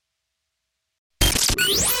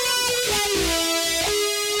The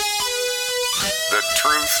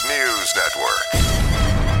Truth News Network.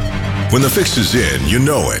 When the fix is in, you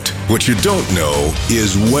know it. What you don't know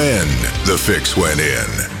is when the fix went in.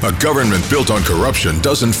 A government built on corruption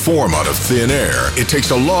doesn't form out of thin air. It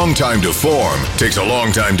takes a long time to form, takes a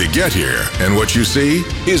long time to get here. And what you see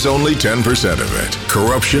is only 10% of it.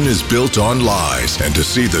 Corruption is built on lies, and to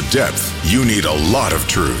see the depth, you need a lot of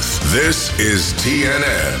truth. This is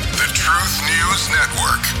TNN, the Truth News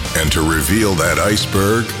Network. And to reveal that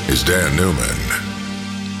iceberg is Dan Newman.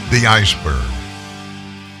 The iceberg.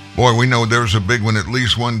 Boy, we know there's a big one, at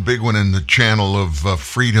least one big one in the channel of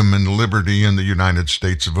freedom and liberty in the United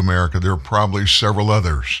States of America. There are probably several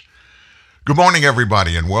others. Good morning,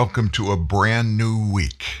 everybody, and welcome to a brand new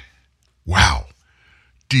week. Wow,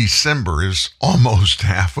 December is almost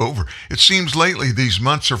half over. It seems lately these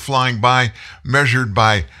months are flying by, measured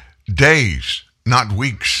by days, not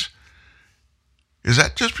weeks. Is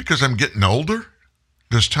that just because I'm getting older?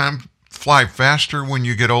 Does time fly faster when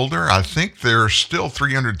you get older? I think there are still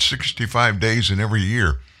 365 days in every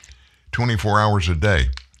year, 24 hours a day.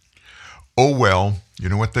 Oh well, you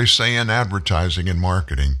know what they say in advertising and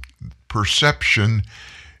marketing, perception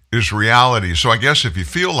is reality. So I guess if you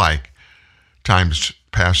feel like time's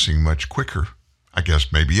passing much quicker, I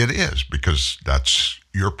guess maybe it is, because that's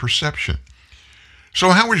your perception.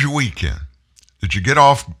 So how was your weekend? Did you get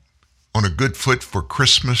off on a good foot for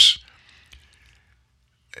Christmas?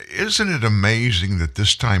 Isn't it amazing that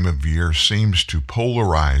this time of year seems to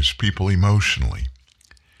polarize people emotionally?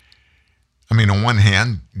 I mean, on one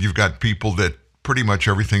hand, you've got people that pretty much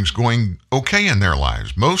everything's going okay in their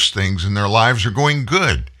lives. Most things in their lives are going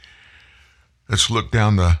good. Let's look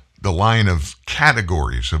down the line of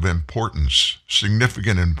categories of importance,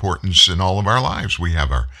 significant importance in all of our lives. We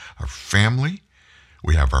have our family,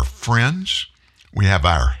 we have our friends, we have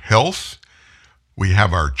our health, we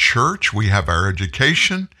have our church, we have our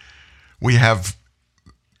education, we have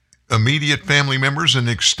immediate family members and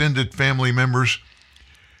extended family members.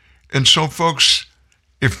 And so, folks,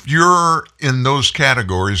 if you're in those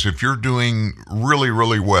categories, if you're doing really,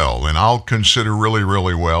 really well, and I'll consider really,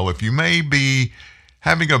 really well, if you may be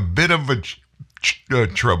having a bit of a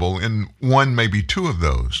trouble in one, maybe two of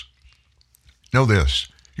those, know this,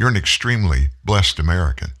 you're an extremely blessed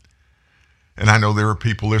American. And I know there are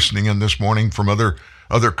people listening in this morning from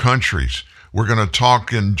other countries. We're going to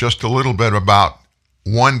talk in just a little bit about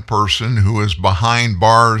one person who is behind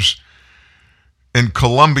bars in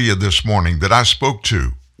Colombia this morning that I spoke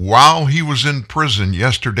to while he was in prison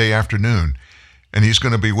yesterday afternoon. And he's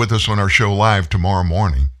going to be with us on our show live tomorrow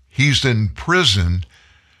morning. He's in prison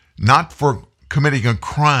not for committing a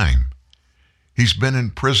crime. He's been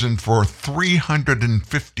in prison for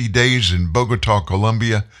 350 days in Bogota,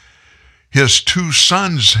 Colombia. His two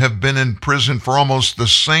sons have been in prison for almost the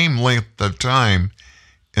same length of time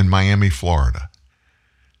in Miami, Florida.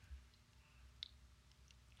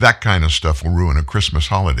 That kind of stuff will ruin a Christmas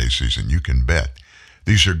holiday season, you can bet.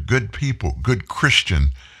 These are good people, good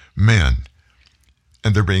Christian men,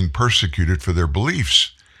 and they're being persecuted for their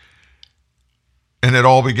beliefs. And it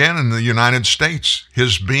all began in the United States.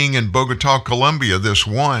 His being in Bogota, Colombia, this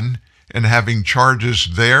one, and having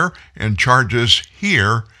charges there and charges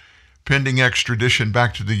here, pending extradition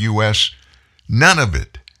back to the U.S., none of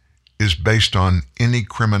it is based on any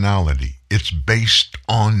criminality. It's based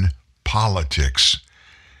on politics.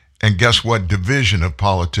 And guess what division of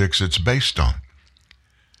politics it's based on?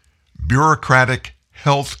 Bureaucratic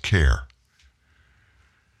health care.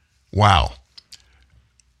 Wow.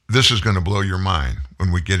 This is going to blow your mind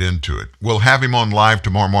when we get into it. We'll have him on live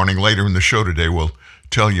tomorrow morning. Later in the show today, we'll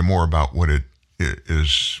tell you more about what it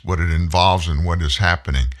is, what it involves, and what is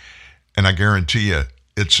happening. And I guarantee you,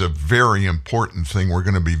 it's a very important thing we're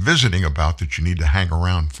going to be visiting about that you need to hang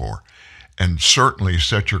around for. And certainly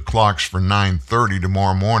set your clocks for 9:30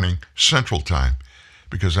 tomorrow morning, Central Time,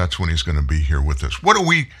 because that's when he's going to be here with us. What do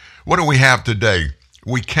we have today?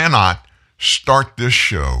 We cannot start this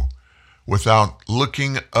show without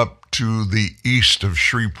looking up to the east of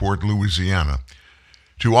Shreveport, Louisiana,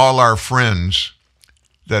 to all our friends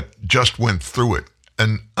that just went through it,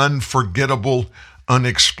 an unforgettable,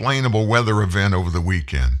 unexplainable weather event over the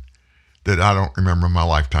weekend that I don't remember in my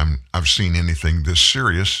lifetime I've seen anything this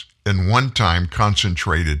serious and one time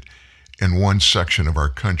concentrated in one section of our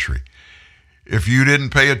country. If you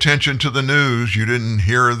didn't pay attention to the news, you didn't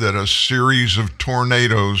hear that a series of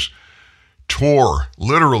tornadoes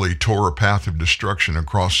literally tore a path of destruction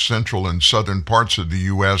across central and southern parts of the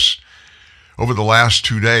U.S. over the last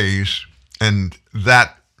 2 days, and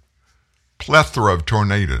that plethora of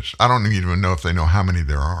tornadoes, I don't even know if they know how many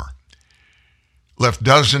there are, left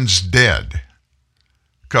dozens dead,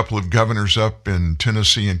 couple of governors up in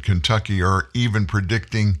Tennessee and Kentucky are even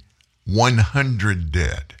predicting 100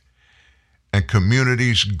 dead and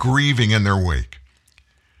communities grieving in their wake.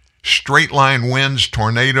 Straight line winds,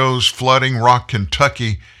 tornadoes, flooding rock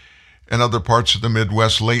Kentucky and other parts of the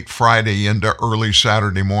Midwest late Friday into early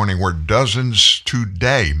Saturday morning, where dozens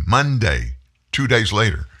today, Monday, 2 days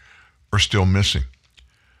later, are still missing.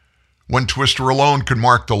 One twister alone could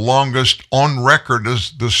mark the longest on record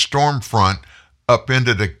as the storm front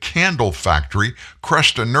upended a candle factory,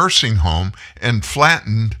 crushed a nursing home, and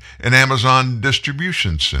flattened an Amazon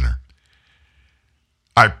distribution center.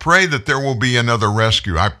 I pray that there will be another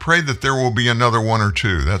rescue. I pray that there will be another one or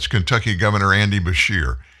two. That's Kentucky Governor Andy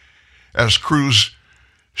Beshear. As crews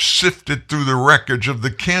sifted through the wreckage of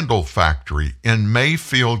the candle factory in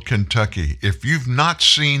Mayfield, Kentucky. If you've not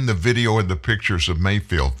seen the video and the pictures of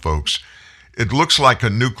Mayfield, folks, it looks like a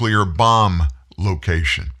nuclear bomb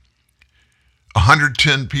location.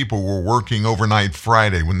 110 people were working overnight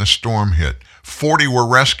Friday when the storm hit. 40 were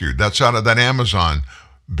rescued. That's out of that Amazon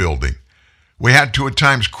building. We had to at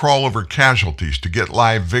times crawl over casualties to get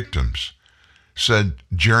live victims, said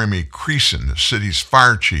Jeremy Creason, the city's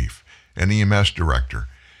fire chief and EMS director.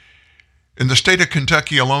 In the state of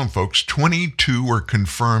Kentucky alone, folks, 22 were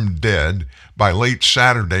confirmed dead by late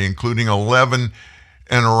Saturday, including 11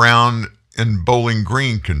 and around in Bowling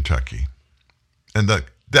Green, Kentucky. And the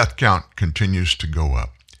death count continues to go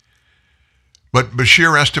up. But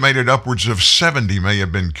Beshear estimated upwards of 70 may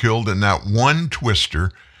have been killed in that one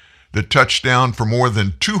twister that touched down for more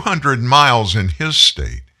than 200 miles in his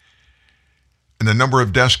state. And the number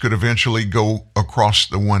of deaths could eventually go across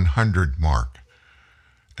the 100 mark.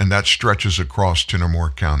 And that stretches across 10 or more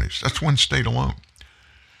counties. That's one state alone.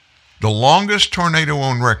 The longest tornado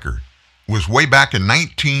on record was way back in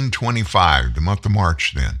 1925, the month of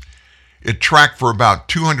March then. It tracked for about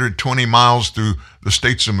 220 miles through the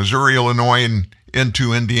states of Missouri, Illinois, and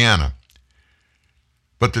into Indiana.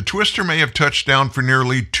 But the twister may have touched down for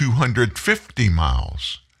nearly 250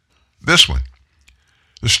 miles. This one.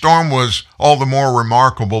 The storm was all the more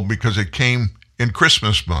remarkable because it came in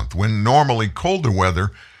Christmas month, when normally colder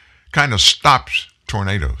weather kind of stops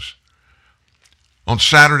tornadoes. On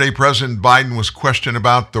Saturday, President Biden was questioned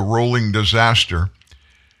about the rolling disaster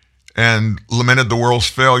and lamented the world's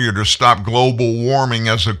failure to stop global warming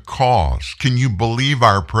as a cause. Can you believe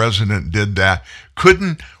our president did that?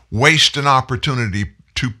 Couldn't waste an opportunity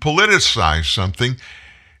to politicize something,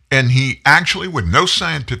 and he actually, with no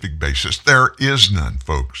scientific basis, there is none,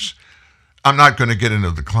 folks. I'm not going to get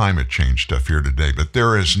into the climate change stuff here today, but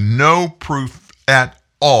there is no proof at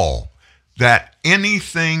all that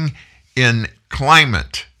anything in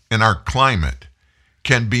our climate,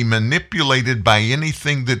 can be manipulated by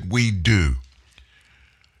anything that we do.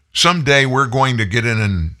 Someday we're going to get in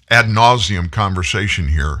an ad nauseum conversation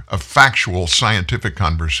here, a factual scientific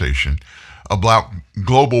conversation about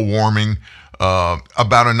global warming,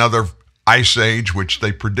 about another ice age, which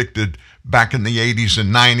they predicted back in the 80s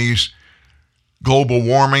and 90s. Global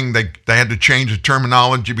warming, they had to change the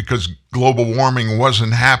terminology because global warming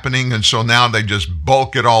wasn't happening, and so now they just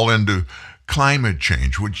bulk it all into climate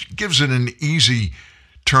change, which gives it an easy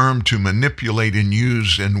term to manipulate and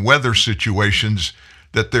use in weather situations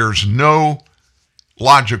that there's no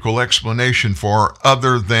logical explanation for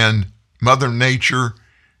other than Mother Nature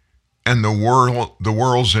and the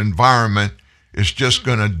world's environment is just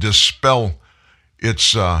going to dispel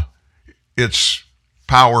its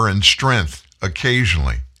power and strength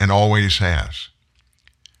occasionally, and always has.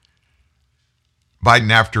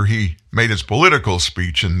 Biden, after he made his political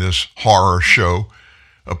speech in this horror show,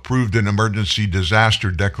 approved an emergency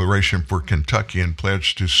disaster declaration for Kentucky and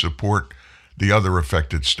pledged to support the other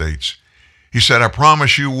affected states. He said, I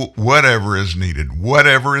promise you, whatever is needed,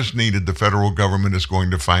 the federal government is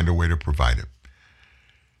going to find a way to provide it.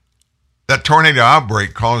 That tornado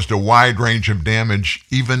outbreak caused a wide range of damage,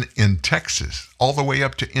 even in Texas, all the way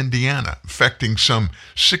up to Indiana, affecting some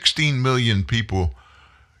 16 million people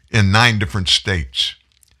in 9 different states.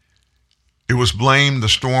 It was blamed, the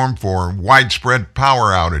storm, for widespread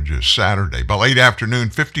power outages Saturday. By late afternoon,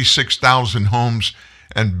 56,000 homes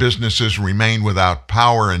and businesses remained without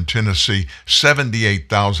power in Tennessee,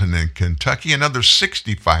 78,000 in Kentucky, another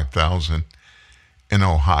 65,000 in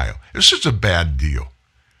Ohio. This is a bad deal.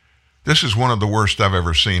 This is one of the worst I've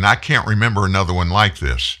ever seen. I can't remember another one like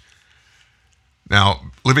this.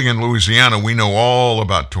 Now, living in Louisiana, we know all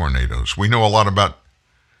about tornadoes. We know a lot about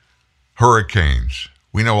hurricanes.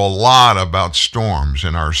 We know a lot about storms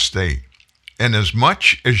in our state. And as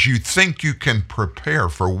much as you think you can prepare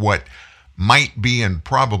for what might be and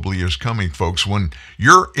probably is coming, folks. When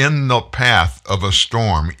you're in the path of a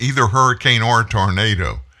storm, either hurricane or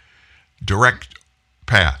tornado, direct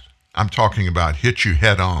path, I'm talking about hit you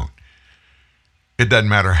head on. It doesn't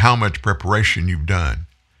matter how much preparation you've done.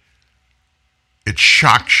 It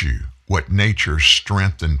shocks you what nature's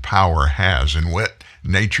strength and power has and what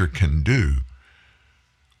nature can do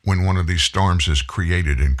when one of these storms is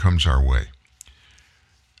created and comes our way.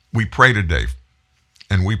 We pray today,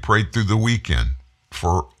 and we prayed through the weekend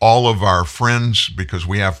for all of our friends, because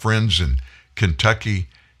we have friends in Kentucky,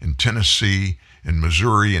 in Tennessee, in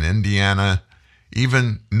Missouri, in Indiana,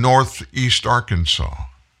 even northeast Arkansas.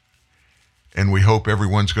 And we hope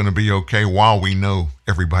everyone's going to be okay, while we know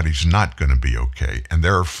everybody's not going to be okay. And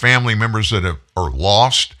there are family members that are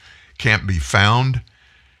lost, can't be found.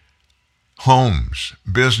 Homes,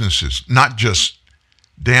 businesses, not just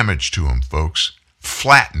damage to them, folks,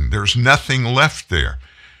 flattened. There's nothing left there.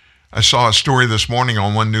 I saw a story this morning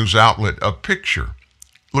on one news outlet, a picture,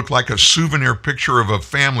 looked like a souvenir picture of a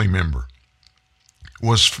family member,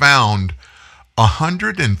 was found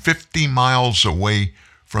 150 miles away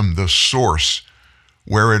from the source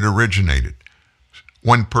where it originated.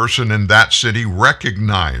 One person in that city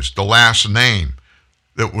recognized the last name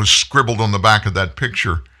that was scribbled on the back of that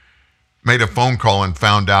picture, made a phone call and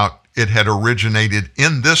found out it had originated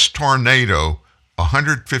in this tornado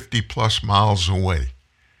 150 plus miles away.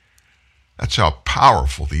 That's how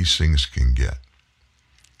powerful these things can get.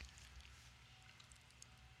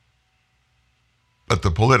 But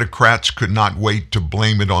the politicrats could not wait to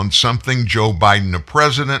blame it on something. Joe Biden, the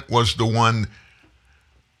president, was the one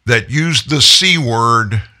that used the C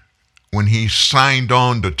word when he signed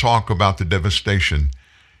on to talk about the devastation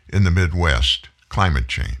in the Midwest, climate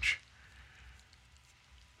change.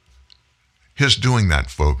 His doing that,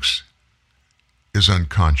 folks, is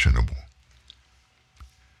unconscionable.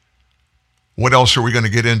 What else are we going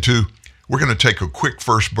to get into? We're going to take a quick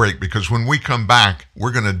first break, because when we come back,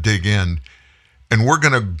 we're going to dig in and we're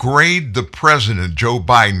going to grade the president, Joe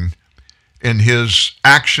Biden, and his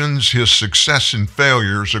actions, his success and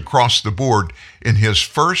failures across the board in his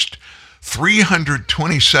first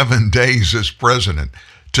 327 days as president.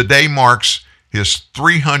 Today marks his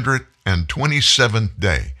 327th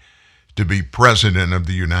day to be president of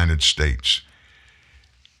the United States.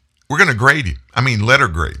 We're going to grade him. I mean, letter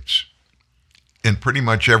grades in pretty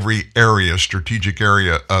much every area, strategic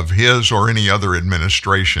area of his or any other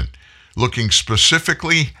administration, looking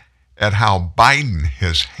specifically at how Biden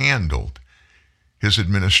has handled his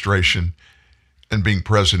administration and being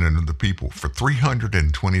president of the people for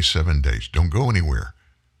 327 days. Don't go anywhere.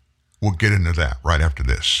 We'll get into that right after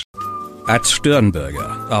this. At Sternberger,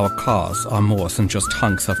 our cars are more than just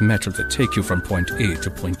hunks of metal that take you from point A to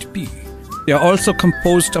point B. They are also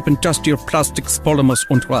composed of industrial plastics, polymers,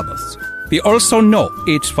 and rubbers. We also know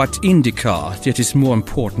it's what's in the car that is more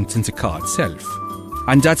important than the car itself.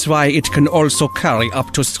 And that's why it can also carry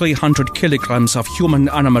up to 300 kilograms of human,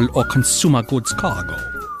 animal, or consumer goods cargo.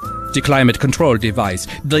 The climate control device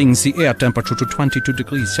brings the air temperature to 22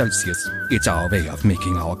 degrees Celsius. It's our way of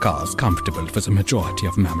making our cars comfortable for the majority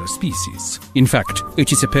of mammal species. In fact,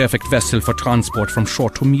 it is a perfect vessel for transport from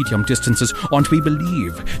short to medium distances, and we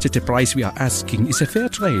believe that the price we are asking is a fair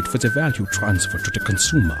trade for the value transfer to the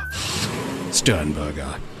consumer.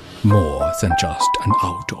 Sternberger, more than just an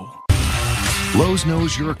auto. Lowe's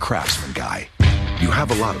knows you're a craftsman guy. You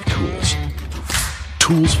have a lot of tools.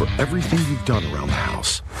 Tools for everything you've done around the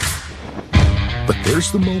house. But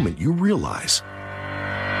there's the moment you realize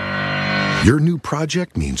your new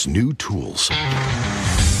project means new tools.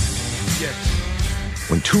 Yes.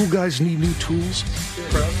 When tool guys need new tools,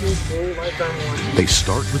 they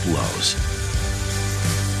start with Lowe's,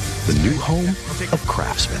 the new home of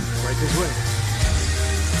craftsmen. Right this way.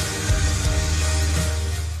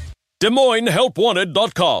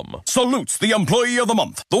 DesMoinesHelpWanted.com salutes the employee of the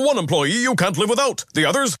month. The one employee you can't live without. The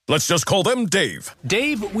others, let's just call them Dave.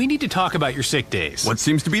 Dave, we need to talk about your sick days. What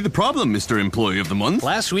seems to be the problem, Mr. Employee of the Month?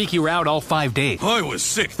 Last week you were out all 5 days. I was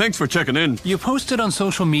sick. Thanks for checking in. You posted on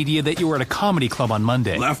social media that you were at a comedy club on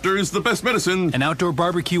Monday. Laughter is the best medicine. An outdoor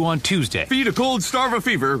barbecue on Tuesday. Feed a cold, starve a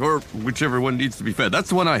fever, or whichever one needs to be fed. That's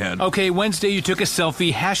the one I had. Okay, Wednesday you took a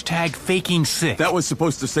selfie, #faking sick. That was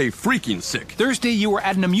supposed to say freaking sick. Thursday you were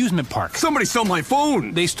at an amusement park. Somebody stole my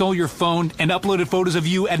phone. They stole your phone and uploaded photos of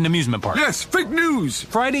you at an amusement park. Yes, fake news.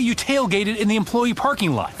 Friday, you tailgated in the employee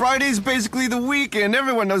parking lot. Friday's basically the weekend.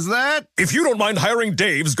 Everyone knows that. If you don't mind hiring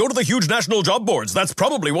Daves, go to the huge national job boards. That's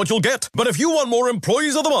probably what you'll get. But if you want more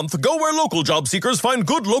employees of the month, go where local job seekers find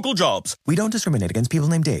good local jobs. We don't discriminate against people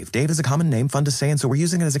named Dave. Dave is a common name, fun to say, and so we're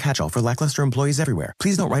using it as a catch-all for lackluster employees everywhere.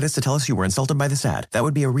 Please don't write us to tell us you were insulted by this ad. That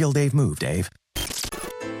would be a real Dave move, Dave.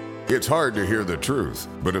 It's hard to hear the truth,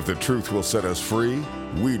 but if the truth will set us free,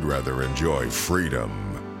 we'd rather enjoy freedom.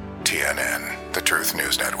 TNN, the Truth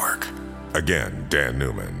News Network. Again, Dan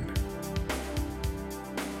Newman.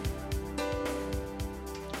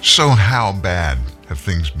 So how bad have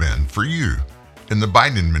things been for you in the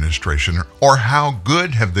Biden administration, or how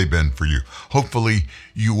good have they been for you? Hopefully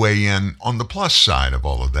you weigh in on the plus side of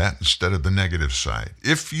all of that instead of the negative side.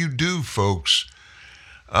 If you do, folks,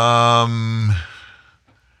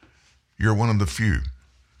 you're one of the few.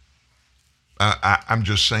 I'm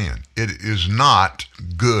just saying, it is not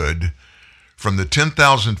good from the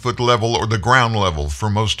 10,000-foot level or the ground level for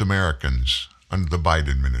most Americans under the Biden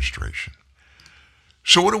administration.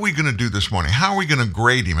 So what are we going to do this morning? How are we going to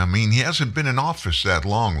grade him? I mean, he hasn't been in office that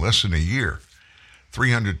long, less than a year,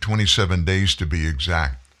 327 days to be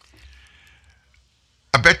exact.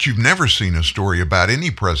 I bet you've never seen a story about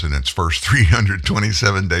any president's first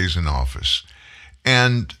 327 days in office.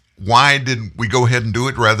 And why did we go ahead and do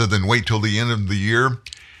it rather than wait till the end of the year?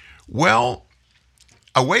 Well,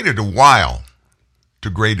 I waited a while to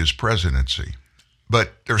grade his presidency,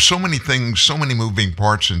 but there's so many things, so many moving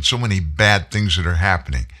parts, and so many bad things that are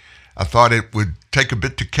happening. I thought it would take a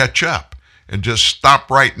bit to catch up and just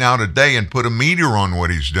stop right now today and put a meter on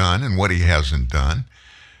what he's done and what he hasn't done.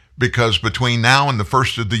 Because between now and the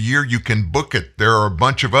first of the year, you can book it. There are a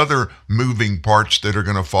bunch of other moving parts that are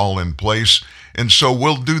going to fall in place. And so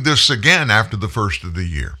we'll do this again after the first of the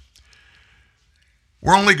year.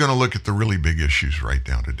 We're only going to look at the really big issues right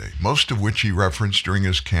now today, most of which he referenced during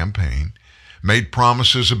his campaign, made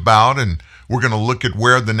promises about, and we're going to look at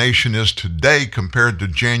where the nation is today compared to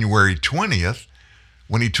January 20th,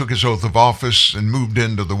 when he took his oath of office and moved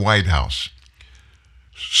into the White House.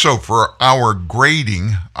 So for our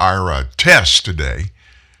grading, our test today,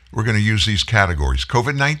 we're going to use these categories: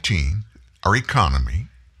 COVID-19, our economy,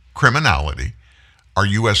 criminality, our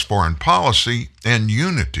U.S. foreign policy, and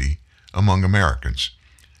unity among Americans.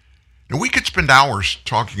 Now, we could spend hours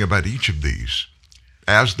talking about each of these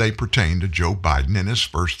as they pertain to Joe Biden in his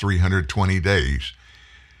first 320 days.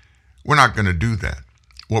 We're not going to do that.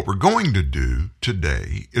 What we're going to do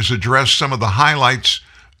today is address some of the highlights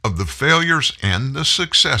of the failures and the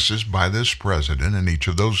successes by this president in each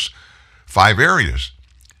of those 5 areas.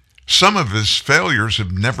 Some of his failures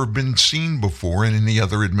have never been seen before in any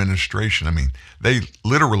other administration. I mean, they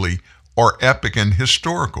literally are epic and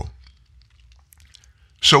historical.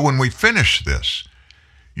 So when we finish this,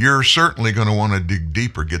 you're certainly going to want to dig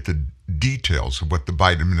deeper, get the details of what the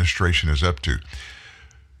Biden administration is up to.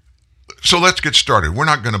 So let's get started. We're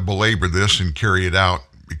not going to belabor this and carry it out,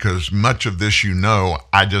 because much of this, you know,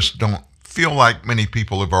 I just don't feel like many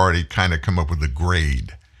people have already kind of come up with a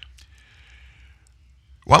grade.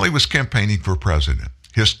 While he was campaigning for president,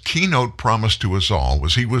 his keynote promise to us all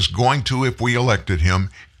was he was going to, if we elected him,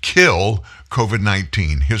 kill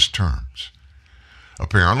COVID-19, his terms.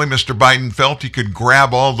 Apparently, Mr. Biden felt he could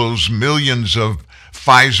grab all those millions of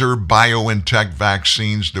Pfizer BioNTech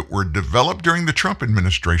vaccines that were developed during the Trump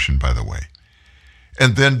administration, by the way,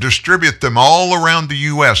 and then distribute them all around the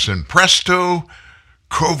U.S., and presto,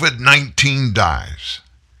 COVID-19 dies.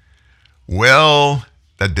 Well,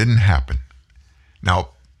 that didn't happen. Now,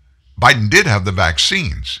 Biden did have the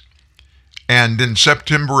vaccines. And in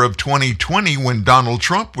September of 2020, when Donald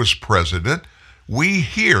Trump was president, we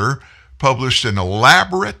here published an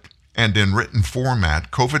elaborate and in written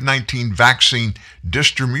format COVID-19 vaccine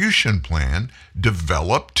distribution plan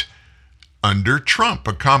developed under Trump,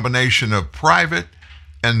 a combination of private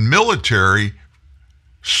and military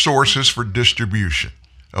sources for distribution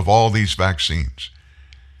of all these vaccines.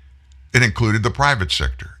 It included the private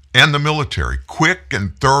sector and the military. Quick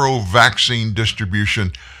and thorough vaccine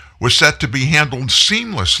distribution was set to be handled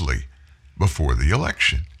seamlessly before the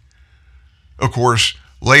election. Of course,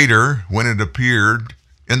 later, when it appeared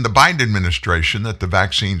in the Biden administration that the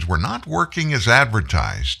vaccines were not working as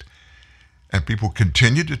advertised, and people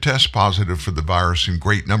continued to test positive for the virus in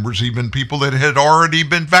great numbers, even people that had already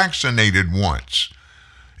been vaccinated once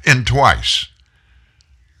and twice.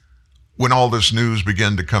 When all this news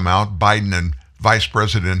began to come out, Biden and Vice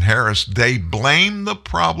President Harris, they blamed the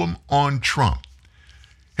problem on Trump.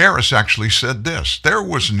 Harris actually said this: there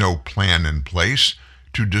was no plan in place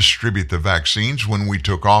to distribute the vaccines when we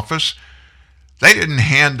took office. They didn't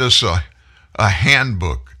hand us a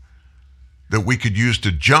handbook that we could use to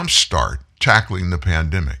jumpstart tackling the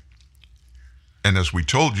pandemic. And as we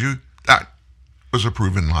told you, that was a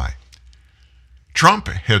proven lie. Trump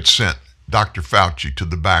had sent Dr. Fauci to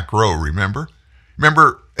the back row, remember?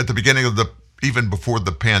 Remember at the beginning of even before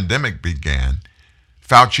the pandemic began,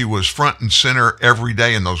 Fauci was front and center every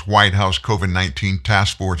day in those White House COVID-19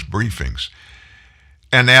 task force briefings.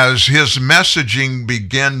 And as his messaging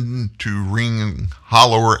began to ring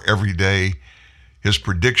hollower every day, his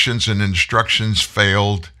predictions and instructions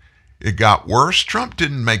failed. It got worse. Trump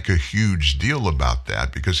didn't make a huge deal about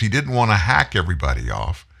that because he didn't want to hack everybody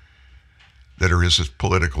off that are his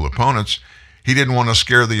political opponents. He didn't want to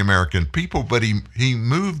scare the American people, but he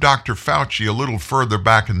moved Dr. Fauci a little further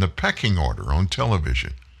back in the pecking order on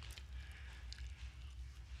television.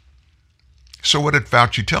 So what did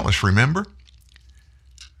Fauci tell us, remember?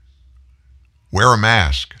 Wear a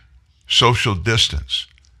mask, social distance,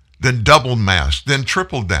 then double mask, then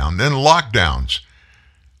triple down, then lockdowns.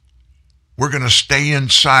 We're going to stay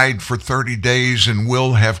inside for 30 days and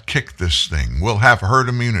we'll have kicked this thing. We'll have herd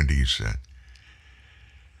immunity, he said.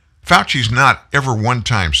 Fauci's not ever one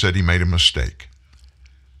time said he made a mistake.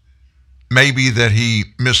 Maybe that he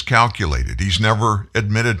miscalculated. He's never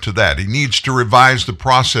admitted to that. He needs to revise the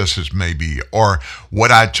processes maybe, or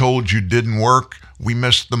what I told you didn't work, we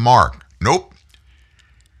missed the mark. Nope.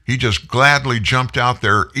 He just gladly jumped out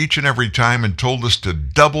there each and every time and told us to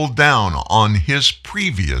double down on his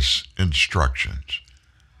previous instructions.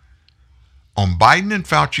 On Biden and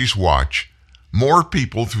Fauci's watch, more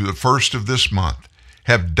people through the first of this month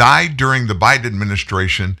have died during the Biden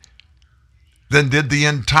administration than did the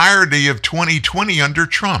entirety of 2020 under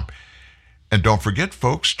Trump. And don't forget,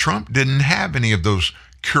 folks, Trump didn't have any of those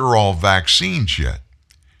cure-all vaccines yet.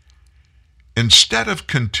 Instead of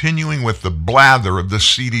continuing with the blather of the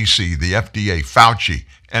CDC, the FDA, Fauci,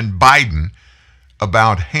 and Biden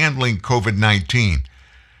about handling COVID-19,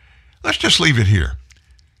 let's just leave it here.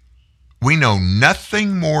 We know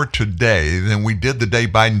nothing more today than we did the day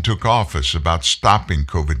Biden took office about stopping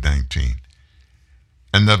COVID-19.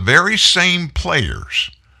 And the very same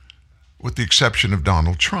players, with the exception of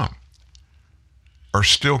Donald Trump, are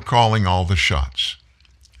still calling all the shots.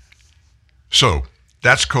 So,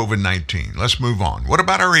 that's COVID-19. Let's move on. What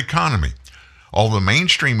about our economy? All the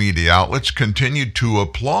mainstream media outlets continued to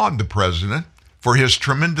applaud the president for his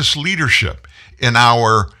tremendous leadership in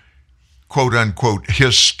our quote-unquote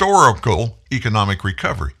historical economic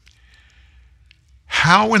recovery.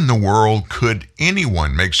 How in the world could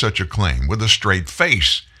anyone make such a claim with a straight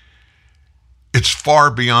face? It's far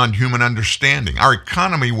beyond human understanding. Our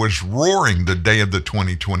economy was roaring the day of the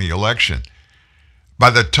 2020 election. By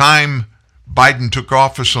the time Biden took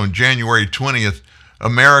office on January 20th,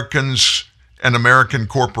 Americans and American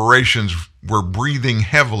corporations were breathing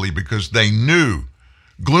heavily because they knew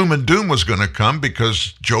gloom and doom was going to come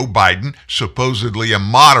because Joe Biden, supposedly a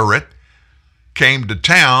moderate, came to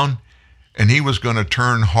town and he was going to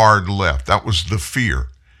turn hard left. That was the fear.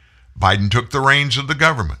 Biden took the reins of the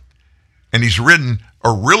government. And he's ridden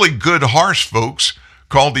a really good horse, folks,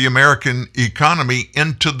 called the American economy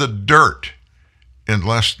into the dirt in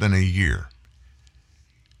less than a year.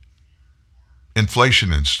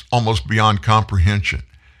 Inflation is almost beyond comprehension.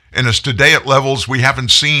 And it's today at levels we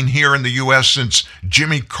haven't seen here in the U.S. since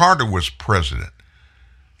Jimmy Carter was president.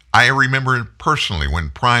 I remember it personally when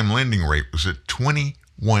prime lending rate was at 21%.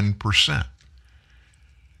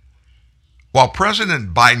 While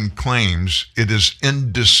President Biden claims it is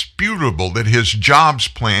indisputable that his jobs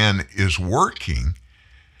plan is working,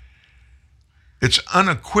 it's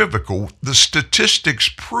unequivocal. The statistics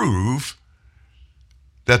prove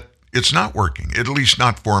that it's not working, at least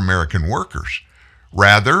not for American workers.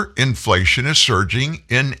 Rather, inflation is surging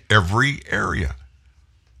in every area.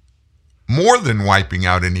 More than wiping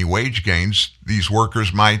out any wage gains these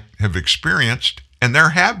workers might have experienced, and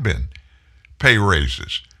there have been pay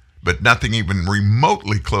raises, but nothing even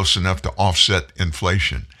remotely close enough to offset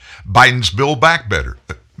inflation. Biden's Build Back Better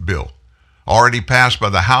bill, already passed by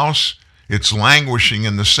the House, it's languishing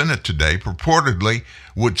in the Senate today, purportedly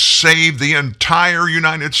would save the entire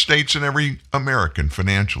United States and every American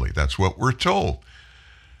financially. That's what we're told.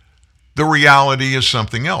 The reality is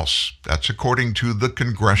something else. That's according to the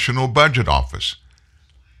Congressional Budget Office.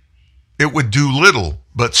 It would do little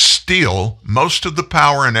but steal most of the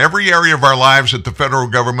power in every area of our lives that the federal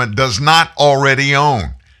government does not already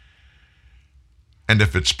own. And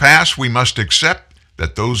if it's passed, we must accept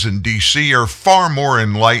that those in D.C. are far more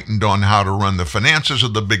enlightened on how to run the finances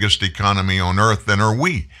of the biggest economy on earth than are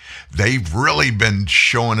we. They've really been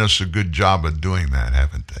showing us a good job of doing that,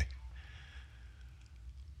 haven't they?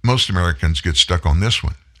 Most Americans get stuck on this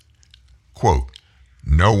one. Quote,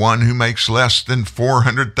 no one who makes less than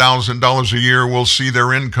 $400,000 a year will see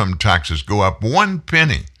their income taxes go up 1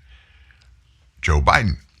 penny. Joe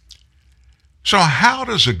Biden. So how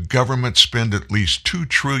does a government spend at least $2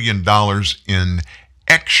 trillion in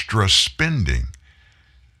extra spending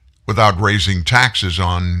without raising taxes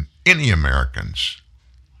on any Americans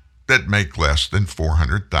that make less than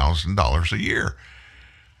 $400,000 a year?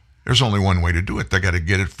 There's only one way to do it. They got to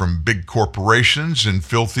get it from big corporations and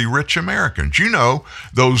filthy rich Americans. You know,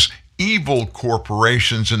 those evil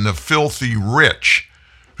corporations and the filthy rich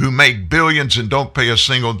who make billions and don't pay a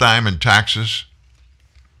single dime in taxes.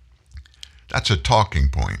 That's a talking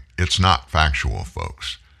point. It's not factual,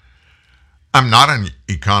 folks. I'm not an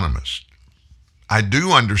economist. I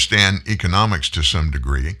do understand economics to some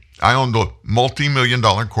degree. I owned a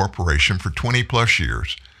multi-million-dollar corporation for 20 plus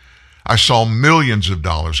years. I saw millions of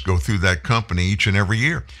dollars go through that company each and every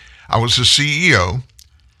year. I was the CEO,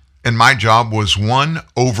 and my job was one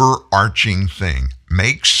overarching thing.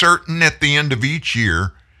 Make certain at the end of each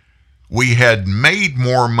year we had made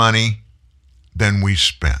more money than we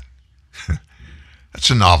spent. That's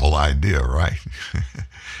a novel idea, right?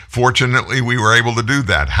 Fortunately, we were able to do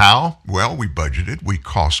that. How? Well, we budgeted, we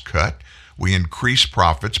cost cut, we increased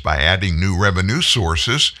profits by adding new revenue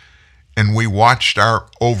sources, and we watched our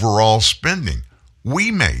overall spending.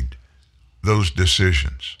 We made those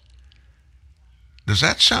decisions. Does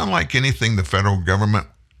that sound like anything the federal government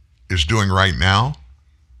is doing right now?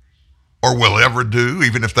 Or will ever do,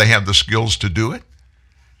 even if they have the skills to do it?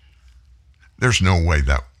 There's no way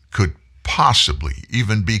that could possibly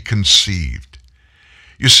even be conceived.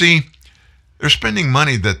 You see, they're spending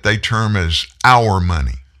money that they term as our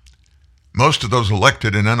money. Most of those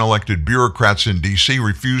elected and unelected bureaucrats in D.C.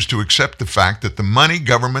 refuse to accept the fact that the money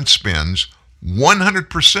government spends,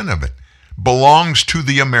 100% of it, belongs to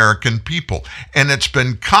the American people, and it's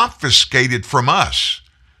been confiscated from us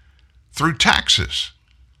through taxes.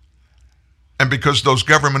 And because those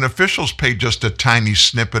government officials pay just a tiny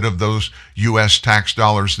snippet of those U.S. tax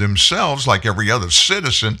dollars themselves, like every other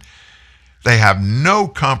citizen, they have no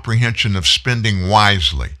comprehension of spending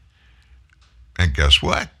wisely. And guess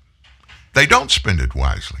what? They don't spend it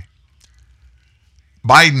wisely.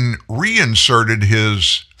 Biden reinserted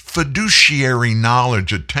his fiduciary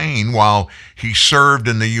knowledge attained while he served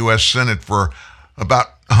in the U.S. Senate for about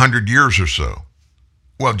 100 years or so.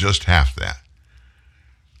 Well, just half that.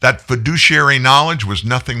 That fiduciary knowledge was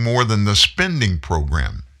nothing more than the spending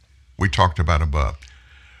program we talked about above.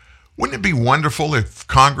 Wouldn't it be wonderful if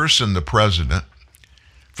Congress and the president,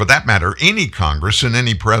 for that matter, any Congress and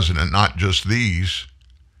any president, not just these,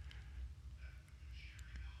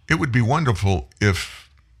 it would be wonderful if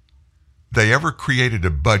they ever created a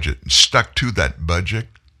budget and stuck to that budget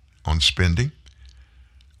on spending?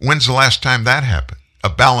 When's the last time that happened? A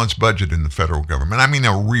balanced budget in the federal government. I mean,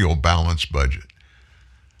 a real balanced budget.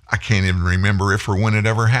 I can't even remember if or when it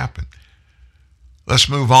ever happened. Let's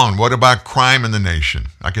move on. What about crime in the nation?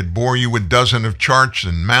 I could bore you with dozens of charts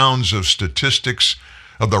and mounds of statistics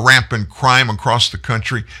of the rampant crime across the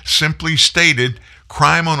country. Simply stated,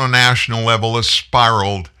 crime on a national level has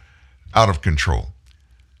spiraled out of control.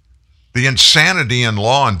 The insanity in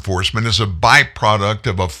law enforcement is a byproduct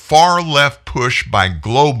of a far left push by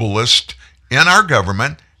globalists in our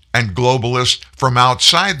government and globalists from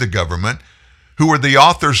outside the government who are the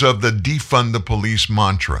authors of the defund the police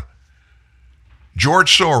mantra.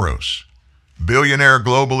 George Soros, billionaire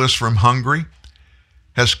globalist from Hungary,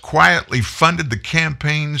 has quietly funded the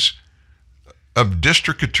campaigns of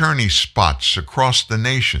district attorney spots across the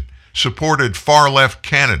nation, supported far-left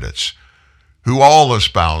candidates who all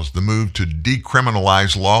espouse the move to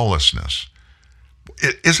decriminalize lawlessness.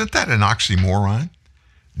 Isn't that an oxymoron?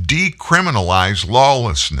 Decriminalize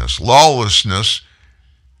lawlessness. Lawlessness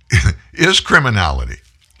is criminality.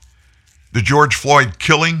 The George Floyd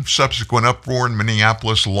killing, subsequent uproar in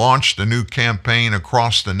Minneapolis launched a new campaign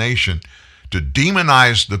across the nation to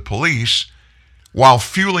demonize the police while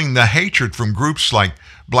fueling the hatred from groups like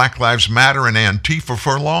Black Lives Matter and Antifa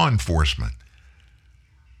for law enforcement.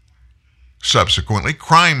 Subsequently,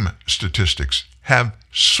 crime statistics have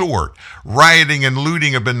soared. Rioting and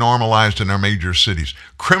looting have been normalized in our major cities.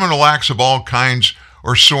 Criminal acts of all kinds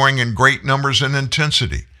are soaring in great numbers and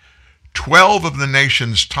intensity. 12 of the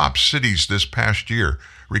nation's top cities this past year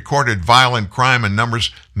recorded violent crime in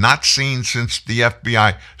numbers not seen since the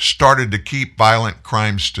FBI started to keep violent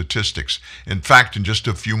crime statistics. In fact, in just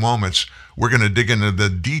a few moments, we're going to dig into the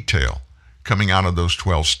detail coming out of those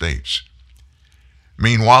 12 states.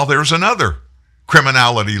 Meanwhile, there's another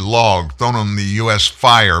criminality log thrown on the U.S.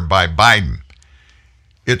 fire by Biden.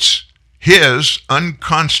 It's his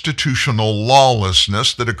unconstitutional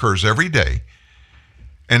lawlessness that occurs every day.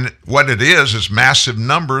 And what it is massive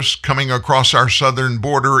numbers coming across our southern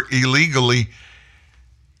border illegally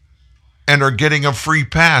and are getting a free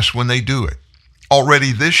pass when they do it.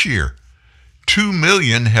 Already this year, 2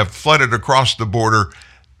 million have flooded across the border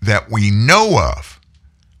that we know of.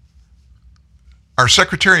 Our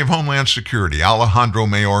Secretary of Homeland Security, Alejandro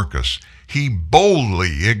Mayorkas, he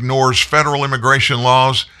boldly ignores federal immigration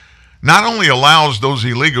laws, not only allows those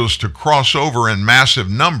illegals to cross over in massive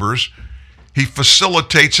numbers, he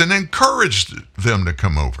facilitates and encourages them to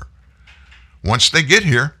come over. Once they get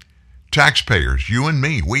here, taxpayers, you and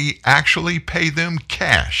me, we actually pay them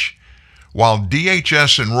cash, while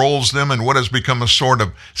DHS enrolls them in what has become a sort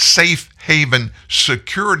of safe haven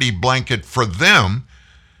security blanket for them.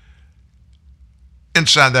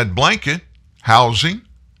 Inside that blanket, housing,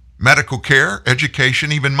 medical care,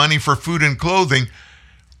 education, even money for food and clothing,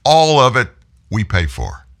 all of it we pay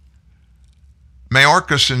for.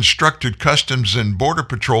 Mayorkas instructed Customs and Border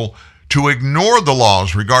Patrol to ignore the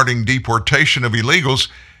laws regarding deportation of illegals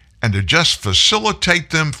and to just facilitate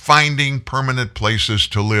them finding permanent places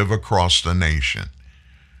to live across the nation.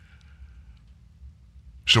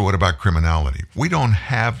 So what about criminality? We don't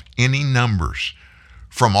have any numbers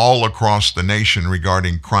from all across the nation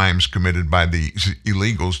regarding crimes committed by the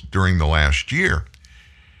illegals during the last year.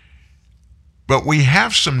 But we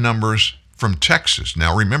have some numbers from Texas.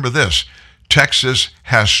 Now remember this, Texas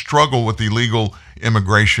has struggled with illegal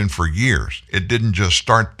immigration for years. It didn't just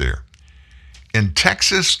start there. In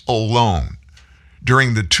Texas alone,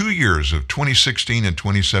 during the 2 years of 2016 and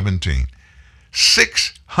 2017,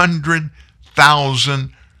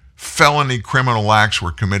 600,000 felony criminal acts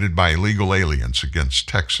were committed by illegal aliens against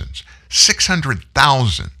Texans.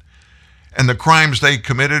 600,000. And the crimes they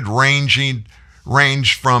committed ranged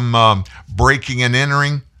from breaking and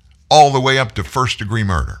entering all the way up to first-degree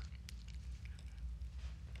murder.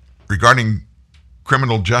 Regarding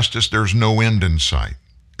criminal justice, there's no end in sight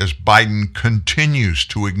as Biden continues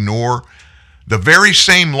to ignore the very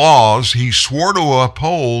same laws he swore to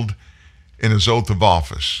uphold in his oath of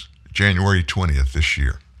office, January 20th this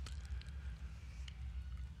year.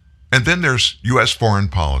 And then there's U.S. foreign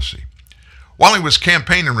policy. While he was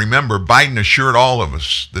campaigning, remember, Biden assured all of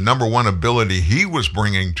us the number one ability he was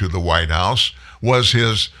bringing to the White House was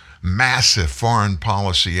his massive foreign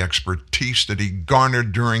policy expertise that he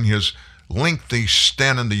garnered during his lengthy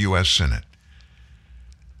stint in the U.S. Senate.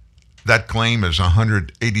 That claim is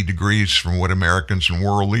 180 degrees from what Americans and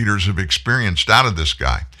world leaders have experienced out of this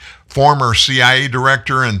guy. Former CIA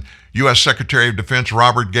director and U.S. Secretary of Defense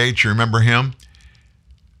Robert Gates, you remember him?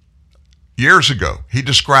 Years ago, he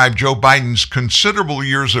described Joe Biden's considerable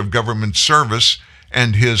years of government service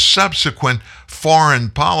and his subsequent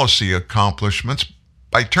foreign policy accomplishments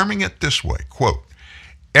by terming it this way, quote,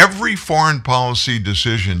 "Every foreign policy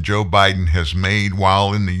decision Joe Biden has made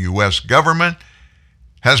while in the U.S. government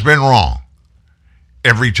has been wrong.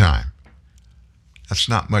 Every time." That's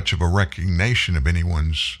not much of a recognition of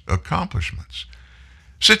anyone's accomplishments.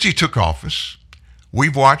 Since he took office,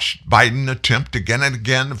 we've watched Biden attempt again and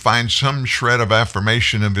again to find some shred of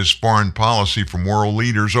affirmation of his foreign policy from world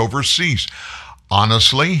leaders overseas.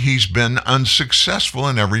 Honestly, he's been unsuccessful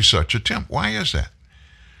in every such attempt. Why is that?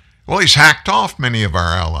 Well, he's hacked off many of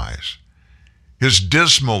our allies. His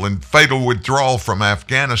dismal and fatal withdrawal from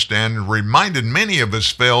Afghanistan reminded many of us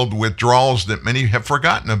failed withdrawals that many have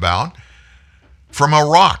forgotten about from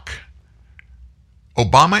Iraq.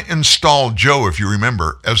 Obama installed Joe, if you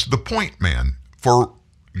remember, as the point man for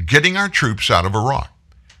getting our troops out of Iraq.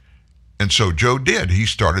 And so Joe did. He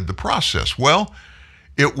started the process. Well,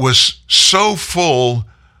 it was so full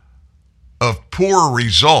of poor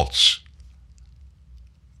results,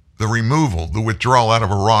 the removal, the withdrawal out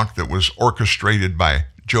of Iraq that was orchestrated by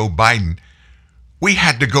Joe Biden, we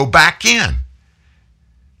had to go back in.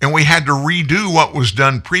 And we had to redo what was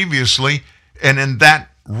done previously. And in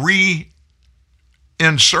that reinsertion,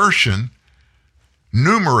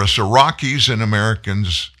 numerous Iraqis and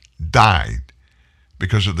Americans died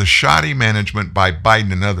because of the shoddy management by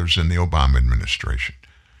Biden and others in the Obama administration.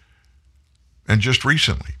 And just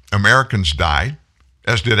recently, Americans died,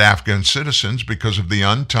 as did Afghan citizens, because of the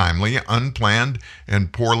untimely, unplanned,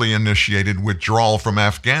 and poorly initiated withdrawal from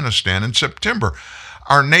Afghanistan in September.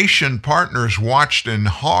 Our nation partners watched in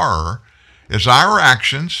horror as our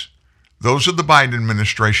actions, those of the Biden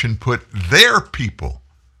administration, put their people,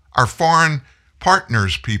 our foreign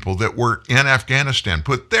partners' people that were in Afghanistan,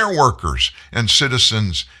 put their workers and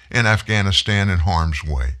citizens in Afghanistan in harm's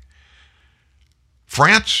way.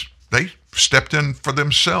 France, they stepped in for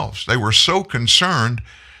themselves. They were so concerned,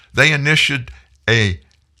 they initiated a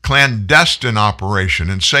clandestine operation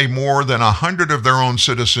and saved more than 100 of their own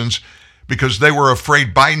citizens because they were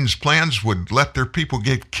afraid Biden's plans would let their people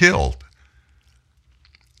get killed.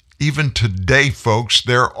 Even today, folks,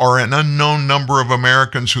 there are an unknown number of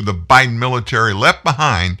Americans who the Biden military left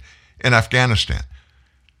behind in Afghanistan.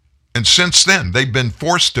 And since then, they've been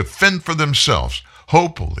forced to fend for themselves,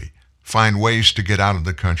 hopefully find ways to get out of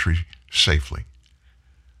the country safely.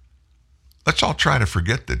 Let's all try to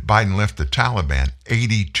forget that Biden left the Taliban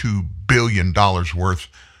 $82 billion worth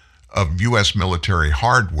of U.S. military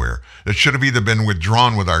hardware that should have either been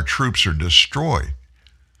withdrawn with our troops or destroyed.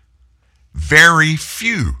 Very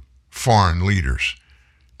few foreign leaders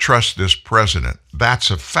trust this president. That's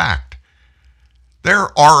a fact.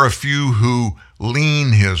 There are a few who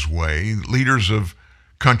lean his way, leaders of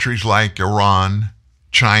countries like Iran,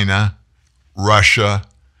 China, Russia,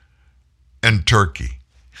 and Turkey.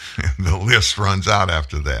 The list runs out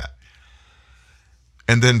after that.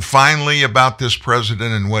 And then finally, about this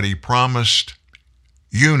president and what he promised,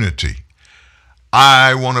 unity.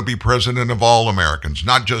 I want to be president of all Americans,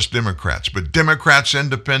 not just Democrats, but Democrats,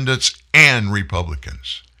 independents, and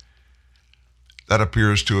Republicans. That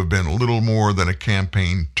appears to have been little more than a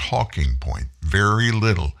campaign talking point. Very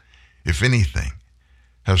little, if anything,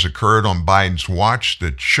 has occurred on Biden's watch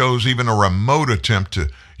that shows even a remote attempt to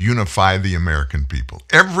unify the American people.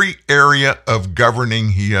 Every area of governing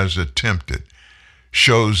he has attempted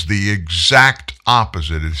shows the exact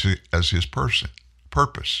opposite as his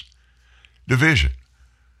purpose. Division,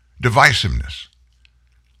 divisiveness.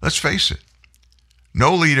 Let's face it,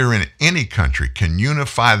 no leader in any country can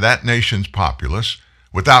unify that nation's populace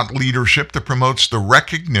without leadership that promotes the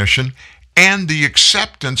recognition and the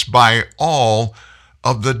acceptance by all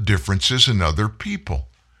of the differences in other people.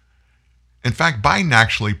 In fact, Biden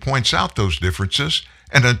actually points out those differences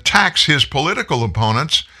and attacks his political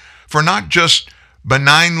opponents for not just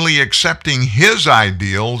benignly accepting his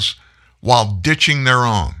ideals while ditching their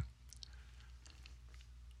own.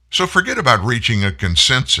 So forget about reaching a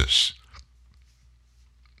consensus.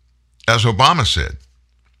 As Obama said,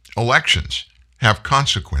 elections have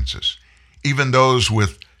consequences, even those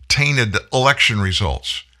with tainted election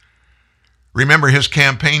results. Remember his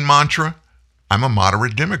campaign mantra? I'm a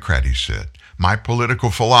moderate Democrat, he said. My political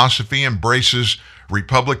philosophy embraces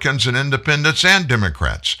Republicans and independents and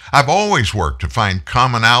Democrats. I've always worked to find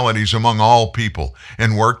commonalities among all people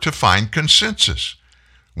and work to find consensus.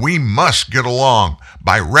 We must get along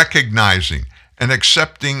by recognizing and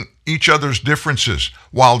accepting each other's differences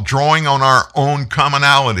while drawing on our own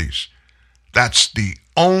commonalities. That's the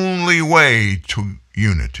only way to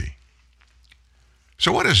unity.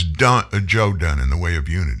 So what has Joe done in the way of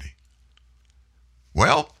unity?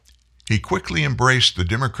 Well, he quickly embraced the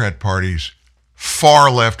Democrat Party's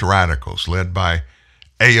far-left radicals led by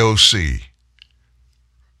AOC,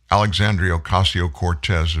 Alexandria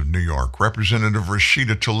Ocasio-Cortez of New York, Representative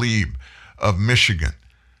Rashida Tlaib of Michigan,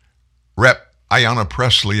 Rep. Ayanna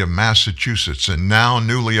Pressley of Massachusetts, and now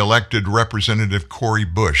newly elected Representative Cori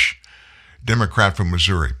Bush, Democrat from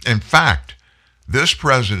Missouri. In fact, this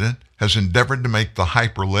president has endeavored to make the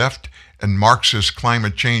hyper-left and Marxist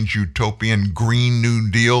climate change utopian Green New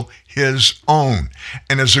Deal his own,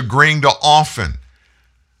 and is agreeing to often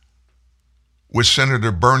with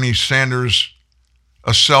Senator Bernie Sanders,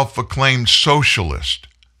 a self-acclaimed socialist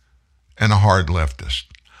and a hard leftist.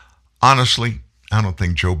 Honestly, I don't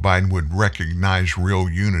think Joe Biden would recognize real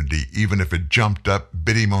unity, even if it jumped up,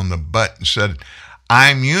 bit him on the butt, and said,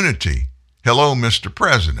 "I'm unity. Hello, Mr.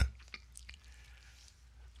 President."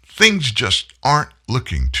 Things just aren't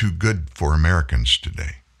looking too good for Americans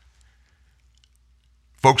today.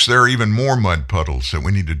 Folks, there are even more mud puddles that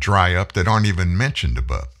we need to dry up that aren't even mentioned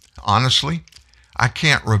above. Honestly, I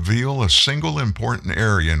can't reveal a single important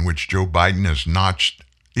area in which Joe Biden has notched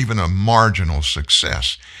even a marginal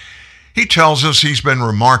success. He tells us he's been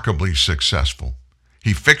remarkably successful.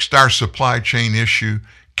 He fixed our supply chain issue,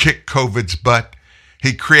 kicked COVID's butt.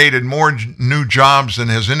 He created more new jobs than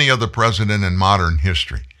has any other president in modern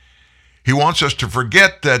history. He wants us to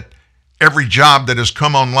forget that every job that has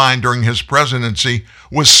come online during his presidency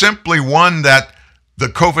was simply one that the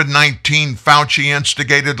COVID-19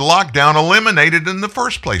 Fauci-instigated lockdown eliminated in the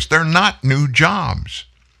first place. They're not new jobs.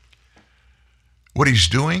 What he's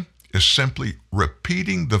doing is simply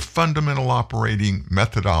repeating the fundamental operating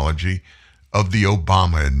methodology of the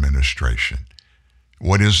Obama administration.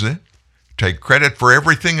 What is it? Take credit for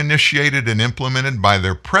everything initiated and implemented by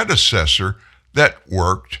their predecessor that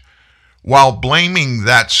worked, while blaming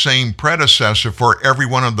that same predecessor for every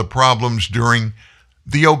one of the problems during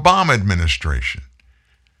the Obama administration.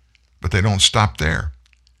 But they don't stop there.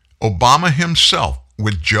 Obama himself,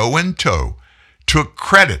 with Joe in tow, took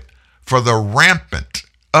credit for the rampant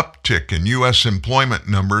uptick in U.S. employment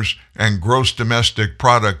numbers and gross domestic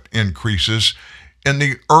product increases in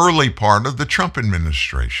the early part of the Trump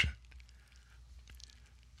administration.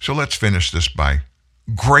 So let's finish this by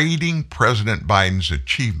grading President Biden's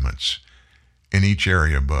achievements in each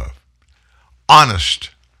area above. Honest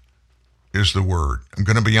is the word. I'm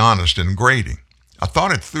going to be honest in grading. I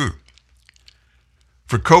thought it through.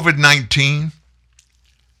 For COVID-19,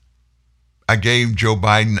 I gave Joe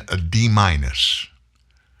Biden a D-.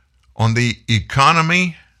 On the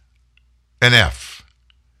economy, an F.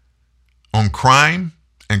 On crime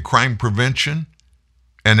and crime prevention,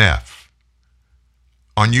 an F.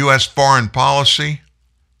 On U.S. foreign policy,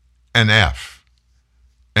 an F.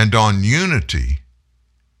 And on unity,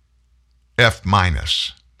 F-.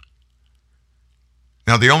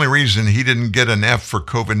 Now, the only reason he didn't get an F for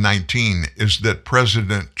COVID-19 is that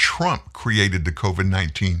President Trump created the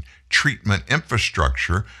COVID-19 treatment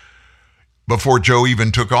infrastructure before Joe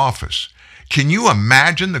even took office. Can you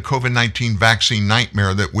imagine the COVID-19 vaccine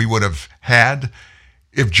nightmare that we would have had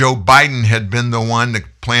if Joe Biden had been the one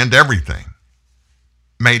that planned everything,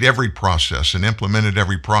 made every process, and implemented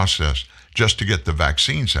every process just to get the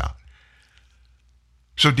vaccines out?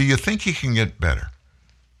 So do you think he can get better?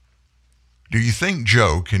 Do you think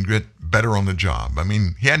Joe can get better on the job? I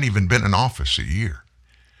mean, he hadn't even been in office a year.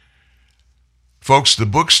 Folks, the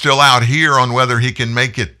book's still out here on whether he can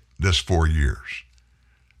make it this 4 years.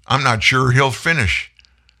 I'm not sure he'll finish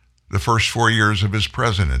the first 4 years of his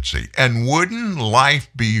presidency. And wouldn't life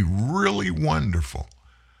be really wonderful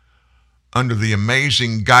under the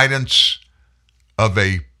amazing guidance of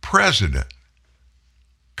a president,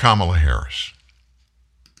 Kamala Harris?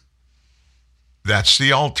 That's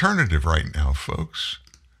the alternative right now, folks.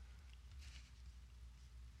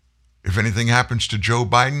 If anything happens to Joe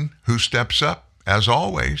Biden, who steps up? As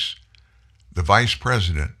always, the Vice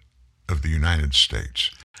President of the United States.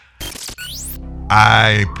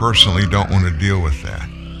 I personally don't want to deal with that.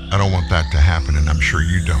 I don't want that to happen, and I'm sure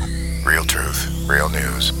you don't. Real truth, real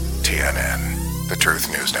news. TNN, the Truth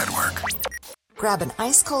News Network. Grab an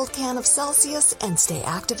ice-cold can of Celsius and stay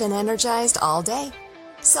active and energized all day.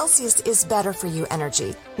 Celsius is better for you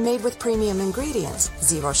energy, made with premium ingredients,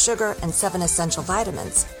 0 sugar, and 7 essential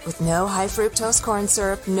vitamins, with no high fructose corn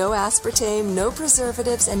syrup, no aspartame, no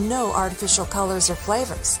preservatives, and no artificial colors or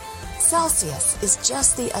flavors. Celsius is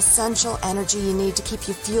just the essential energy you need to keep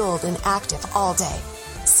you fueled and active all day.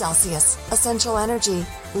 Celsius, essential energy.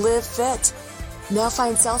 Live fit. Now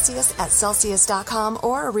find Celsius at Celsius.com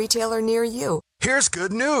or a retailer near you. Here's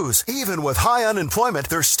good news. Even with high unemployment,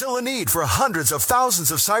 there's still a need for hundreds of thousands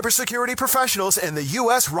of cybersecurity professionals in the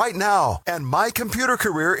U.S. right now. And My Computer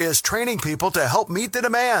Career is training people to help meet the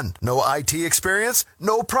demand. No IT experience?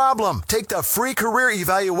 No problem. Take the free career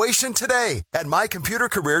evaluation today at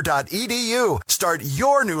mycomputercareer.edu. Start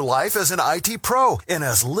your new life as an IT pro in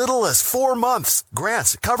as little as 4 months.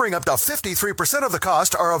 Grants covering up to 53% of the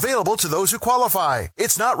cost are available to those who qualify.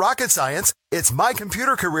 It's not rocket science. It's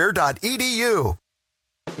mycomputercareer.edu.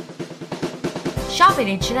 Shop at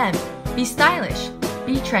H&M. Be stylish.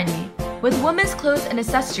 Be trendy. With women's clothes and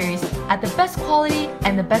accessories at the best quality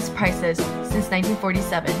and the best prices since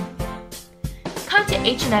 1947. Come to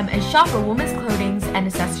H&M and shop for women's clothing and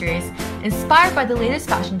accessories inspired by the latest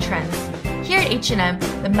fashion trends. Here at H&M,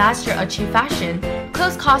 the master of cheap fashion,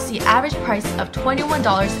 clothes cost the average price of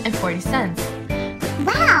 $21.40.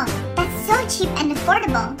 Wow, that's so cheap and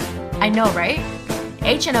affordable. I know, right?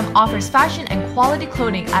 H&M offers fashion and quality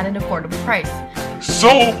clothing at an affordable price.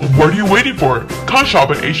 So, what are you waiting for? Come shop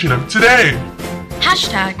at H&M today!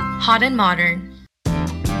 Hashtag hot and modern.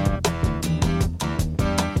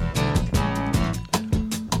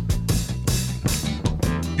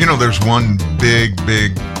 You know, there's one big,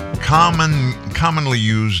 commonly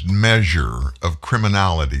used measure of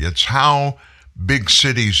criminality. It's how big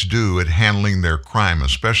cities do at handling their crime,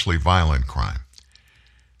 especially violent crime.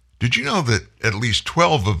 Did you know that at least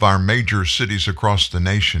 12 of our major cities across the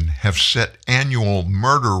nation have set annual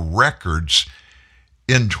murder records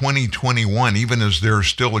in 2021, even as there are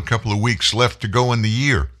still a couple of weeks left to go in the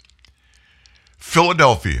year?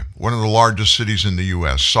 Philadelphia, one of the largest cities in the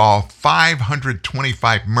U.S., saw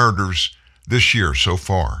 525 murders this year so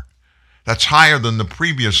far. That's higher than the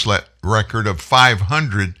previous record of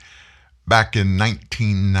 500 back in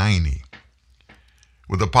 1990.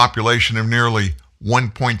 With a population of nearly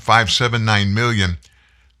 1.579 million,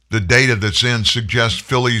 the data that's in suggests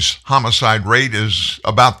Philly's homicide rate is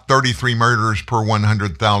about 33 murders per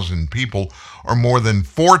 100,000 people, or more than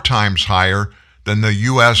 4 times higher than the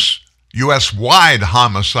U.S.-wide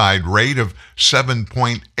homicide rate of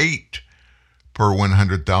 7.8 per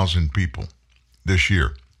 100,000 people this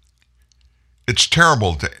year. It's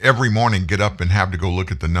terrible to every morning get up and have to go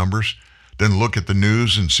look at the numbers, then look at the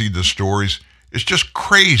news and see the stories. It's just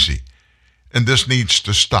crazy. And this needs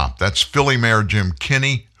to stop. That's Philly Mayor Jim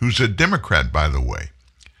Kenney, who's a Democrat, by the way.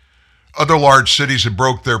 Other large cities have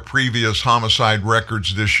broke their previous homicide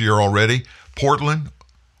records this year already. Portland,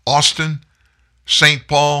 Austin, St.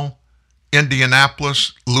 Paul,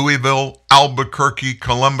 Indianapolis, Louisville, Albuquerque,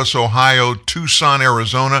 Columbus, Ohio, Tucson,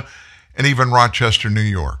 Arizona, and even Rochester, New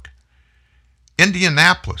York.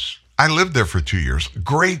 Indianapolis, I lived there for 2 years.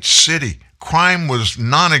 Great city. Crime was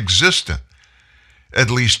non-existent. At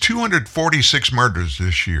least 246 murders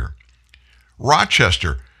this year.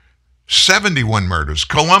 Rochester, 71 murders.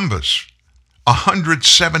 Columbus,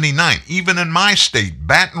 179. Even in my state,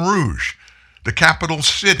 Baton Rouge, the capital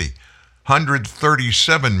city,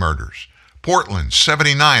 137 murders. Portland,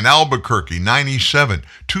 79. Albuquerque, 97.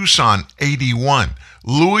 Tucson, 81.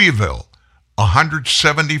 Louisville,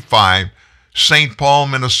 175. St. Paul,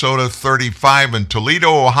 Minnesota, 35. And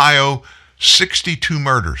Toledo, Ohio, 62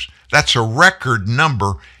 murders. That's a record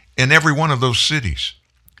number in every one of those cities.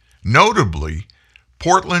 Notably,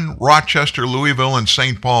 Portland, Rochester, Louisville, and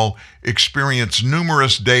St. Paul experienced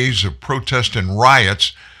numerous days of protest and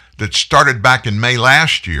riots that started back in May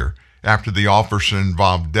last year after the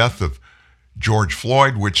officer-involved death of George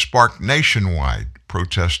Floyd, which sparked nationwide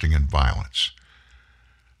protesting and violence.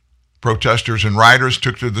 Protesters and rioters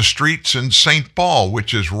took to the streets in St. Paul,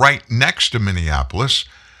 which is right next to Minneapolis,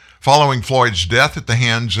 following Floyd's death at the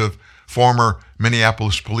hands of former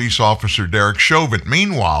Minneapolis police officer Derek Chauvin.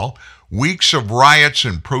 Meanwhile, weeks of riots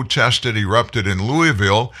and protests had erupted in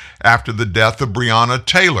Louisville after the death of Breonna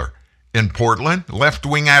Taylor. In Portland,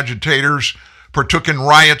 left-wing agitators partook in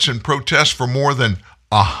riots and protests for more than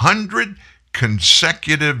 100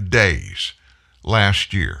 consecutive days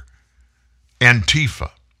last year.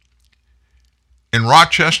 Antifa. In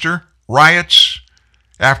Rochester, riots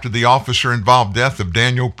after the officer-involved death of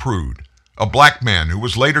Daniel Prude, a black man who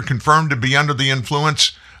was later confirmed to be under the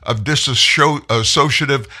influence of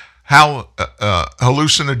dissociative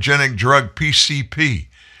hallucinogenic drug PCP,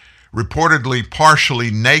 reportedly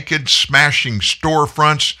partially naked, smashing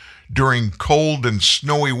storefronts during cold and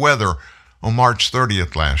snowy weather on March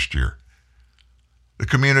 30th last year. The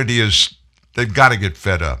community they've got to get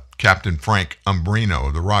fed up, Captain Frank Umbrino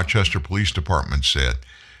of the Rochester Police Department said.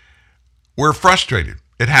 We're frustrated.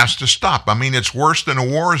 It has to stop. I mean, it's worse than a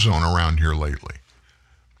war zone around here lately.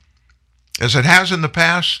 As it has in the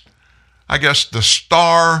past, I guess the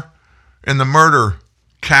star in the murder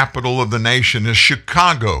capital of the nation is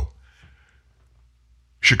Chicago.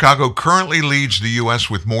 Chicago currently leads the U.S.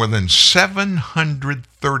 with more than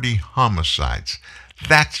 730 homicides.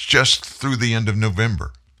 That's just through the end of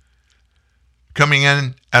November. Coming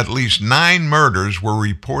in, at least 9 murders were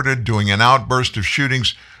reported during an outburst of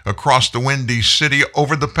shootings across the Windy City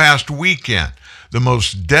over the past weekend. The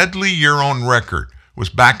most deadly year on record was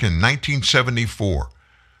back in 1974,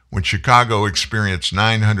 when Chicago experienced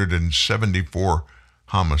 974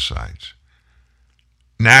 homicides.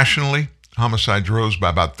 Nationally, homicides rose by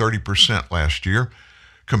about 30% last year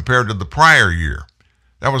compared to the prior year.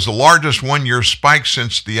 That was the largest one-year spike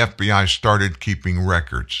since the FBI started keeping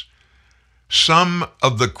records. Some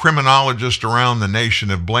of the criminologists around the nation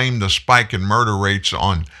have blamed the spike in murder rates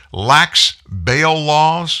on lax bail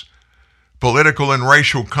laws, political and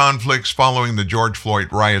racial conflicts following the George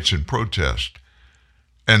Floyd riots and protest,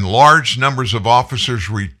 and large numbers of officers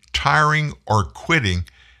retiring or quitting,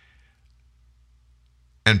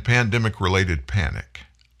 and pandemic-related panic.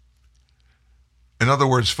 In other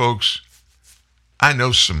words, folks, I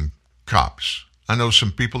know some cops. I know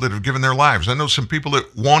some people that have given their lives. I know some people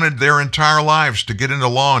that wanted their entire lives to get into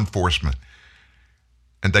law enforcement.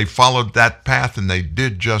 And they followed that path and they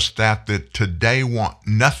did just that today want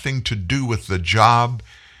nothing to do with the job.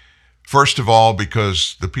 First of all,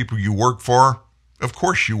 because the people you work for, of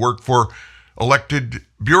course you work for elected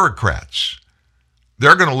bureaucrats.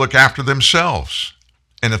 They're going to look after themselves.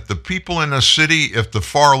 And if the people in a city, if the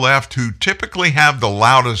far left, who typically have the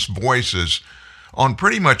loudest voices on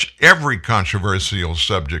pretty much every controversial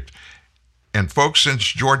subject. And folks, since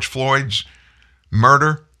George Floyd's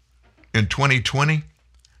murder in 2020,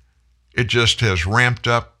 it just has ramped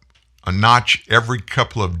up a notch every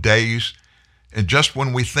couple of days. And just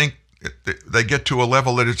when we think they get to a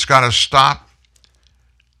level that it's got to stop,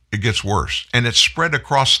 it gets worse. And it's spread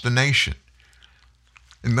across the nation.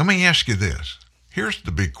 And let me ask you this. Here's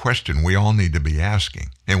the big question we all need to be asking,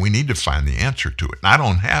 and we need to find the answer to it. And I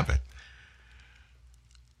don't have it.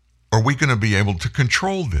 Are we going to be able to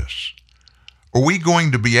control this? Are we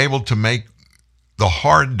going to be able to make the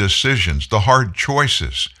hard decisions, the hard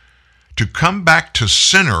choices, to come back to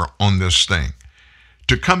center on this thing,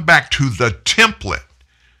 to come back to the template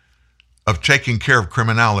of taking care of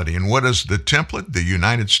criminality? And what is the template? The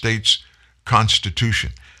United States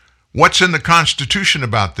Constitution. What's in the Constitution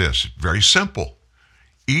about this? Very simple.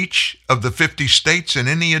 Each of the 50 states and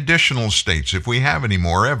any additional states, if we have any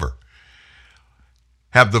more ever,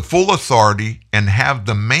 have the full authority and have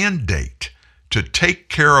the mandate to take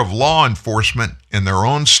care of law enforcement in their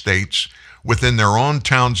own states, within their own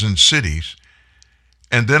towns and cities.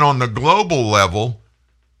 And then on the global level,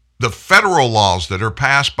 the federal laws that are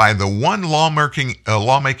passed by the one lawmaking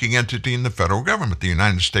entity in the federal government, the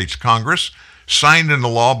United States Congress, signed into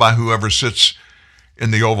law by whoever sits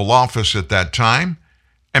in the Oval Office at that time,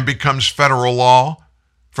 and becomes federal law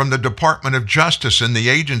from the Department of Justice, and the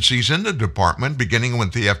agencies in the department, beginning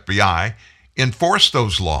with the FBI, enforce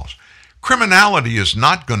those laws. Criminality is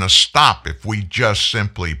not going to stop if we just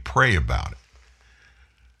simply pray about it.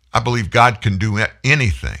 I believe God can do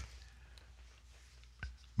anything.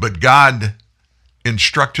 But God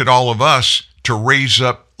instructed all of us to raise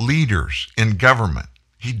up leaders in government.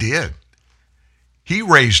 He did. He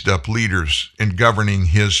raised up leaders in governing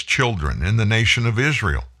his children in the nation of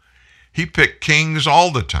Israel. He picked kings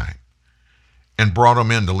all the time and brought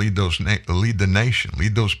them in to lead the nation,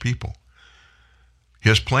 lead those people.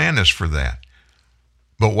 His plan is for that.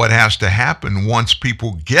 But what has to happen once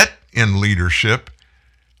people get in leadership,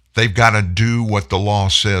 they've got to do what the law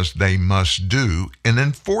says they must do in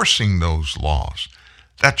enforcing those laws.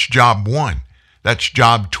 That's job 1. That's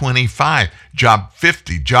job 25, job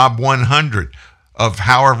 50, job 100 of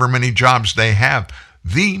however many jobs they have.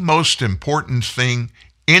 The most important thing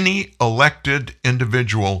any elected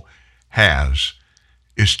individual has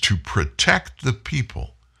is to protect the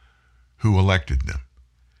people who elected them.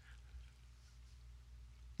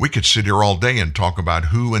 We could sit here all day and talk about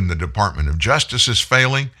who in the Department of Justice is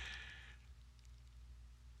failing,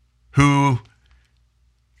 who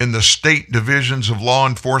in the state divisions of law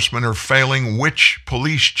enforcement are failing, which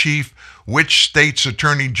police chief, which state's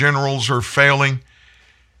attorney generals are failing.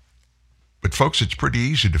 But folks, it's pretty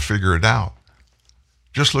easy to figure it out.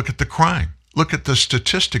 Just look at the crime. Look at the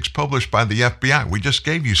statistics published by the FBI. We just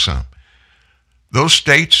gave you some. Those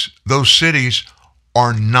states, those cities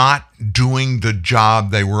are not doing the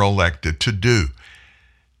job they were elected to do.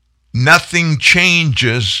 Nothing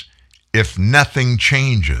changes if nothing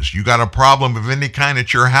changes. You got a problem of any kind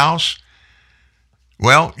at your house?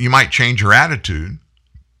 Well, you might change your attitude,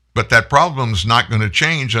 but that problem's not going to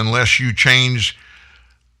change unless you change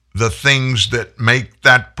the things that make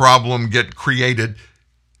that problem get created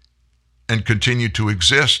and continue to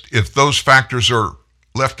exist. If those factors are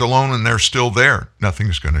left alone and they're still there,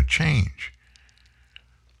 nothing's going to change.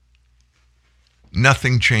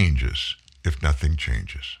 Nothing changes if nothing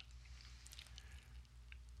changes.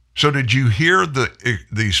 So did you hear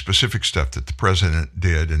the specific stuff that the president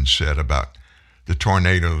did and said about the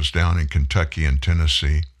tornadoes down in Kentucky and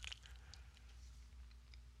Tennessee?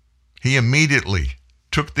 He immediately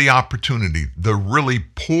took the opportunity, the really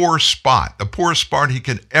poor spot, the poorest spot he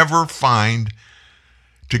could ever find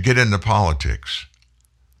to get into politics.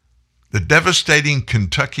 The devastating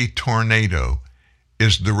Kentucky tornado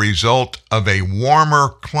is the result of a warmer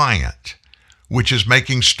climate, which is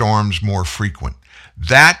making storms more frequent.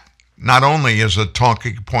 That not only is a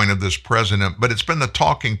talking point of this president, but it's been the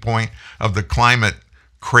talking point of the climate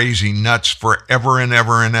crazy nuts forever and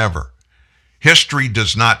ever and ever. History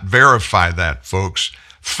does not verify that, folks.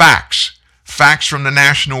 Facts from the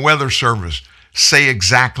National Weather Service say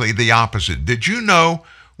exactly the opposite. Did you know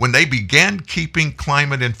when they began keeping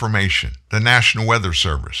climate information, the National Weather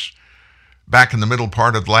Service, back in the middle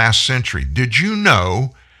part of last century, did you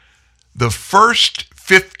know the first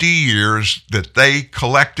 50 years that they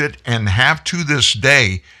collected and have to this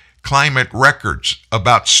day climate records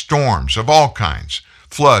about storms of all kinds,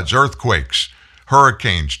 floods, earthquakes,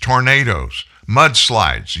 hurricanes, tornadoes,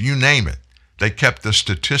 mudslides, you name it. They kept the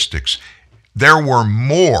statistics. There were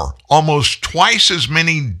more, almost twice as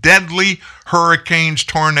many deadly hurricanes,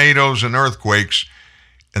 tornadoes, and earthquakes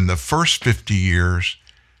in the first 50 years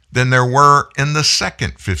than there were in the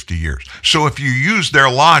second 50 years. So if you use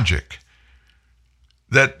their logic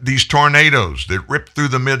that these tornadoes that ripped through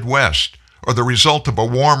the Midwest or the result of a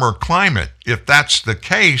warmer climate. If that's the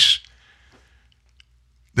case,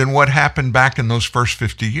 then what happened back in those first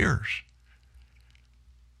 50 years?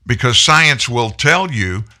 Because science will tell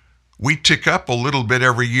you we tick up a little bit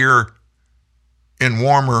every year in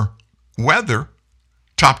warmer weather,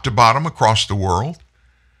 top to bottom across the world.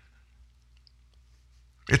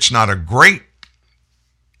 It's not a great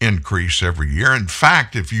increase every year. In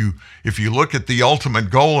fact, if you look at the ultimate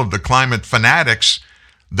goal of the climate fanatics,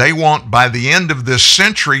 they want by the end of this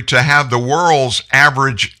century to have the world's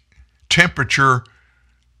average temperature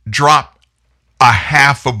drop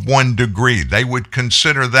 1/2 of 1 degree. They would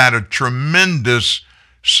consider that a tremendous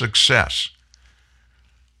success.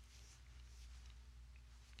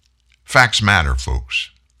 Facts matter, folks.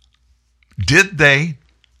 Did the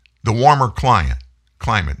warmer climate,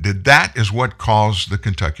 that is what caused the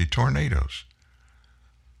Kentucky tornadoes?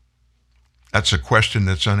 That's a question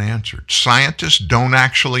that's unanswered. Scientists don't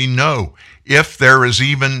actually know if there is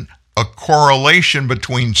even a correlation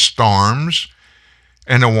between storms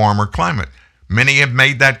and a warmer climate. Many have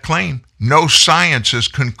made that claim. No science has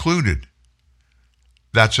concluded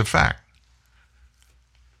that's a fact.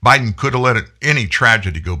 Biden could have let any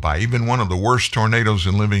tragedy go by, even one of the worst tornadoes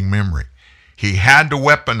in living memory. He had to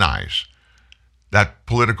weaponize that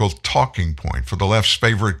political talking point for the left's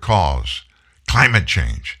favorite cause, climate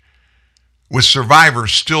change, with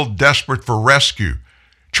survivors still desperate for rescue,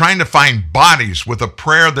 trying to find bodies with a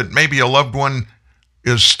prayer that maybe a loved one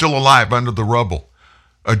is still alive under the rubble.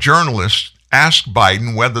 A journalist asked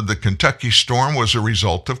Biden whether the Kentucky storm was a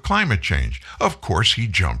result of climate change. Of course, he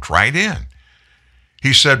jumped right in.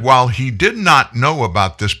 He said while he did not know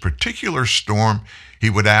about this particular storm, he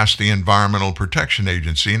would ask the Environmental Protection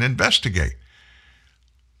Agency and investigate.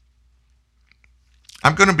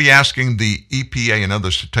 I'm going to be asking the EPA and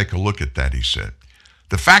others to take a look at that, he said.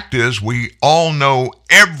 The fact is, we all know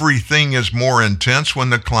everything is more intense when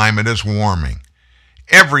the climate is warming.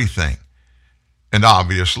 Everything. And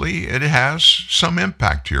obviously, it has some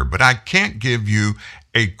impact here, but I can't give you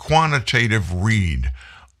a quantitative read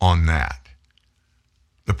on that.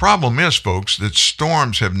 The problem is, folks, that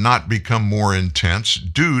storms have not become more intense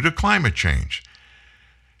due to climate change.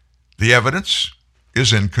 The evidence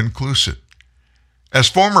is inconclusive. As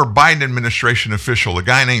former Biden administration official, a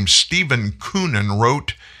guy named Stephen Koonin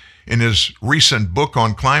wrote in his recent book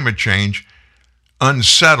on climate change,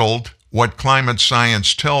 Unsettled, What Climate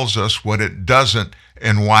Science Tells Us, What It Doesn't,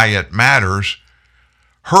 and Why It Matters,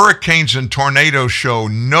 hurricanes and tornadoes show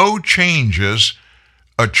no changes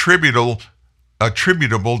attributable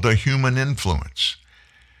to human influence.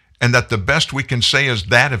 And that the best we can say is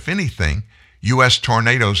that, if anything, U.S.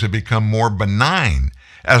 tornadoes have become more benign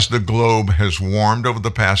as the globe has warmed over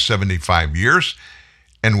the past 75 years,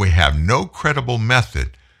 and we have no credible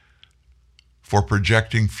method for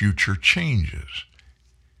projecting future changes.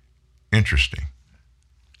 Interesting.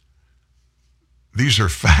 These are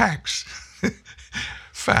facts.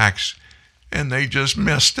 Facts. And they just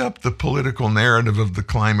messed up the political narrative of the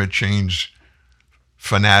climate change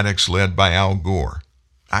fanatics led by Al Gore.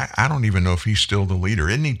 I don't even know if he's still the leader.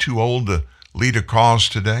 Isn't he too old to lead a cause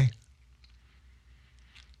today?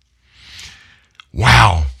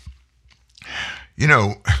 Wow. You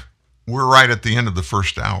know, we're right at the end of the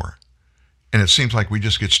first hour, and it seems like we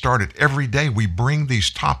just get started. Every day we bring these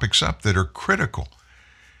topics up that are critical,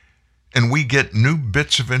 and we get new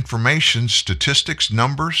bits of information, statistics,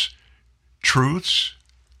 numbers, truths,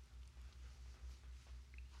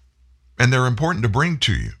 and they're important to bring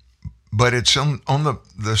to you. But it's on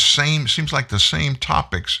the same, seems like the same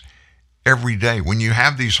topics every day. When you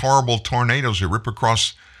have these horrible tornadoes that rip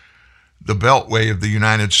across the beltway of the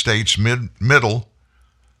United States middle,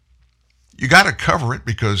 you got to cover it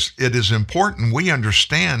because it is important we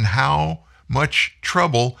understand how much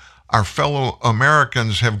trouble our fellow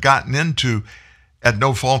Americans have gotten into at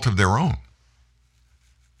no fault of their own.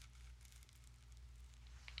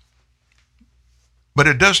 But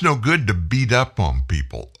it does no good to beat up on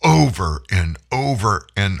people over and over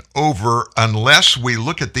and over unless we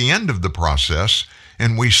look at the end of the process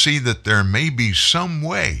and we see that there may be some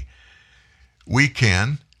way we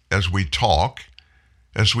can, as we talk,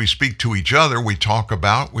 as we speak to each other, we talk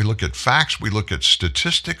about, we look at facts, we look at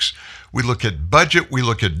statistics, we look at budget, we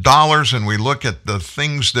look at dollars, and we look at the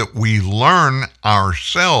things that we learn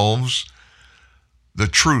ourselves, the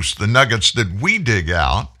truths, the nuggets that we dig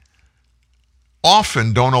out,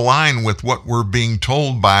 often don't align with what we're being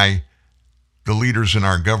told by the leaders in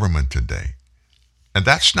our government today. And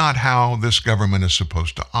that's not how this government is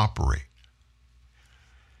supposed to operate.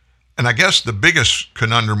 And I guess the biggest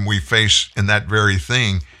conundrum we face in that very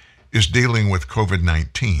thing is dealing with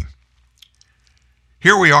COVID-19.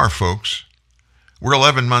 Here we are, folks, We're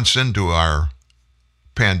 11 months into our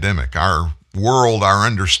pandemic, our world, our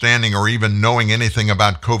understanding, or even knowing anything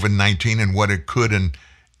about COVID-19 and what it could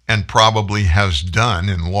and probably has done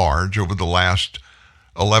in large over the last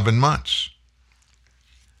 11 months.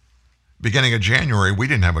 Beginning of January, we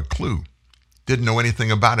didn't have a clue. Didn't know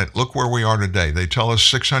anything about it. Look where we are today. They tell us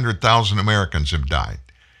 600,000 Americans have died.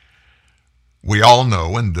 We all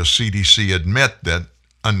know, and the CDC admit, that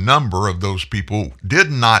a number of those people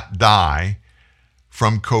did not die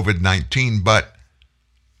from COVID-19, but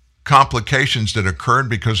complications that occurred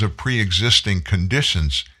because of pre-existing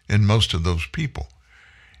conditions in most of those people.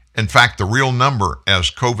 In fact, the real number,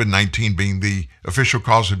 as COVID-19 being the official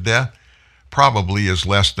cause of death, probably is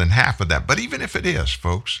less than half of that. But even if it is,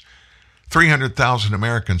 folks, 300,000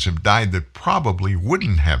 Americans have died that probably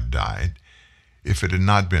wouldn't have died if it had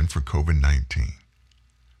not been for COVID-19.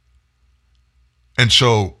 And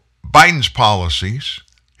so Biden's policies,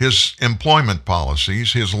 his employment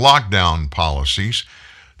policies, his lockdown policies,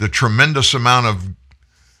 the tremendous amount of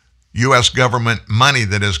U.S. government money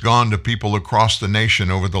that has gone to people across the nation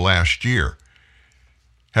over the last year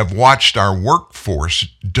have watched our workforce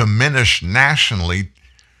diminish nationally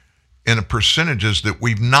in percentages that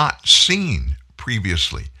we've not seen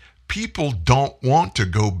previously. People don't want to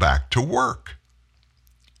go back to work.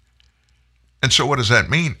 And so what does that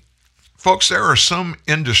mean? Folks, there are some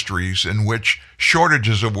industries in which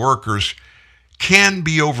shortages of workers can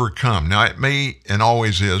be overcome. Now, it may and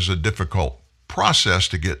always is a difficult process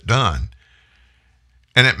to get done,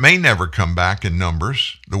 and it may never come back in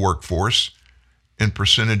numbers, the workforce, in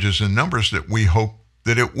percentages and numbers that we hope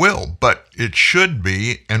that it will, but it should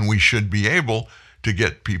be, and we should be able to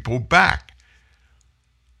get people back.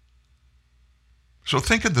 So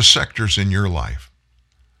think of the sectors in your life,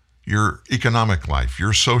 your economic life,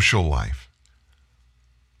 your social life.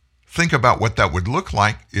 Think about what that would look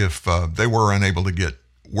like if they were unable to get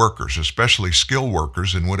workers, especially skilled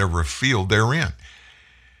workers in whatever field they're in.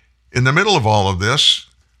 In the middle of all of this,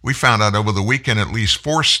 we found out over the weekend at least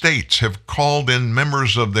 4 states have called in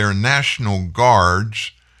members of their National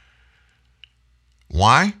Guards.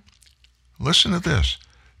 Why? Listen to this.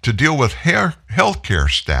 To deal with healthcare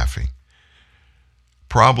staffing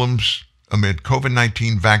problems amid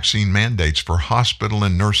COVID-19 vaccine mandates for hospital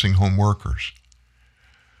and nursing home workers.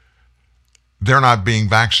 They're not being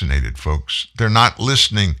vaccinated, folks. They're not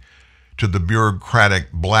listening to the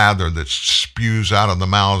bureaucratic blather that spews out of the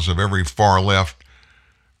mouths of every far left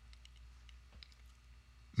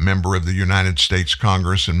member of the United States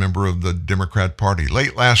Congress and member of the Democrat Party.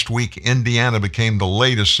 Late last week, Indiana became the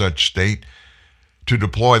latest such state to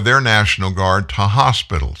deploy their National Guard to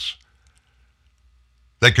hospitals.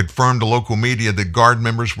 They confirmed to local media that Guard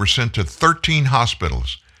members were sent to 13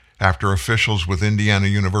 hospitals after officials with Indiana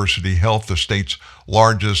University Health, the state's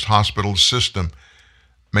largest hospital system,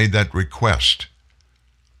 made that request.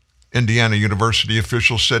 Indiana University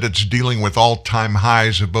officials said it's dealing with all-time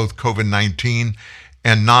highs of both COVID-19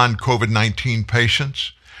 and non-COVID-19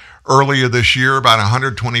 patients. Earlier this year, about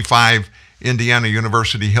 125 Indiana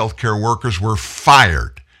University healthcare workers were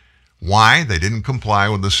fired. Why? They didn't comply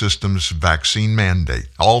with the system's vaccine mandate.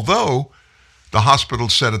 Although the hospital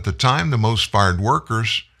said at the time the most fired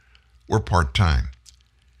workers were part-time.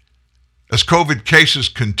 As COVID cases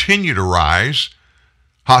continue to rise,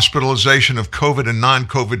 hospitalization of COVID and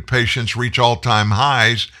non-COVID patients reach all-time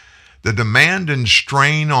highs, the demand and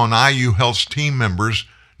strain on IU Health's team members,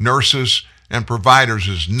 nurses, and providers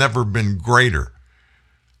has never been greater.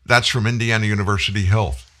 That's from Indiana University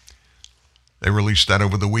Health. They released that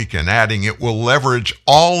over the weekend, adding it will leverage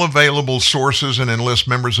all available sources and enlist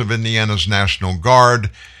members of Indiana's National Guard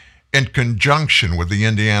in conjunction with the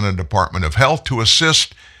Indiana Department of Health to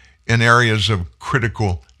assist in areas of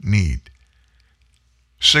critical need.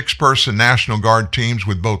 6-person National Guard teams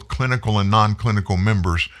with both clinical and non-clinical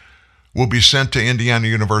members will be sent to Indiana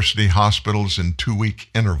University hospitals in 2-week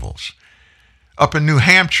intervals. Up in New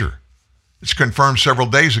Hampshire, it's confirmed several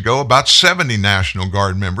days ago, about 70 National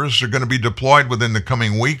Guard members are going to be deployed within the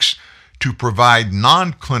coming weeks to provide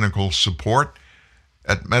non-clinical support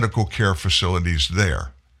at medical care facilities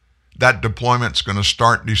there. That deployment is going to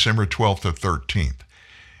start December 12th or 13th.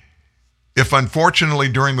 If unfortunately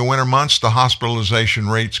during the winter months the hospitalization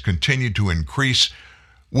rates continue to increase,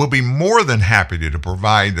 we'll be more than happy to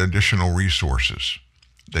provide additional resources,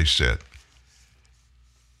 they said.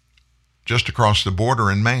 Just across the border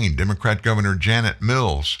in Maine, Democrat Governor Janet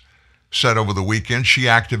Mills said over the weekend she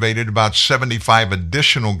activated about 75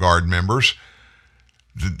 additional Guard members.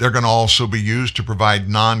 They're going to also be used to provide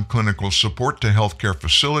non-clinical support to healthcare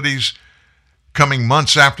facilities. Coming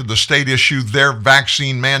months after the state issued their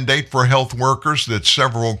vaccine mandate for health workers that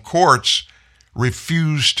several courts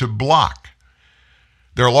refused to block.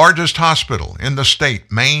 Their largest hospital in the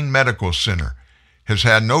state, Maine Medical Center, has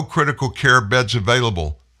had no critical care beds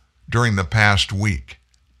available during the past week.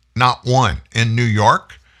 Not one. In New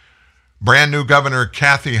York, brand new Governor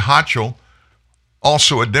Kathy Hochul,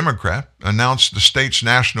 also a Democrat, announced the state's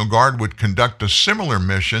National Guard would conduct a similar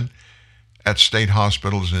mission at state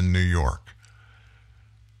hospitals in New York.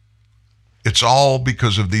 It's all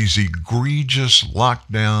because of these egregious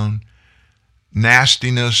lockdown,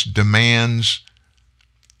 nastiness, demands,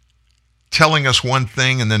 telling us one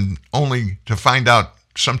thing and then only to find out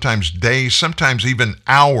sometimes days, sometimes even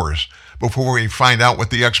hours before we find out what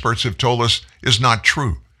the experts have told us is not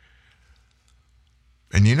true.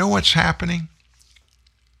 And you know what's happening?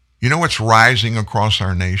 You know what's rising across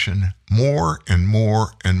our nation? More and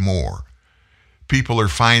more and more. People are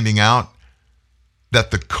finding out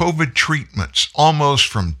that the COVID treatments, almost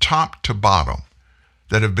from top to bottom,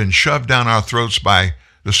 that have been shoved down our throats by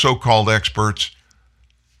the so-called experts,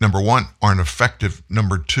 number one, aren't effective.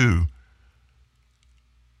 Number two,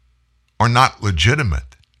 are not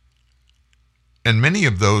legitimate. And many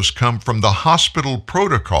of those come from the hospital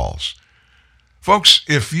protocols. Folks,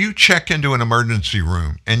 if you check into an emergency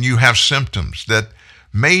room and you have symptoms that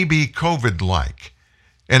may be COVID-like,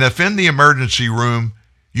 and if in the emergency room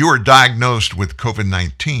you are diagnosed with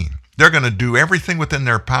COVID-19, they're going to do everything within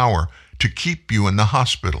their power to keep you in the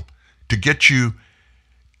hospital, to get you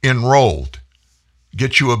enrolled,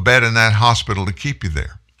 get you a bed in that hospital to keep you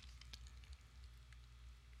there.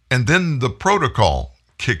 And then the protocol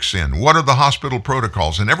kicks in. What are the hospital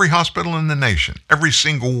protocols? In every hospital in the nation, every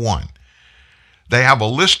single one, they have a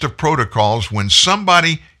list of protocols when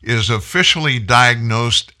somebody is officially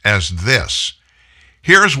diagnosed as this.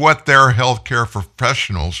 Here's what their healthcare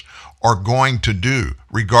professionals are going to do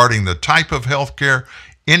regarding the type of healthcare,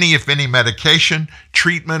 if any medication,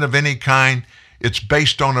 treatment of any kind. It's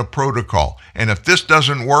based on a protocol. And if this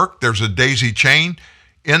doesn't work, there's a daisy chain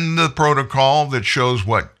in the protocol that shows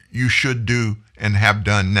what you should do and have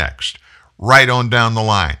done next, right on down the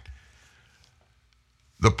line.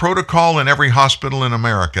 The protocol in every hospital in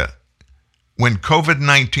America, when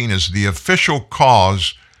COVID-19 is the official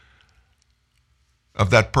cause of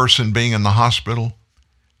that person being in the hospital,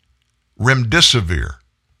 remdesivir,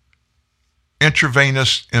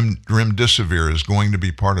 intravenous remdesivir is going to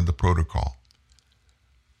be part of the protocol.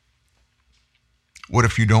 What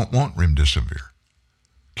if you don't want remdesivir?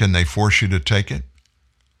 Can they force you to take it?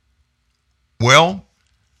 Well,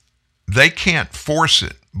 they can't force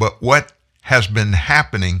it, but what has been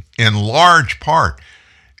happening in large part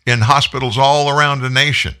in hospitals all around the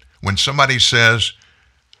nation, when somebody says,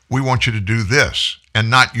 we want you to do this and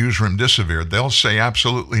not use remdesivir, they'll say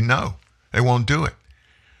absolutely no. They won't do it.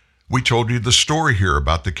 We told you the story here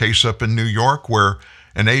about the case up in New York where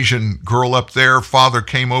an Asian girl up there, father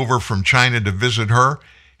came over from China to visit her.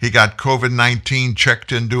 He got COVID-19,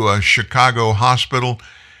 checked into a Chicago hospital.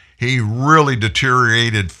 He really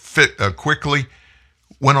deteriorated quickly,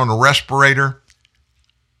 went on a respirator.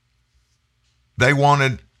 They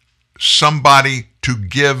wanted somebody to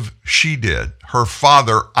give, she did, her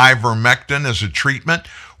father ivermectin as a treatment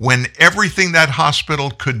when everything that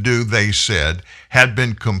hospital could do, they said, had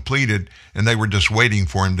been completed and they were just waiting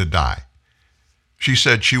for him to die. She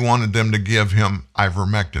said she wanted them to give him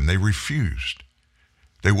ivermectin. They refused.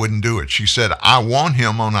 They wouldn't do it. She said, I want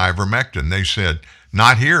him on ivermectin. They said,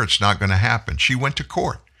 not here. It's not going to happen. She went to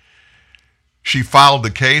court. She filed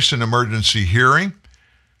the case in emergency hearing.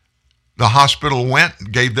 The hospital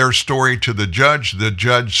went, gave their story to the judge. The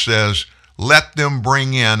judge says, let them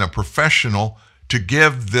bring in a professional to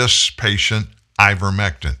give this patient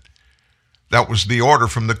ivermectin. That was the order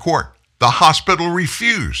from the court. The hospital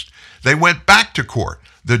refused. They went back to court.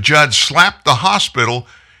 The judge slapped the hospital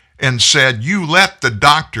and said, you let the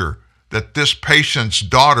doctor that this patient's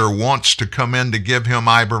daughter wants to come in to give him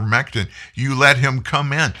ivermectin, you let him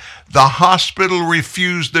come in. The hospital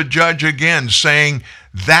refused the judge again, saying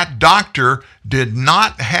that doctor did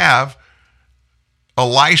not have a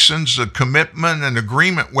license, a commitment, an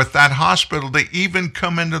agreement with that hospital to even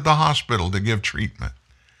come into the hospital to give treatment.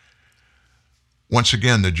 Once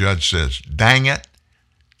again, the judge says, dang it,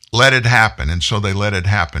 let it happen. And so they let it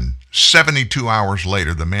happen. 72 hours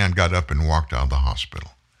later, the man got up and walked out of the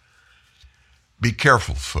hospital. Be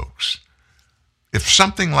careful, folks. If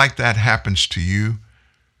something like that happens to you,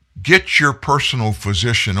 get your personal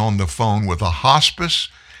physician on the phone with a hospice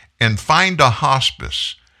and find a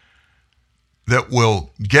hospice that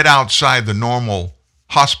will get outside the normal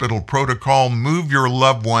hospital protocol, move your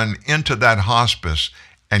loved one into that hospice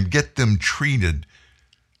and get them treated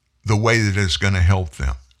the way that is going to help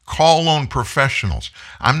them. Call on professionals.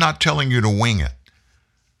 I'm not telling you to wing it.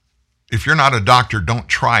 If you're not a doctor, don't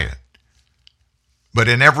try it. But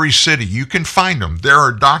in every city, you can find them. There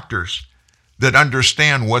are doctors that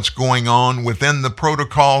understand what's going on within the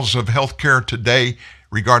protocols of healthcare today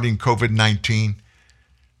regarding COVID-19.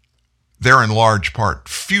 They're in large part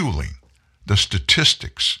fueling the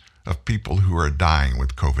statistics of people who are dying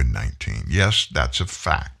with COVID-19. Yes, that's a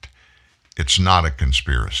fact. It's not a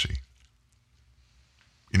conspiracy.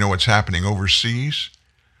 You know what's happening overseas?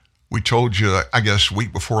 We told you, I guess,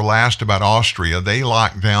 week before last about Austria. They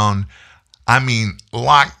locked down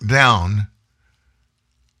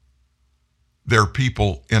their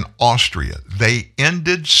people in Austria. They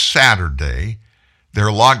ended Saturday their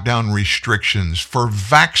lockdown restrictions for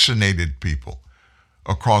vaccinated people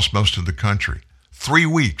across most of the country. 3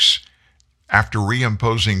 weeks after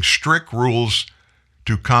reimposing strict rules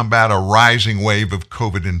to combat a rising wave of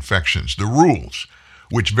COVID infections. The rules,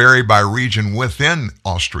 which vary by region within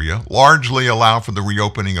Austria, largely allow for the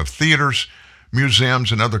reopening of theaters,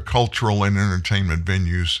 museums, and other cultural and entertainment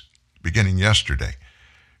venues beginning yesterday.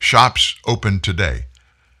 Shops open today.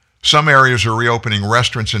 Some areas are reopening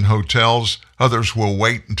restaurants and hotels. Others will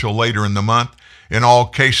wait until later in the month. In all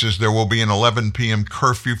cases, there will be an 11 p.m.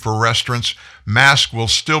 curfew for restaurants. Masks will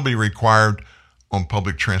still be required on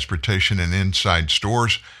public transportation and inside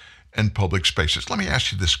stores and public spaces. Let me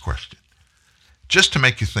ask you this question, just to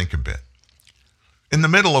make you think a bit. In the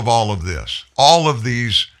middle of all of this, all of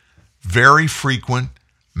these very frequent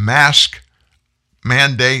mask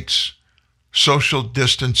mandates, social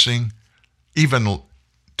distancing, even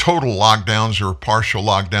total lockdowns or partial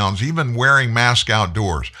lockdowns, even wearing masks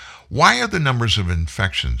outdoors, why are the numbers of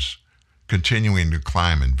infections continuing to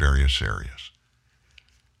climb in various areas?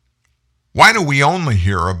 Why do we only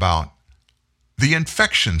hear about the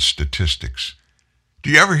infection statistics? Do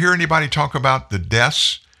you ever hear anybody talk about the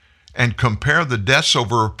deaths and compare the deaths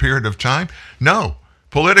over a period of time? No,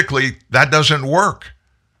 politically, that doesn't work.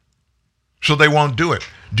 So they won't do it.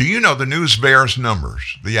 Do you know the news bears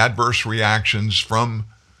numbers, the adverse reactions from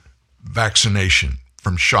vaccination,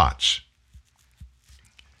 from shots?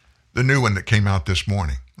 The new one that came out this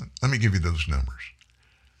morning. Let me give you those numbers.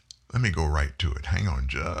 Let me go right to it. Hang on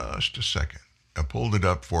just a second. I pulled it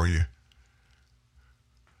up for you.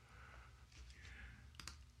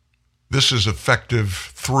 This is effective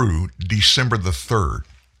through December the 3rd.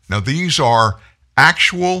 Now, these are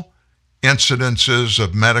actual incidences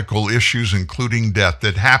of medical issues, including death,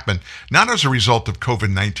 that happened not as a result of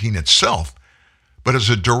COVID-19 itself, but as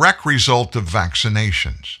a direct result of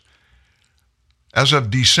vaccinations. As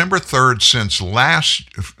of December 3rd, since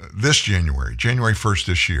this January 1st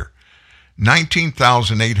this year,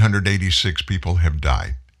 19,886 people have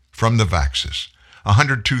died from the vaxes,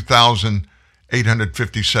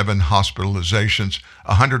 102,857 hospitalizations,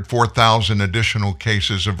 104,000 additional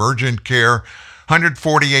cases of urgent care,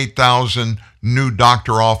 148,000 new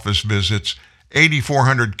doctor office visits,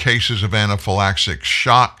 8,400 cases of anaphylactic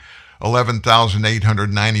shock,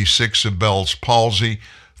 11,896 of Bell's palsy,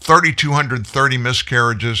 3,230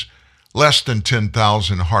 miscarriages, less than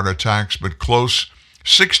 10,000 heart attacks, but close,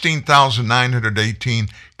 16,918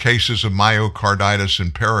 cases of myocarditis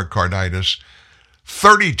and pericarditis,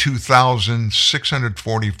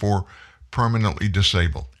 32,644 permanently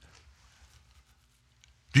disabled.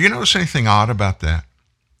 Do you notice anything odd about that?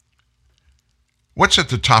 What's at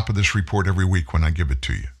the top of this report every week when I give it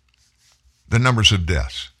to you? The numbers of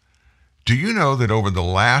deaths. Do you know that over the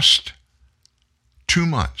last 2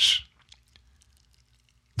 months,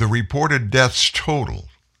 the reported deaths total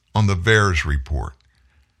on the VAERS report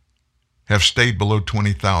have stayed below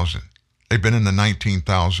 20,000. They've been in the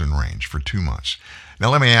 19,000 range for 2 months. Now,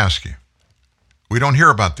 let me ask you, we don't hear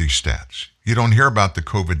about these stats. You don't hear about the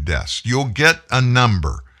COVID deaths. You'll get a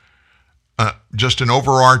number, just an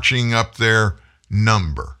overarching up there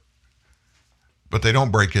number. But they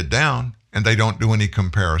don't break it down, and they don't do any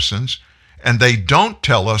comparisons, and they don't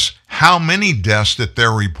tell us how many deaths that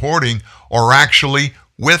they're reporting are actually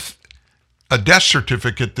with a death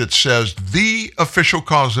certificate that says the official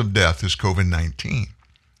cause of death is COVID-19.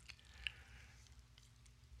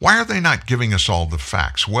 Why are they not giving us all the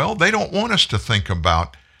facts? Well, they don't want us to think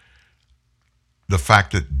about the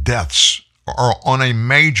fact that deaths are on a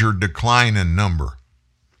major decline in number.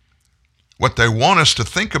 What they want us to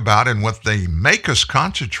think about and what they make us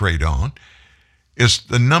concentrate on is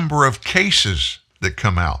the number of cases that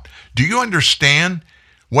come out. Do you understand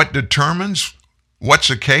what determines what's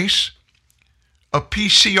a case? A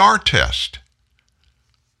PCR test.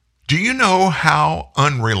 Do you know how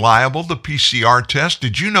unreliable the PCR test?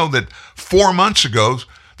 Did you know that 4 months ago,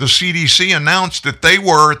 the CDC announced that they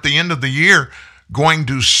were, at the end of the year, going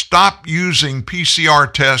to stop using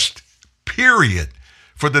PCR tests, period,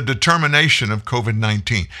 for the determination of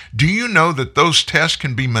COVID-19. Do you know that those tests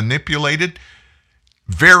can be manipulated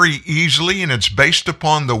very easily, and it's based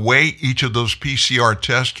upon the way each of those PCR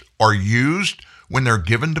tests are used when they're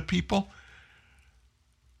given to people?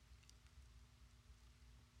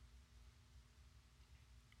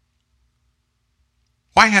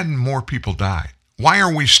 Why hadn't more people died? Why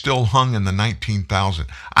are we still hung in the 19,000?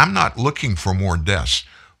 I'm not looking for more deaths.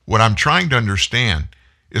 What I'm trying to understand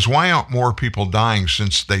is why aren't more people dying,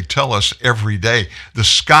 since they tell us every day the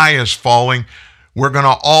sky is falling, we're going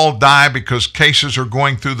to all die because cases are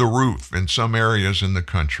going through the roof in some areas in the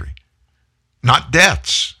country. Not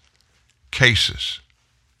deaths, cases.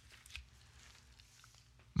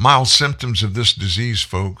 Mild symptoms of this disease,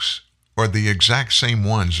 folks, are the exact same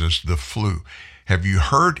ones as the flu. Have you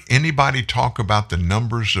heard anybody talk about the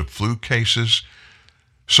numbers of flu cases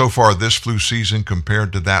so far this flu season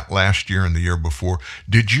compared to that last year and the year before?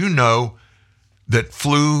 Did you know that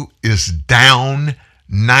flu is down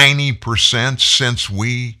 90% since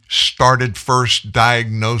we started first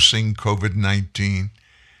diagnosing COVID-19?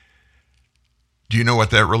 Do you know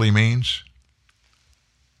what that really means?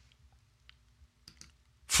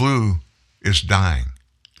 Flu is dying.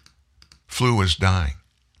 Flu is dying.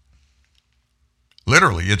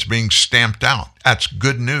 Literally, it's being stamped out. That's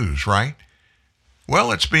good news, right?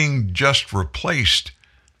 Well, it's being just replaced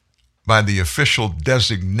by the official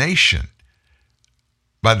designation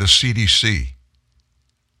by the CDC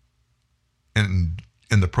and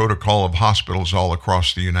in the protocol of hospitals all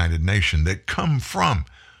across the United Nations that come from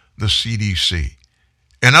the CDC.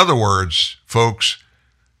 In other words, folks,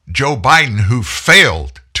 Joe Biden, who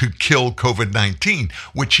failed to kill COVID-19,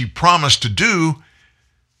 which he promised to do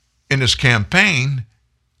in his campaign,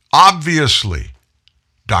 obviously,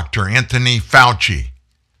 Dr. Anthony Fauci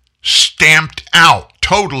stamped out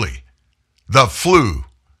totally the flu.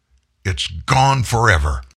 It's gone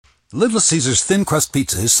forever. Little Caesars Thin Crust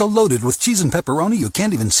Pizza is so loaded with cheese and pepperoni you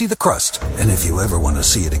can't even see the crust. And if you ever want to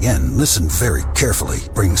see it again, listen very carefully.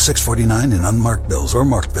 Bring $6.49 in unmarked bills or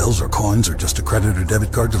marked bills or coins or just a credit or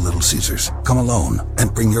debit card to Little Caesars. Come alone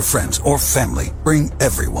and bring your friends or family. Bring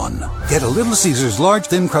everyone. Get a Little Caesars large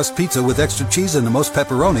thin crust pizza with extra cheese and the most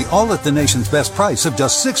pepperoni, all at the nation's best price of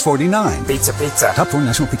just $6.49. Pizza, pizza. Top 4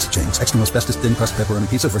 national pizza chains. Extra most bestest thin crust pepperoni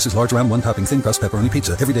pizza versus large round one topping thin crust pepperoni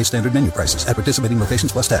pizza. Everyday standard menu prices at participating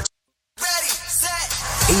locations plus tax.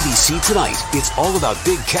 ABC Tonight, it's all about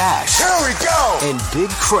big cash. Here we go! And big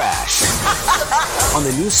crash. On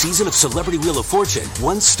the new season of Celebrity Wheel of Fortune,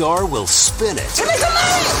 one star will spin it to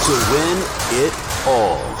win it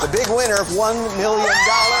all. The big winner, $1 million.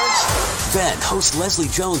 Then, host Leslie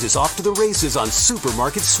Jones is off to the races on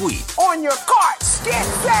Supermarket Sweep. On your carts, get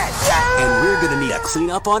set, yeah! And we're going to need a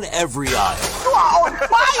cleanup on every aisle. You are on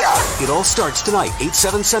fire! It all starts tonight,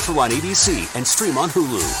 8/7 Central on ABC and stream on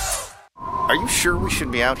Hulu. Are you sure we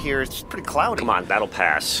should be out here? It's pretty cloudy. Come on, that'll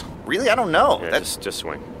pass. Really? I don't know. Yeah, just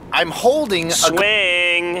swing. I'm holding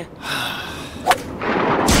Swing!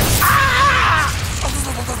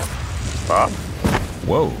 Bob?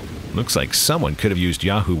 Whoa. Looks like someone could have used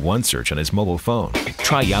Yahoo OneSearch on his mobile phone.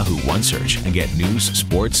 Try Yahoo OneSearch and get news,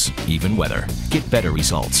 sports, even weather. Get better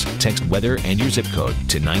results. Text weather and your zip code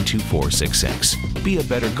to 92466. Be a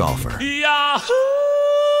better golfer. Yahoo!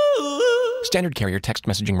 Standard carrier text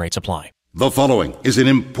messaging rates apply. The following is an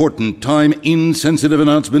important time-insensitive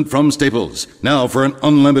announcement from Staples. Now, for an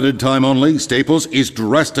unlimited time only, Staples is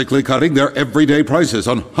drastically cutting their everyday prices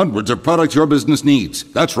on hundreds of products your business needs.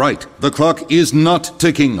 That's right. The clock is not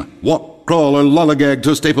ticking. Walk, crawl, or lollygag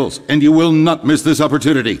to Staples, and you will not miss this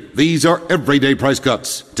opportunity. These are everyday price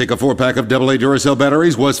cuts. Take a 4-pack of AA Duracell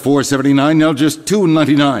batteries, was $4.79, now just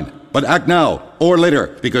 $2.99. But act now or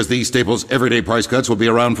later, because these Staples everyday price cuts will be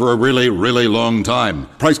around for a really, really long time.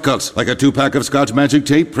 Price cuts like a 2-pack of Scotch Magic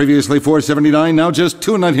Tape, previously $4.79, now just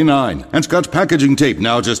 $2.99. And Scotch Packaging Tape,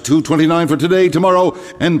 now just $2.29 for today, tomorrow,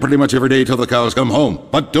 and pretty much every day till the cows come home.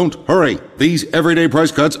 But don't hurry. These everyday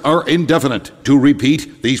price cuts are indefinite. To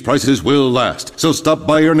repeat, these prices will last. So stop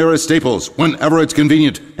by your nearest Staples whenever it's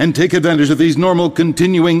convenient and take advantage of these normal,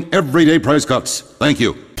 continuing everyday price cuts. Thank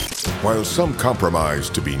you. While some compromise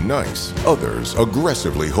to be nice, others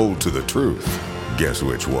aggressively hold to the truth. Guess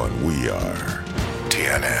which one we are?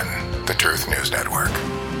 TNN, the Truth News Network.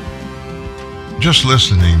 Just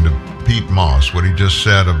listening to Pete Moss, what he just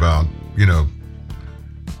said about,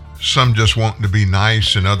 some just wanting to be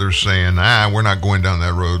nice and others saying, we're not going down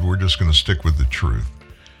that road. We're just going to stick with the truth.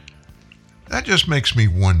 That just makes me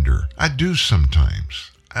wonder. I do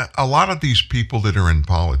sometimes. A lot of these people that are in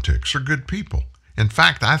politics are good people. In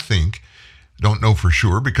fact, I think Don't know for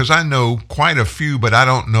sure because I know quite a few, but I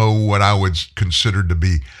don't know what I would consider to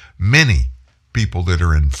be many people that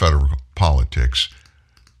are in federal politics.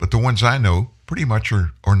 But the ones I know pretty much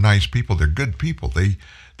are nice people. They're good people. They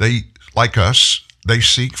like us, they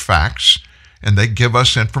seek facts and they give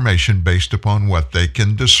us information based upon what they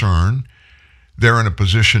can discern. They're in a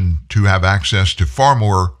position to have access to far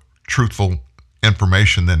more truthful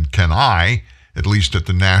information than can I, at least at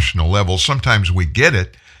the national level. Sometimes we get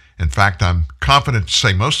it. In fact, I'm confident to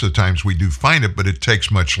say most of the times we do find it, but it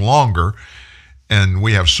takes much longer, and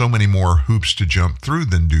we have so many more hoops to jump through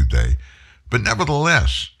than do they. But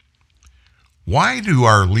nevertheless, why do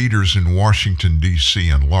our leaders in Washington, D.C.,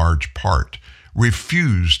 in large part,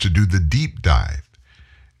 refuse to do the deep dive?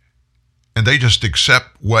 And they just accept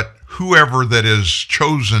what whoever that is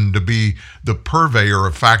chosen to be the purveyor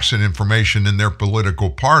of facts and information in their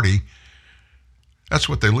political party, that's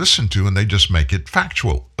what they listen to, and they just make it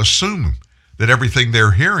factual, assume that everything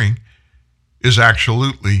they're hearing is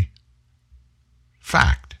absolutely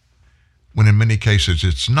fact, when in many cases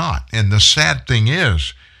it's not. And the sad thing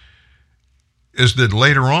is that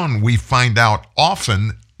later on we find out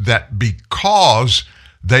often that because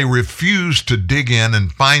they refuse to dig in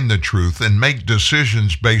and find the truth and make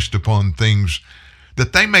decisions based upon things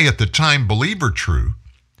that they may at the time believe are true,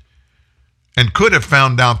 and could have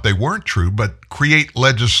found out they weren't true, but create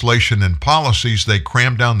legislation and policies they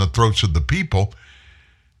cram down the throats of the people,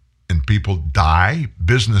 and people die,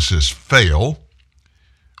 businesses fail.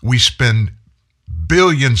 We spend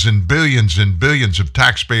billions and billions and billions of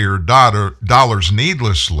taxpayer dollars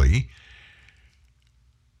needlessly.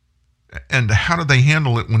 And how do they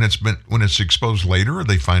handle it when it's exposed later, or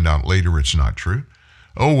they find out later it's not true?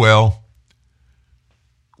 Oh, well,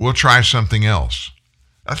 we'll try something else.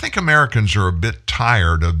 I think Americans are a bit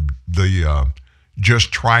tired of the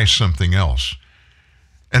just try something else.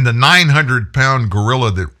 And the 900-pound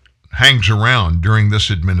gorilla that hangs around during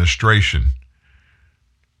this administration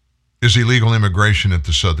is illegal immigration at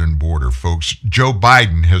the southern border, folks. Joe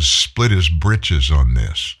Biden has split his britches on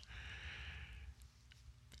this.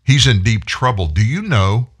 He's in deep trouble. Do you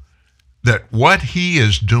know that what he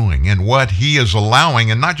is doing and what he is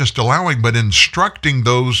allowing, and not just allowing, but instructing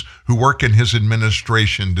those who work in his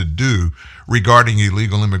administration to do regarding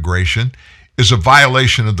illegal immigration, is a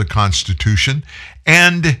violation of the Constitution,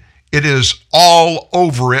 and it is all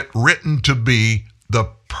over it written to be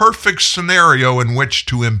the perfect scenario in which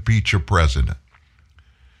to impeach a president.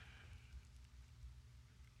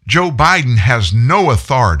 Joe Biden has no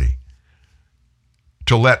authority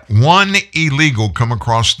to let one illegal come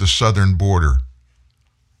across the southern border.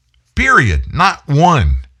 Period. Not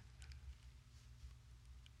one.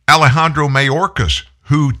 Alejandro Mayorkas,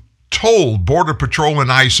 who told Border Patrol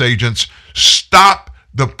and ICE agents, stop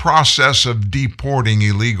the process of deporting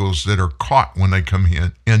illegals that are caught when they come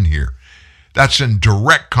in here. That's in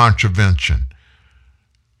direct contravention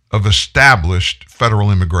of established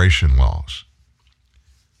federal immigration laws.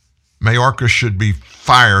 Mayorkas should be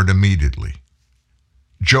fired immediately.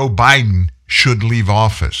 Joe Biden should leave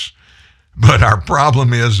office. But our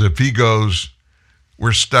problem is if he goes,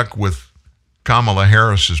 we're stuck with Kamala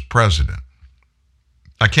Harris as president.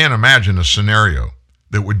 I can't imagine a scenario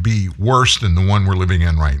that would be worse than the one we're living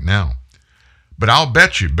in right now. But I'll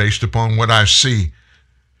bet you, based upon what I see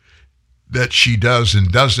that she does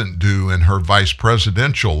and doesn't do in her vice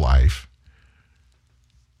presidential life,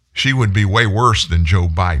 she would be way worse than Joe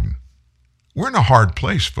Biden. We're in a hard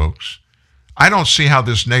place, folks. I don't see how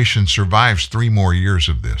this nation survives 3 more years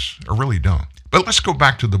of this. I really don't. But let's go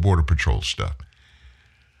back to the Border Patrol stuff.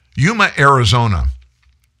 Yuma, Arizona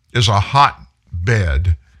is a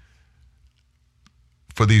hotbed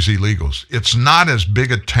for these illegals. It's not as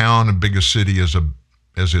big a town, a big a city as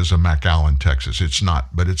is a McAllen, Texas. It's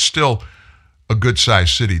not, but it's still a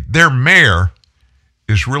good-sized city. Their mayor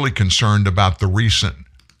is really concerned about the recent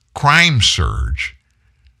crime surge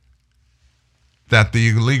that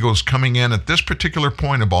the illegals coming in at this particular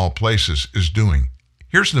point of all places is doing.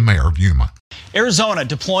 Here's the mayor of Yuma. Arizona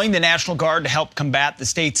deploying the National Guard to help combat the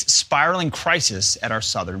state's spiraling crisis at our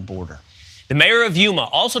southern border. The mayor of Yuma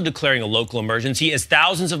also declaring a local emergency as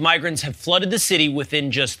thousands of migrants have flooded the city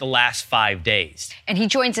within just the last 5 days. And he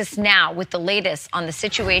joins us now with the latest on the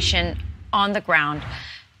situation on the ground.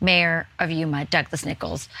 Mayor of Yuma, Douglas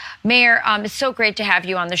Nichols. Mayor, it's so great to have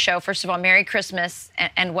you on the show. First of all, Merry Christmas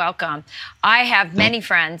and welcome. I have many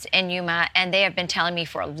friends in Yuma, and they have been telling me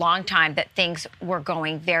for a long time that things were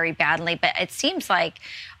going very badly. But it seems like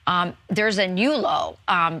there's a new low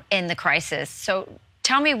in the crisis. So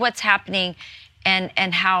tell me what's happening and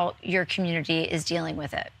how your community is dealing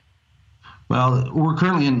with it. Well, we're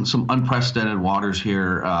currently in some unprecedented waters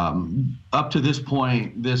here. Up to this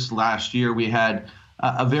point, this last year, we had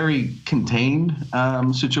a very contained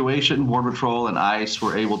situation. Border Patrol and ICE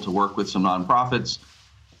were able to work with some nonprofits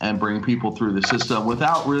and bring people through the system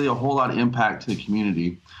without really a whole lot of impact to the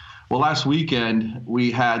community. Well, last weekend,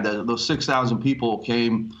 we had those 6,000 people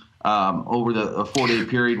came over a 4-day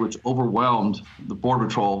period, which overwhelmed the Border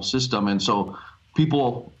Patrol system. And so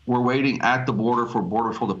people were waiting at the border for Border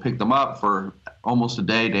Patrol to pick them up for almost a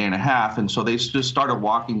day, day and a half. And so they just started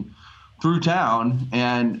walking through town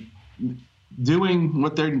and doing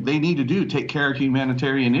what they need to do, take care of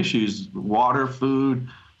humanitarian issues, water, food,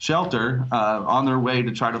 shelter, on their way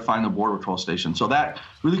to try to find the Border Patrol station. So that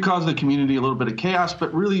really caused the community a little bit of chaos,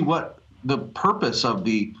 but really what the purpose of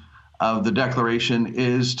the declaration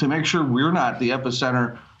is to make sure we're not the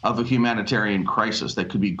epicenter of a humanitarian crisis that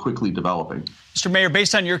could be quickly developing. Mr. Mayor,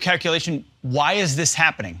 based on your calculation, why is this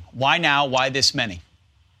happening? Why now? Why this many?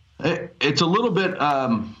 It's a little bit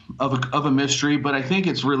of a mystery, but I think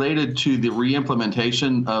it's related to the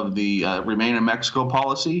reimplementation of the Remain in Mexico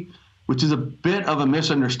policy, which is a bit of a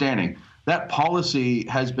misunderstanding. That policy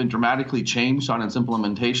has been dramatically changed on its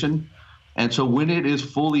implementation. And so when it is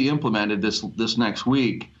fully implemented this next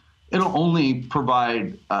week, it'll only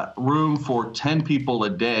provide room for 10 people a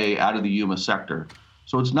day out of the Yuma sector.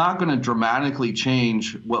 So it's not going to dramatically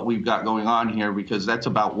change what we've got going on here, because that's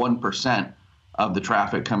about 1% of the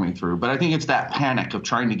traffic coming through. But I think it's that panic of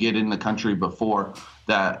trying to get in the country before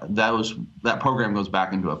that program goes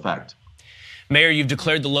back into effect. Mayor, you've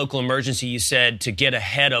declared the local emergency, you said, to get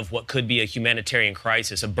ahead of what could be a humanitarian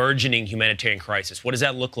crisis, a burgeoning humanitarian crisis. What does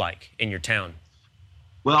that look like in your town?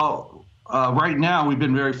 Well, right now we've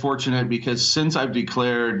been very fortunate because since I've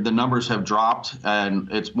declared, the numbers have dropped and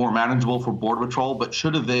it's more manageable for Border Patrol. But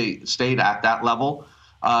should have they stayed at that level,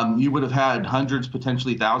 you would have had hundreds,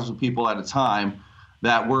 potentially thousands of people at a time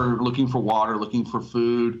that were looking for water, looking for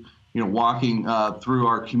food, walking through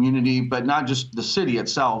our community, but not just the city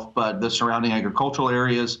itself, but the surrounding agricultural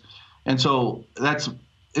areas. And so that's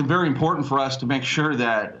very important for us to make sure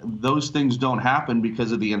that those things don't happen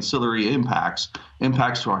because of the ancillary impacts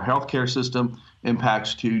to our healthcare system,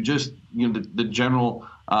 impacts to just the general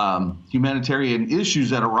humanitarian issues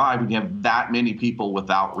that arrive when you have that many people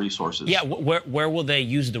without resources. Yeah, where will they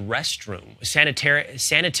use the restroom?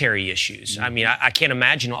 Sanitary issues. I mean, I can't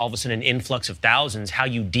imagine all of a sudden an influx of thousands. How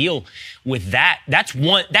you deal with that? That's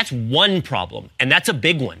one problem, and that's a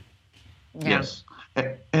big one. Yeah. Yes.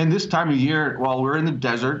 And this time of year, while we're in the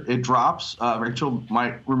desert, it drops. Rachel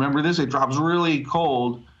might remember this. It drops really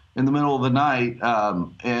cold in the middle of the night,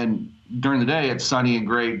 and during the day it's sunny and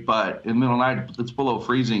great. But in the middle of the night, it's below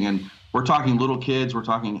freezing. And we're talking little kids, we're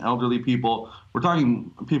talking elderly people, we're talking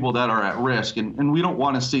people that are at risk, and we don't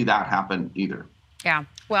want to see that happen either. Yeah.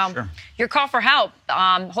 Well, sure. Your call for help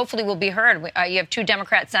hopefully will be heard. You have 2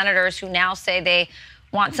 Democrat senators who now say they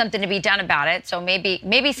want something to be done about it. So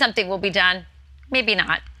maybe something will be done. Maybe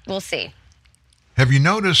not. We'll see. Have you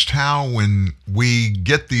noticed how when we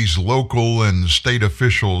get these local and state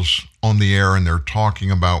officials on the air and they're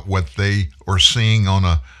talking about what they are seeing on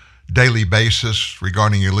a daily basis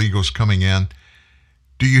regarding illegals coming in,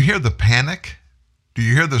 do you hear the panic? Do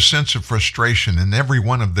you hear the sense of frustration in every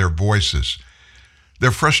one of their voices?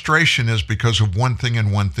 Their frustration is because of one thing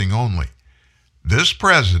and one thing only. This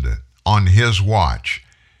president, on his watch,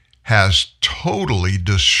 has totally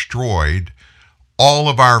destroyed all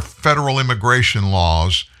of our federal immigration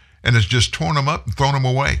laws and has just torn them up and thrown them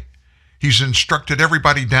away. He's instructed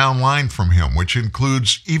everybody down line from him, which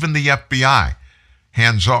includes even the FBI.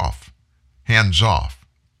 Hands off. Hands off.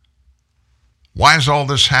 Why is all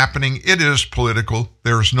this happening? It is political.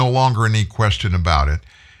 There is no longer any question about it.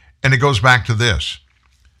 And it goes back to this.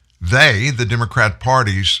 They, the Democrat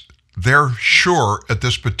parties, they're sure at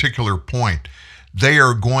this particular point they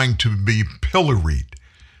are going to be pilloried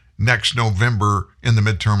next November in the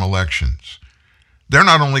midterm elections. They're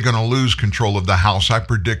not only going to lose control of the House, I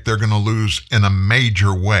predict they're going to lose in a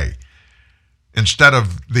major way. Instead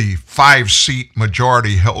of the 5-seat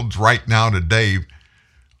majority held right now today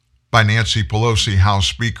by Nancy Pelosi, House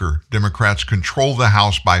Speaker, Democrats control the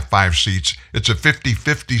House by 5 seats. It's a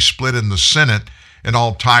 50-50 split in the Senate, and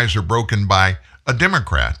all ties are broken by a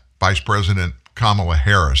Democrat, Vice President Kamala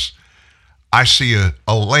Harris. I see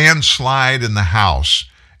a landslide in the House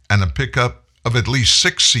and a pickup of at least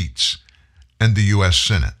 6 seats in the U.S.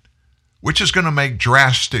 Senate, which is going to make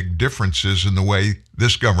drastic differences in the way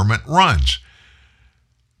this government runs.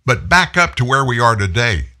 But back up to where we are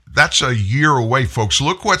today. That's a year away, folks.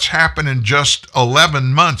 Look what's happened in just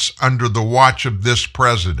 11 months under the watch of this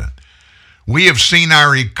president. We have seen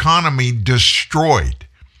our economy destroyed.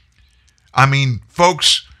 I mean,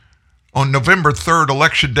 folks, on November 3rd,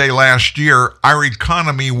 Election Day last year, our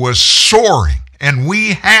economy was soaring, and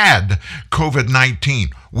we had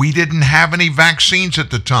COVID-19. We didn't have any vaccines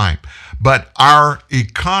at the time, but our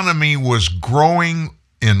economy was growing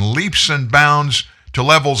in leaps and bounds to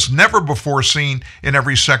levels never before seen in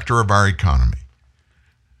every sector of our economy.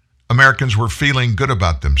 Americans were feeling good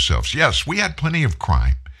about themselves. Yes, we had plenty of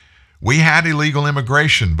crime. We had illegal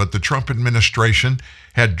immigration, but the Trump administration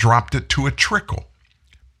had dropped it to a trickle.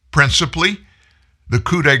 Principally, the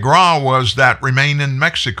coup de grace was that remain in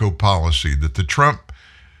Mexico policy that the Trump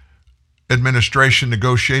administration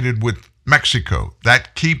negotiated with Mexico.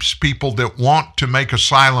 That keeps people that want to make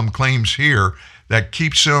asylum claims here, that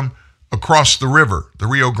keeps them across the river, the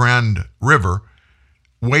Rio Grande River,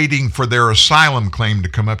 waiting for their asylum claim to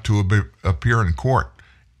come up to appear in court,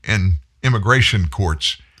 in immigration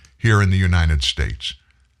courts here in the United States.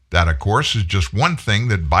 That, of course, is just one thing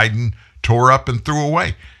that Biden tore up and threw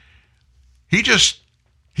away.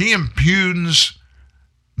 He impugns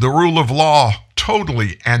the rule of law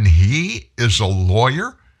totally, and he is a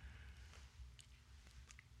lawyer?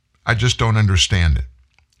 I just don't understand it.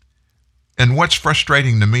 And what's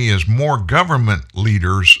frustrating to me is more government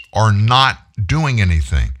leaders are not doing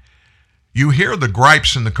anything. You hear the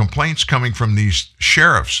gripes and the complaints coming from these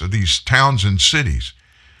sheriffs of these towns and cities.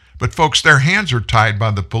 But folks, their hands are tied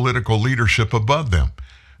by the political leadership above them.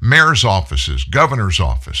 Mayor's offices, governor's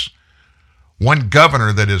office. One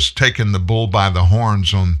governor that has taken the bull by the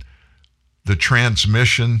horns on the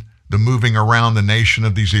transmission, the moving around the nation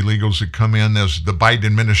of these illegals that come in, as the Biden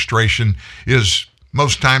administration is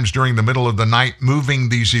most times during the middle of the night moving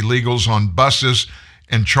these illegals on buses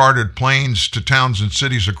and chartered planes to towns and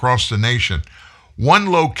cities across the nation.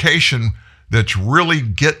 One location that's really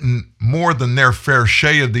getting more than their fair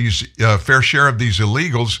share of these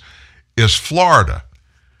illegals is Florida.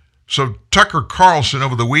 So Tucker Carlson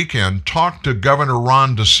over the weekend talked to Governor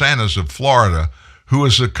Ron DeSantis of Florida, who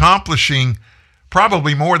is accomplishing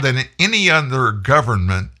probably more than any other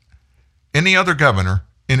governor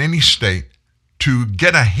in any state to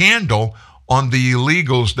get a handle on the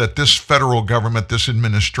illegals that this federal government, this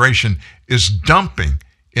administration, is dumping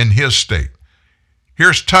in his state.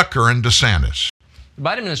 Here's Tucker and DeSantis. The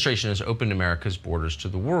Biden administration has opened America's borders to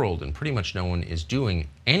the world, and pretty much no one is doing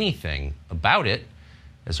anything about it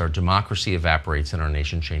as our democracy evaporates and our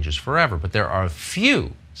nation changes forever. But there are a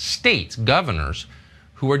few states, governors,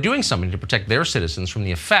 who are doing something to protect their citizens from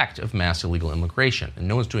the effect of mass illegal immigration. And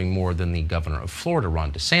no one's doing more than the governor of Florida,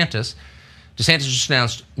 Ron DeSantis. DeSantis just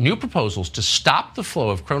announced new proposals to stop the flow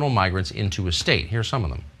of criminal migrants into his state. Here are some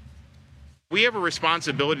of them. We have a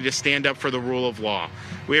responsibility to stand up for the rule of law.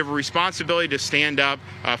 We have a responsibility to stand up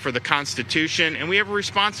for the Constitution, and we have a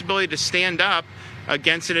responsibility to stand up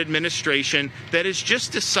against an administration that has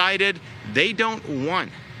just decided they don't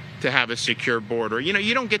want to have a secure border. You know,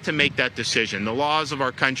 you don't get to make that decision. The laws of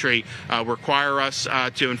our country require us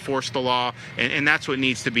to enforce the law, and that's what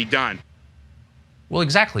needs to be done. Well,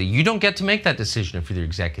 exactly. You don't get to make that decision if you're the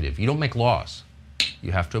executive. You don't make laws.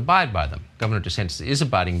 You have to abide by them. Governor DeSantis is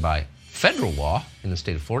abiding by federal law in the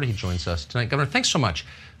state of Florida. He joins us tonight. Governor, thanks so much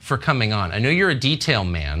for coming on. I know you're a detail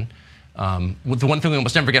man. The one thing we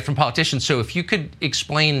almost never get from politicians. So if you could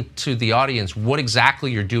explain to the audience what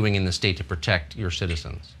exactly you're doing in the state to protect your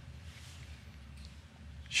citizens.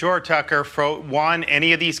 Sure, Tucker. For one,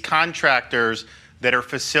 any of these contractors that are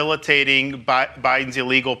facilitating Biden's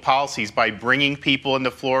illegal policies by bringing people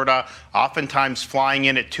into Florida, oftentimes flying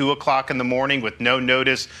in at 2 o'clock in the morning with no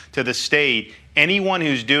notice to the state, anyone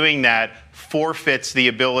who's doing that forfeits the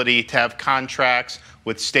ability to have contracts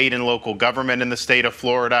with state and local government in the state of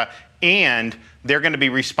Florida, and they're going to be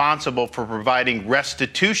responsible for providing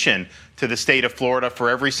restitution to the state of Florida for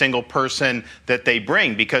every single person that they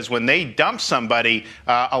bring. Because when they dump somebody,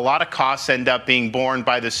 a lot of costs end up being borne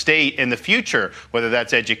by the state in the future, whether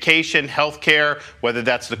that's education, healthcare, whether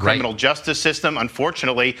that's the criminal justice system.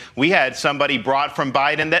 Unfortunately, we had somebody brought from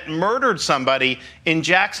Biden that murdered somebody in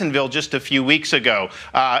Jacksonville just a few weeks ago.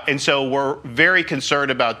 And so we're very concerned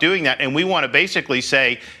about doing that. And we want to basically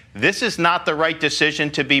say, this is not the right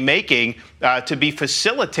decision to be making, to be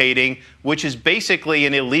facilitating, which is basically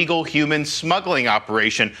an illegal human smuggling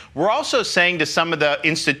operation. We're also saying to some of the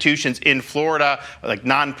institutions in Florida, like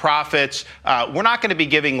nonprofits, we're not going to be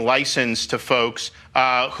giving license to folks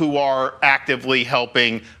who are actively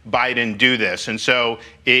helping Biden do this. And so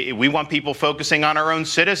we want people focusing on our own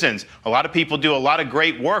citizens. A lot of people do a lot of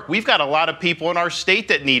great work. We've got a lot of people in our state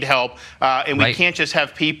that need help, and we can't just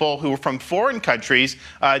have people who are from foreign countries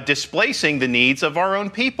displacing the needs of our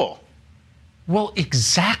own people. Well,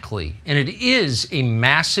 exactly. And it is a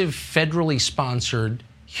massive federally sponsored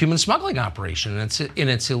human smuggling operation, and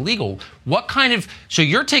it's illegal. What kind of, so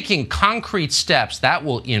you're taking concrete steps that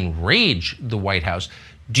will enrage the White House.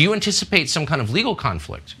 Do you anticipate some kind of legal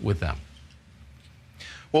conflict with them?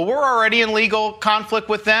 Well, we're already in legal conflict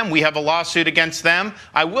with them. We have a lawsuit against them.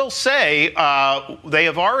 I will say they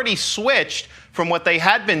have already switched from what they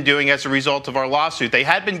had been doing as a result of our lawsuit. They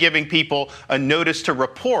had been giving people a notice to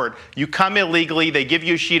report. You come illegally, they give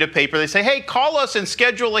you a sheet of paper, they say, hey, call us and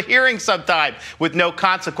schedule a hearing sometime with no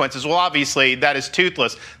consequences. Well, obviously, that is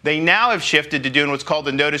toothless. They now have shifted to doing what's called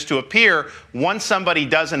a notice to appear. Once somebody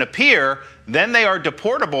doesn't appear, then they are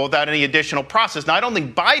deportable without any additional process. Now, I don't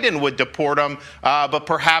think Biden would deport them, but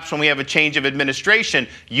perhaps when we have a change of administration,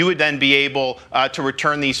 you would then be able to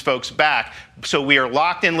return these folks back. So we are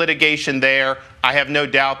locked in litigation there. I have no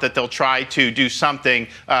doubt that they'll try to do something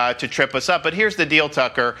to trip us up. But here's the deal,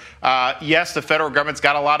 Tucker. Yes, the federal government's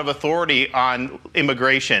got a lot of authority on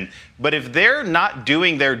immigration. But if they're not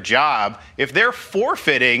doing their job, if they're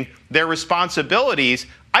forfeiting their responsibilities,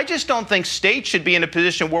 I just don't think states should be in a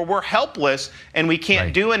position where we're helpless and we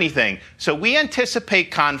can't do anything. So we anticipate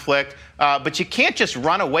conflict, but you can't just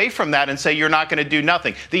run away from that and say you're not going to do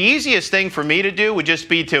nothing. The easiest thing for me to do would just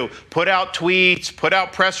be to put out tweets, put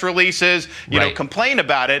out press releases, you know, complain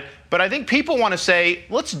about it. But I think people want to say,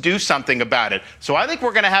 let's do something about it. So I think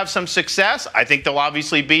we're going to have some success. I think there'll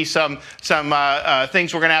obviously be some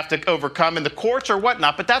things we're going to have to overcome in the courts or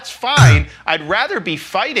whatnot, but that's fine. I'd rather be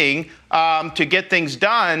fighting to get things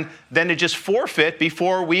done than to just forfeit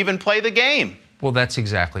before we even play the game. Well, that's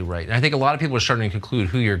exactly right. And I think a lot of people are starting to conclude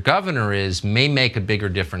who your governor is may make a bigger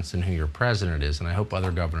difference than who your president is. And I hope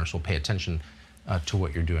other governors will pay attention to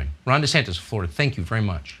what you're doing. Ron DeSantis of Florida, thank you very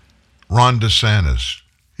much. Ron DeSantis.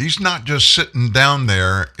 He's not just sitting down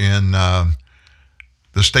there in the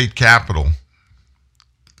state capitol.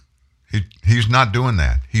 He's not doing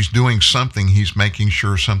that. He's doing something. He's making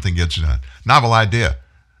sure something gets done. Novel idea.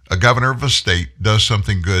 A governor of a state does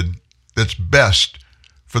something good that's best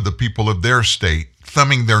for the people of their state,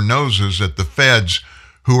 thumbing their noses at the feds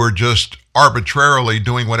who are just arbitrarily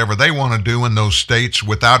doing whatever they want to do in those states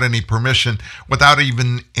without any permission, without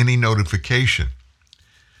even any notification.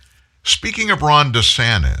 Speaking of Ron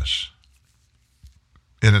DeSantis,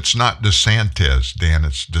 and it's not DeSantis, Dan,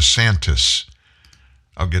 it's DeSantis.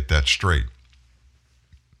 I'll get that straight.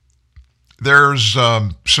 There's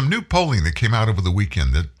some new polling that came out over the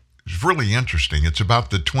weekend that is really interesting. It's about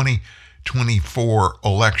the 2024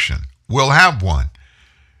 election. We'll have one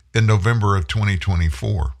in November of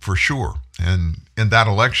 2024, for sure. And in that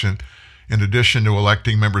election, in addition to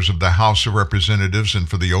electing members of the House of Representatives and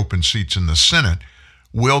for the open seats in the Senate,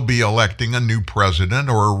 we'll be electing a new president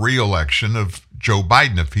or a re-election of Joe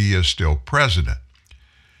Biden if he is still president.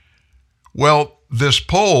 Well, this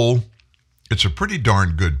poll, it's a pretty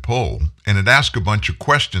darn good poll, and it asks a bunch of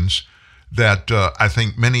questions that I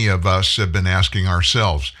think many of us have been asking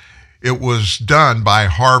ourselves. It was done by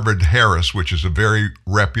Harvard-Harris, which is a very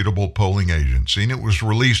reputable polling agency, and it was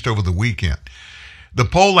released over the weekend. The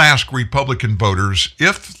poll asked Republican voters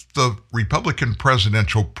if the Republican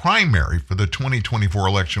presidential primary for the 2024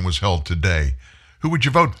 election was held today, who would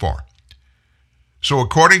you vote for? So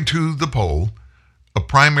according to the poll, a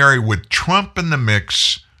primary with Trump in the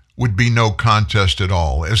mix would be no contest at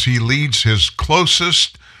all, as he leads his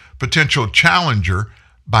closest potential challenger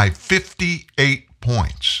by 58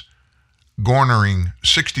 points, garnering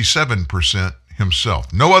 67%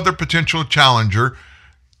 himself. No other potential challenger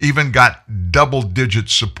even got double-digit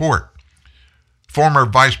support. Former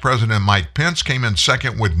Vice President Mike Pence came in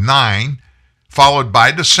second with 9, followed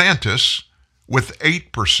by DeSantis with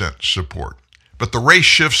 8% support. But the race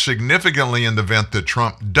shifts significantly in the event that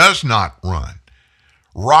Trump does not run,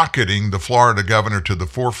 rocketing the Florida governor to the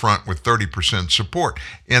forefront with 30% support.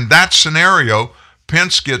 In that scenario,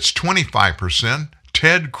 Pence gets 25%,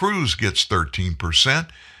 Ted Cruz gets 13%,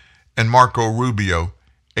 and Marco Rubio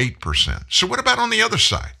 8%. So what about on the other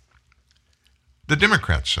side? The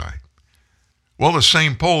Democrat side. Well, the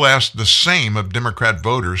same poll asked the same of Democrat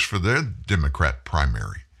voters for their Democrat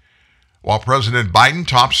primary. While President Biden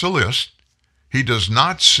tops the list, he does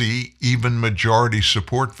not see even majority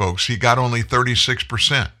support, folks. He got only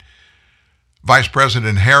 36%. Vice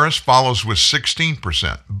President Harris follows with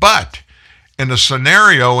 16%. But in a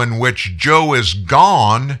scenario in which Joe is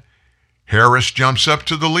gone, Harris jumps up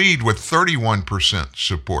to the lead with 31%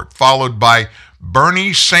 support, followed by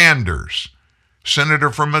Bernie Sanders, senator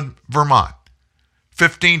from Vermont,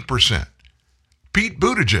 15%. Pete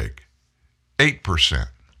Buttigieg, 8%.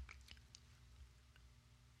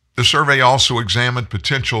 The survey also examined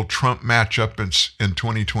potential Trump matchup in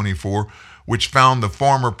 2024, which found the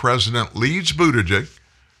former president leads Buttigieg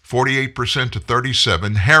 48% to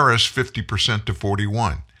 37%, Harris 50% to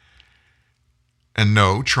 41%. And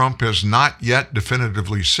no, Trump has not yet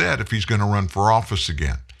definitively said if he's going to run for office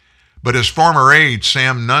again. But his former aide,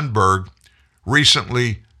 Sam Nunberg,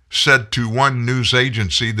 recently said to one news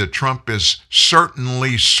agency that Trump is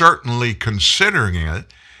certainly considering it,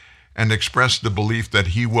 and expressed the belief that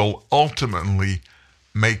he will ultimately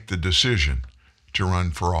make the decision to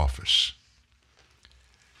run for office.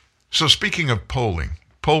 So speaking of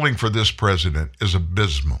polling for this president is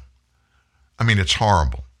abysmal. I mean, it's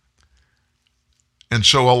horrible. And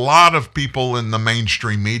so a lot of people in the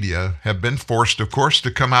mainstream media have been forced, of course,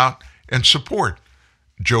 to come out and support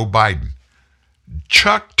Joe Biden.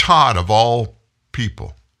 Chuck Todd, of all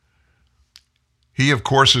people, he, of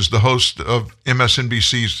course, is the host of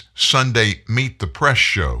MSNBC's Sunday Meet the Press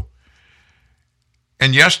show.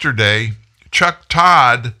 And yesterday, Chuck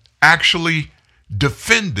Todd actually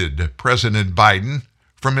defended President Biden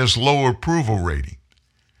from his low approval rating.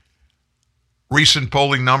 Recent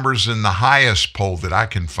polling numbers in the highest poll that I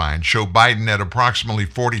can find show Biden at approximately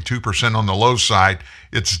 42% on the low side.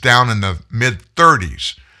 It's down in the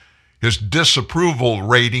mid-30s. His disapproval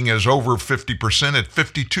rating is over 50% at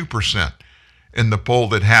 52% in the poll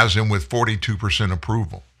that has him with 42%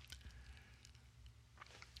 approval.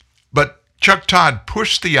 But Chuck Todd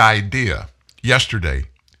pushed the idea yesterday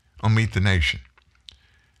on Meet the Nation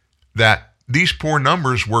that these poor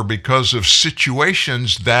numbers were because of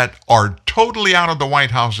situations that are totally out of the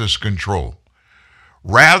White House's control,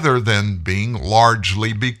 rather than being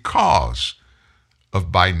largely because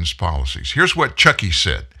of Biden's policies. Here's what Chucky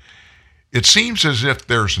said. It seems as if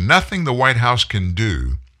there's nothing the White House can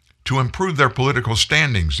do to improve their political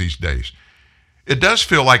standings these days. It does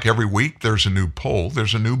feel like every week there's a new poll,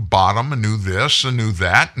 there's a new bottom, a new this, a new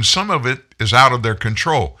that, and some of it is out of their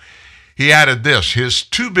control. He added this: his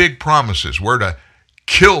two big promises were to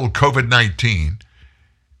kill COVID-19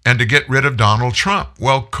 and to get rid of Donald Trump.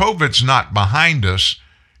 Well, COVID's not behind us.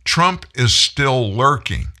 Trump is still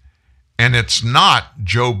lurking, and it's not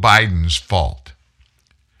Joe Biden's fault.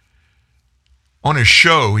 On his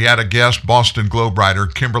show, he had a guest, Boston Globe writer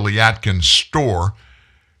Kimberly Atkins Storr.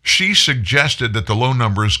 She suggested that the low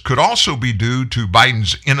numbers could also be due to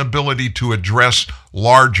Biden's inability to address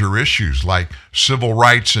larger issues like civil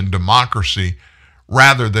rights and democracy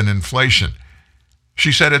rather than inflation.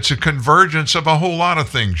 She said it's a convergence of a whole lot of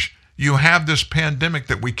things. You have this pandemic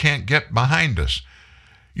that we can't get behind us.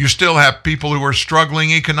 You still have people who are struggling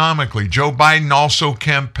economically. Joe Biden also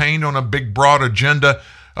campaigned on a big, broad agenda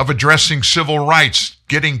of addressing civil rights,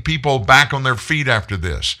 getting people back on their feet after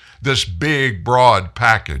this big, broad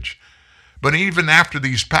package. But even after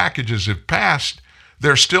these packages have passed,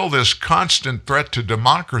 there's still this constant threat to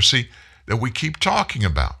democracy that we keep talking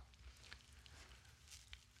about.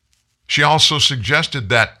 She also suggested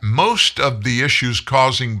that most of the issues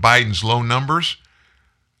causing Biden's low numbers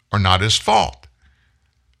are not his fault.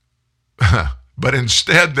 But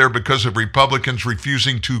instead, they're because of Republicans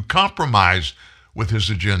refusing to compromise with his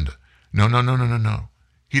agenda. No.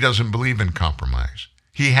 He doesn't believe in compromise.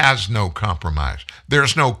 He has no compromise.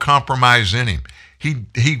 There's no compromise in him.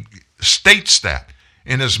 He states that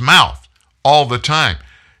in his mouth all the time.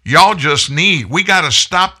 Y'all we got to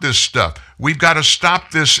stop this stuff. We've got to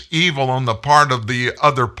stop this evil on the part of the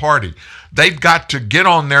other party. They've got to get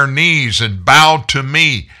on their knees and bow to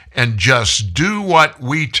me and just do what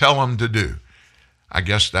we tell them to do. I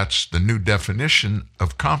guess that's the new definition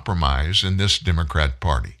of compromise in this Democrat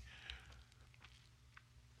Party.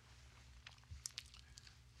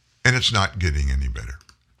 And it's not getting any better.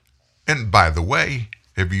 And by the way,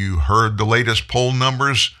 have you heard the latest poll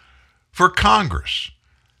numbers for Congress?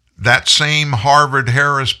 That same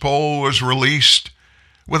Harvard-Harris poll was released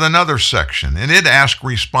with another section, and it asked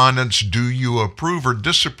respondents, do you approve or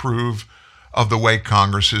disapprove of the way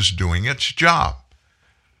Congress is doing its job?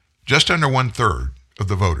 Just under 1/3 of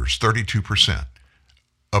the voters, 32%,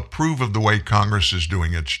 approve of the way Congress is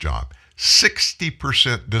doing its job.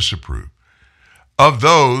 60% disapprove. Of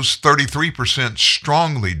those, 33%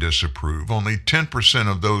 strongly disapprove. Only 10%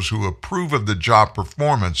 of those who approve of the job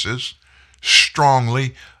performances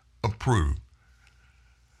strongly approve.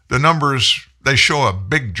 The numbers, they show a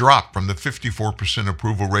big drop from the 54%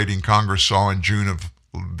 approval rating Congress saw in June of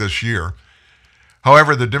this year.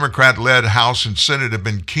 However, the Democrat-led House and Senate have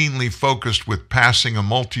been keenly focused with passing a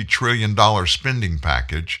multi-trillion-dollar spending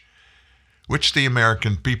package, which the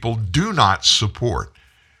American people do not support,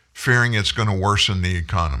 fearing it's going to worsen the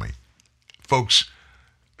economy. Folks,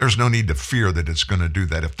 there's no need to fear that it's going to do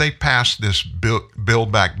that. If they pass this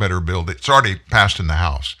Build Back Better bill, it's already passed in the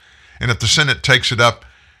House. And if the Senate takes it up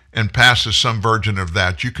and passes some version of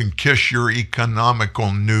that, you can kiss your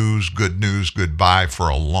economical news goodbye for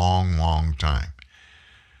a long, long time.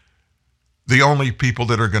 The only people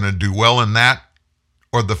that are going to do well in that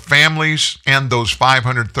are the families and those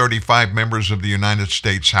 535 members of the United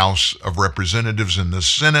States House of Representatives and the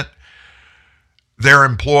Senate, their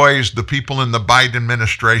employees, the people in the Biden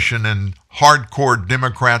administration, and hardcore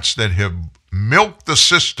Democrats that have milked the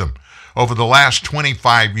system over the last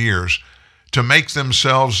 25 years to make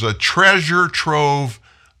themselves a treasure trove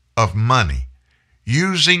of money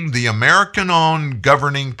using the American-owned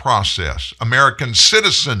governing process, American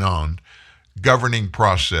citizen-owned governing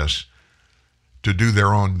process to do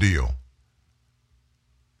their own deal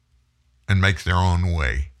and make their own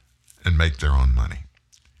way and make their own money.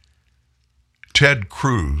 Ted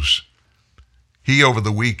Cruz, he over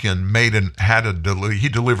the weekend he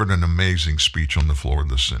delivered an amazing speech on the floor of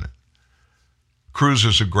the Senate. Cruz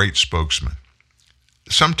is a great spokesman.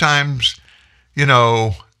 Sometimes,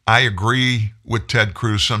 I agree with Ted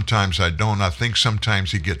Cruz. Sometimes I don't. I think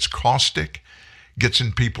sometimes he gets caustic, gets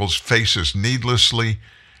in people's faces needlessly,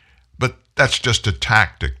 but that's just a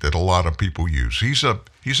tactic that a lot of people use. He's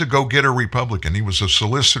a go-getter Republican. He was a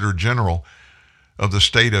Solicitor General of the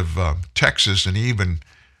state of Texas, and he even,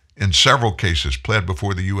 in several cases, pled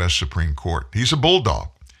before the U.S. Supreme Court. He's a bulldog.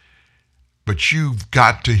 But you've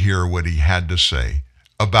got to hear what he had to say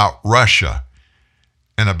about Russia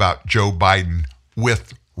and about Joe Biden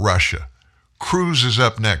with Russia. Cruz is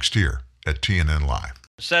up next here at TNN Live.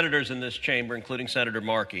 Senators in this chamber, including Senator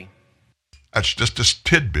Markey. That's just a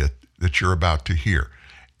tidbit that you're about to hear.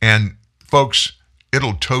 And folks,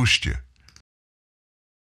 it'll toast you.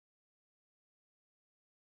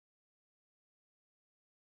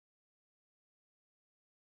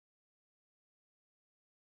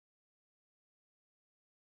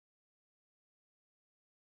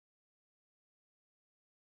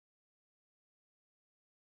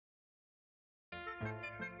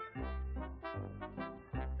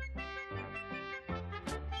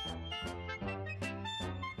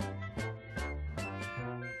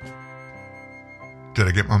 Did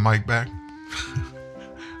I get my mic back?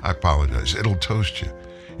 I apologize. It'll toast you.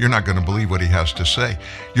 You're not going to believe what he has to say.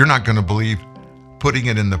 You're not going to believe putting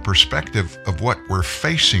it in the perspective of what we're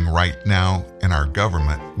facing right now in our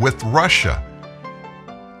government with Russia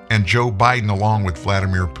and Joe Biden along with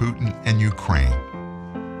Vladimir Putin and Ukraine.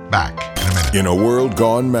 Back in a minute. In a world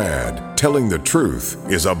gone mad, telling the truth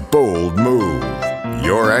is a bold move.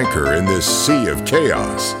 Your anchor in this sea of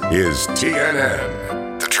chaos is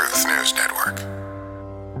TNN, the Truth News Network.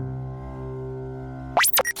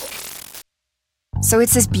 So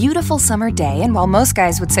it's this beautiful summer day, and while most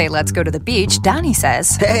guys would say, let's go to the beach, Donnie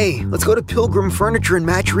says, hey, let's go to Pilgrim Furniture in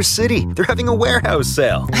Mattress City. They're having a warehouse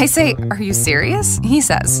sale. I say, are you serious? He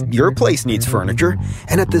says, your place needs furniture,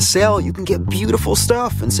 and at the sale, you can get beautiful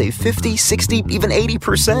stuff and save 50, 60, even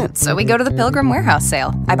 80%. So we go to the Pilgrim warehouse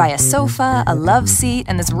sale. I buy a sofa, a love seat,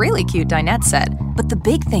 and this really cute dinette set. But the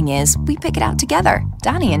big thing is, we pick it out together,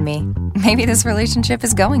 Donnie and me. Maybe this relationship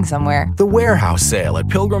is going somewhere. The warehouse sale at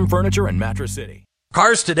Pilgrim Furniture in Mattress City.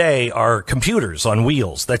 Cars today are computers on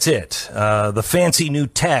wheels. That's it. The fancy new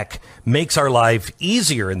tech makes our life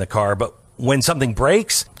easier in the car, but when something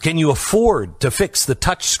breaks, can you afford to fix the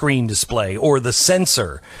touchscreen display or the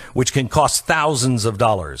sensor, which can cost thousands of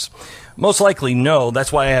dollars? Most likely no.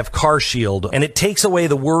 That's why I have CarShield, and it takes away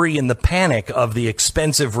the worry and the panic of the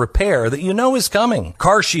expensive repair that you know is coming.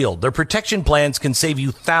 CarShield, their protection plans can save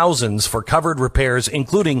you thousands for covered repairs,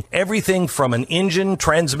 including everything from an engine,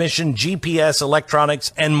 transmission, GPS,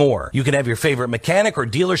 electronics, and more. You can have your favorite mechanic or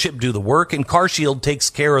dealership do the work, and CarShield takes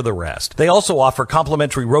care of the rest. They also offer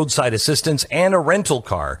complimentary roadside assistance and a rental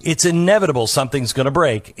car. It's inevitable something's going to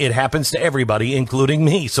break. It happens to everybody, including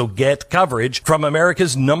me. So get coverage from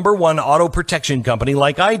America's #1 auto protection company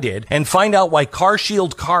like I did and find out why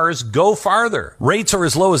CarShield cars go farther. Rates are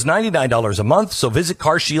as low as $99 a month, so visit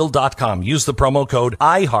carshield.com. Use the promo code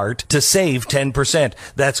iHeart to save 10%.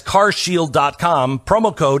 That's carshield.com,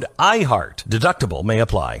 promo code iHeart. Deductible may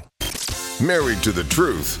apply. Married to the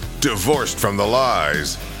truth, divorced from the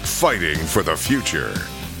lies, fighting for the future.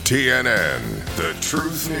 TNN, the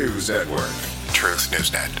Truth News Network.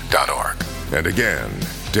 TruthNewsNet.org. And again,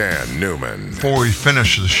 Dan Newman. Before we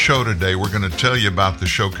finish the show today, we're going to tell you about the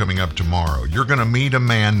show coming up tomorrow. You're going to meet a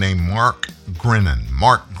man named Mark Grennan.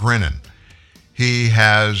 Mark Grennan. He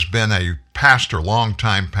has been a pastor,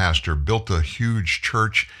 longtime pastor, built a huge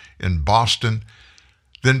church in Boston,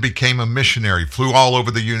 then became a missionary, flew all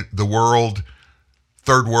over the world,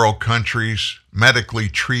 third world countries, medically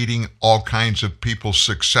treating all kinds of people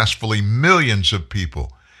successfully, millions of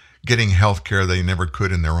people getting health care they never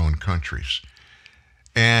could in their own countries.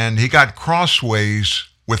 And he got crossways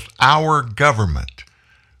with our government,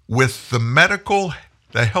 with the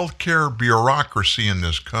healthcare bureaucracy in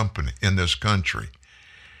this country.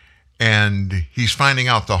 And he's finding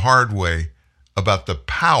out the hard way about the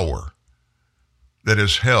power that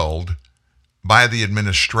is held by the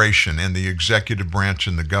administration and the executive branch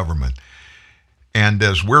in the government. And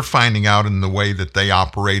as we're finding out in the way that they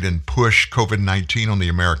operate and push COVID-19 on the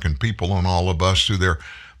American people, on all of us through their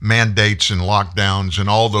mandates and lockdowns and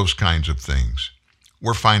all those kinds of things,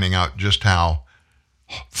 we're finding out just how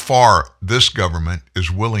far this government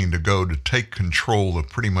is willing to go to take control of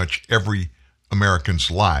pretty much every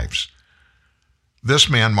American's lives. This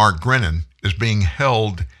man, Mark Grennan, is being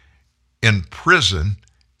held in prison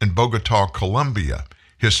in Bogota, Colombia.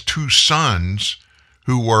 His two sons,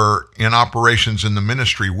 who were in operations in the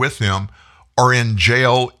ministry with him, are in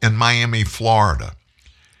jail in Miami, Florida.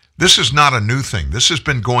 This is not a new thing. This has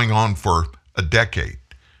been going on for a decade.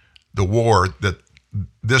 The war that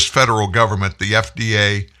this federal government, the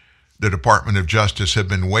FDA, the Department of Justice have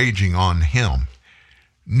been waging on him.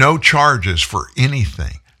 No charges for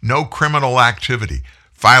anything, no criminal activity,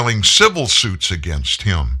 filing civil suits against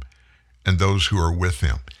him and those who are with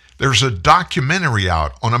him. There's a documentary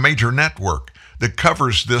out on a major network that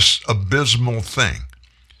covers this abysmal thing.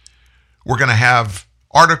 We're going to have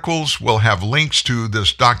articles, we'll have links to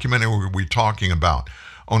this documentary we'll be talking about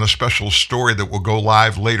on a special story that will go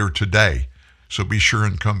live later today. So be sure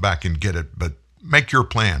and come back and get it, but make your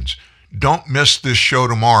plans. Don't miss this show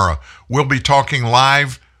tomorrow. We'll be talking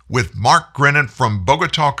live with Mark Grennan from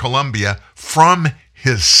Bogota, Colombia, from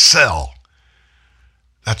his cell.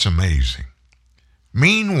 That's amazing.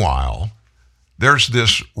 Meanwhile, there's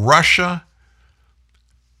this Russia,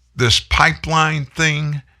 this pipeline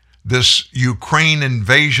thing, this Ukraine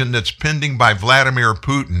invasion that's pending by Vladimir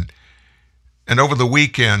Putin. And over the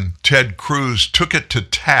weekend, Ted Cruz took it to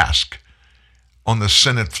task on the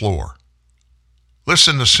Senate floor.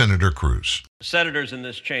 Listen to Senator Cruz. Senators in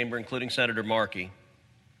this chamber, including Senator Markey,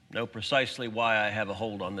 know precisely why I have a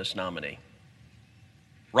hold on this nominee.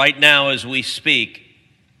 Right now, as we speak,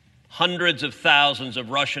 hundreds of thousands of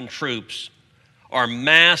Russian troops are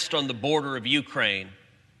massed on the border of Ukraine,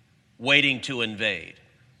 waiting to invade.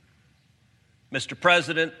 Mr.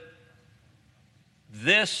 President,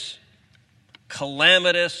 this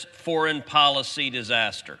calamitous foreign policy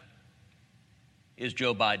disaster is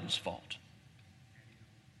Joe Biden's fault.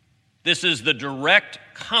 This is the direct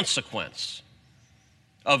consequence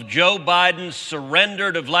of Joe Biden's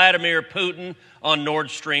surrender to Vladimir Putin on Nord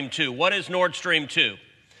Stream 2. What is Nord Stream 2?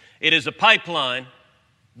 It is a pipeline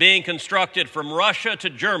being constructed from Russia to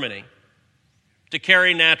Germany to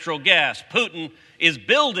carry natural gas. Putin is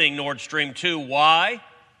building Nord Stream 2. Why?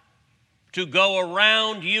 To go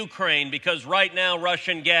around Ukraine, because right now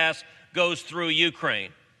Russian gas goes through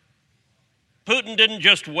Ukraine. Putin didn't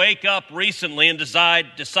just wake up recently and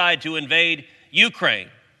decide to invade Ukraine.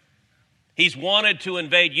 He's wanted to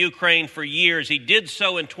invade Ukraine for years. He did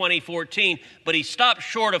so in 2014, but he stopped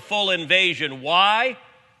short of full invasion. Why?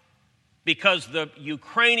 Because the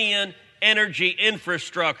Ukrainian energy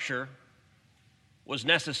infrastructure was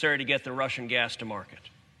necessary to get the Russian gas to market.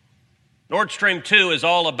 Nord Stream 2 is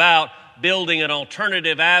all about building an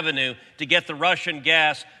alternative avenue to get the Russian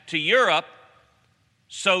gas to Europe,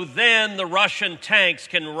 so then the Russian tanks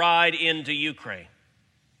can ride into Ukraine.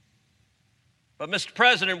 But, Mr.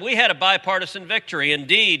 President, we had a bipartisan victory.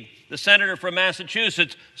 Indeed, the senator from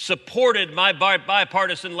Massachusetts supported my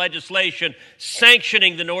bipartisan legislation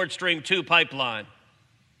sanctioning the Nord Stream 2 pipeline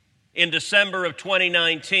in December of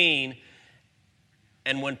 2019.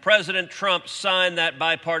 And when President Trump signed that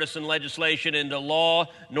bipartisan legislation into law,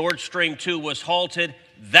 Nord Stream 2 was halted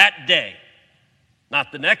that day.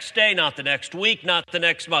 Not the next day, not the next week, not the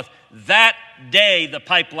next month. That day, the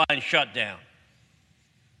pipeline shut down.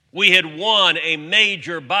 We had won a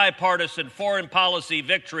major bipartisan foreign policy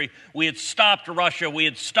victory. We had stopped Russia. We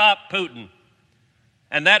had stopped Putin.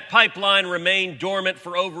 And that pipeline remained dormant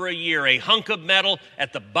for over a year, a hunk of metal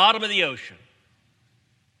at the bottom of the ocean,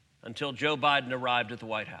 until Joe Biden arrived at the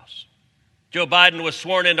White House. Joe Biden was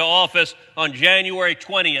sworn into office on January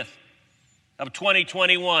 20th of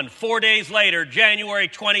 2021. 4 days later, January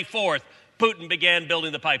 24th, Putin began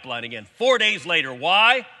building the pipeline again. 4 days later.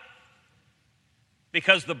 Why?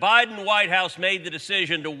 Because the Biden White House made the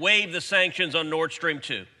decision to waive the sanctions on Nord Stream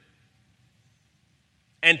 2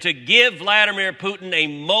 and to give Vladimir Putin a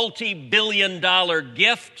multi-billion-dollar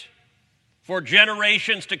gift for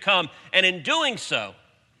generations to come. And in doing so,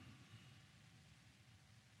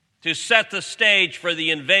 to set the stage for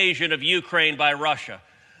the invasion of Ukraine by Russia.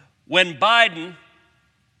 When Biden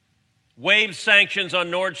waived sanctions on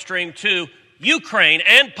Nord Stream 2, Ukraine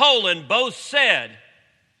and Poland both said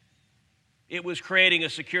it was creating a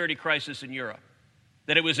security crisis in Europe,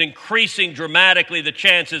 that it was increasing dramatically the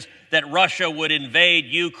chances that Russia would invade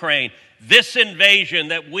Ukraine. This invasion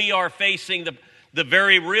that we are facing the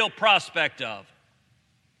very real prospect of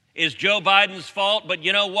is Joe Biden's fault, but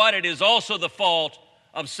you know what? It is also the fault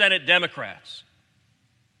of Senate Democrats.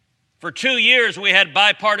 For 2 years, we had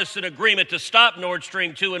bipartisan agreement to stop Nord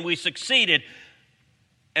Stream 2, and we succeeded.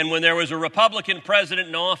 And when there was a Republican president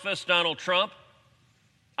in office, Donald Trump,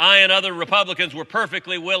 I and other Republicans were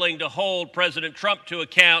perfectly willing to hold President Trump to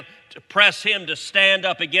account, to press him to stand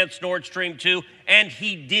up against Nord Stream 2, and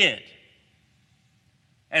he did.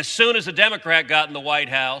 As soon as a Democrat got in the White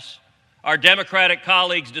House, our Democratic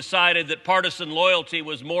colleagues decided that partisan loyalty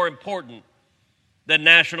was more important than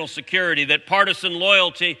national security, that partisan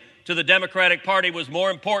loyalty to the Democratic Party was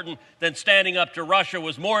more important than standing up to Russia,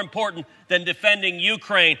 was more important than defending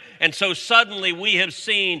Ukraine. And so suddenly we have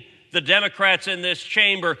seen the Democrats in this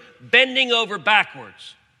chamber bending over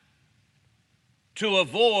backwards to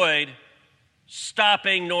avoid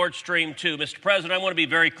stopping Nord Stream 2. Mr. President, I want to be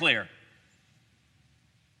very clear.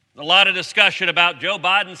 A lot of discussion about Joe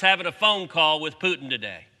Biden's having a phone call with Putin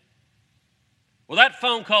today. Well, that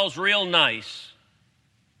phone call's real nice,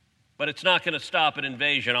 but it's not going to stop an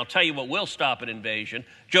invasion. I'll tell you what will stop an invasion.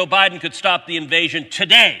 Joe Biden could stop the invasion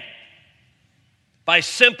today by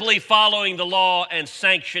simply following the law and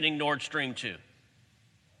sanctioning Nord Stream 2.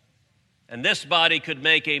 And this body could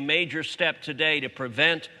make a major step today to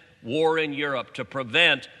prevent war in Europe, to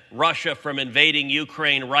prevent Russia from invading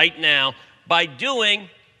Ukraine right now by doing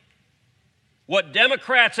what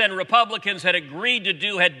Democrats and Republicans had agreed to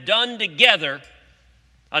do, had done together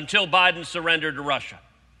until Biden surrendered to Russia.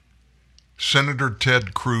 Senator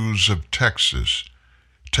Ted Cruz of Texas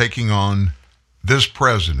taking on this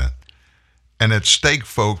president. And at stake,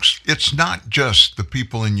 folks, it's not just the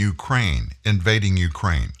people in Ukraine invading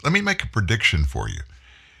Ukraine. Let me make a prediction for you.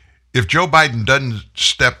 If Joe Biden doesn't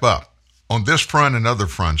step up on this front and other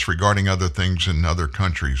fronts regarding other things in other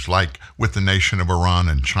countries, like with the nation of Iran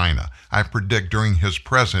and China, I predict during his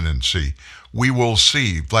presidency, we will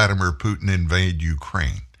see Vladimir Putin invade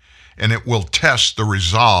Ukraine. And it will test the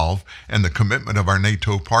resolve and the commitment of our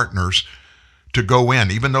NATO partners to go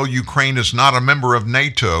in. Even though Ukraine is not a member of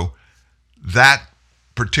NATO, that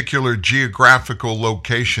particular geographical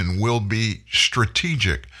location will be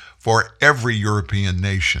strategic for every European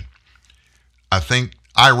nation. I think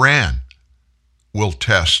Iran will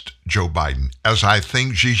test Joe Biden, as I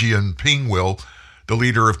think Xi Jinping will, the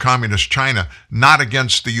leader of Communist China, not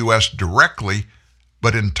against the U.S. directly,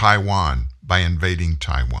 but in Taiwan, by invading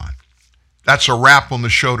Taiwan. That's a wrap on the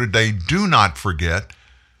show today. Do not forget,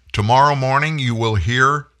 tomorrow morning you will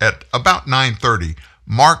hear at about 9:30,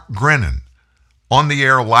 Mark Grennan on the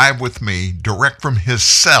air live with me, direct from his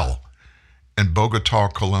cell in Bogota,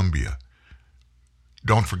 Colombia.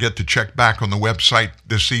 Don't forget to check back on the website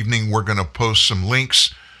this evening. We're going to post some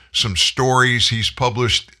links, some stories. He's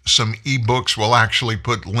published some ebooks. We'll actually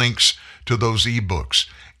put links to those ebooks.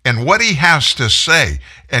 And what he has to say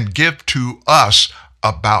and give to us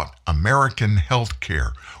about American health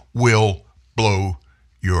care will blow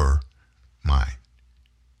your mind.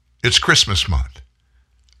 It's Christmas month.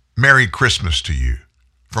 Merry Christmas to you.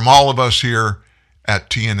 From all of us here at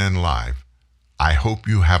TNN Live, I hope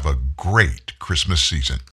you have a great Christmas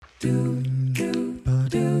season.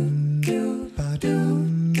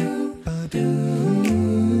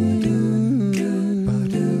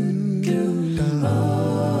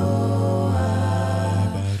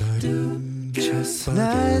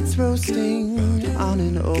 Chestnuts roasting on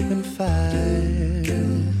an open fire,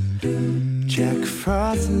 Jack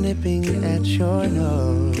Frost nipping at your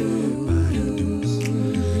nose,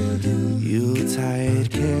 Yuletide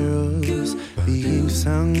carols being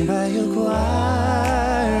sung by a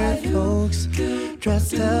choir, folks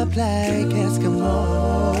dressed up like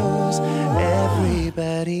Eskimos.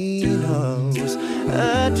 Everybody knows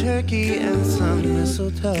a turkey and some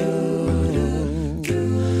mistletoe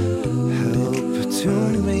help to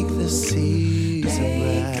make the season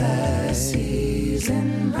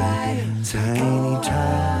bright. Tiny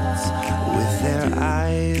tots with their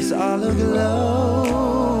eyes all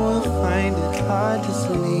aglow find it hard to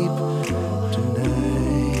sleep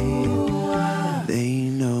tonight. They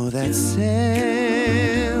know that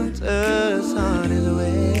Santa's on his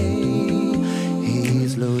way.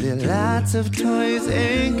 He's loaded lots of toys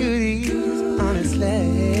and goodies on his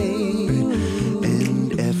sleigh,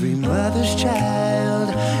 and every mother's child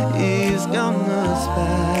is gonna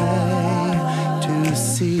spy to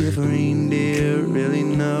see if reindeer really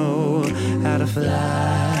know how to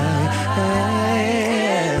fly.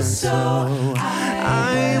 And so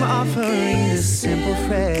I'm offering this simple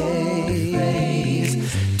phrase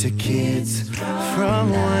to kids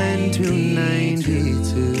from 1 to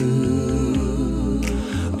 92.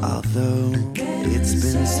 Although it's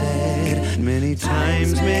been said many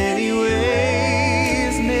times, many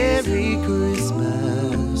ways, Merry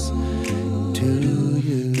Christmas to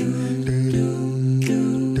you.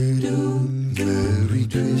 Merry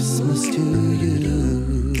Christmas to you.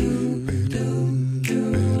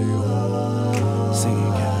 Sing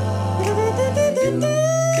it,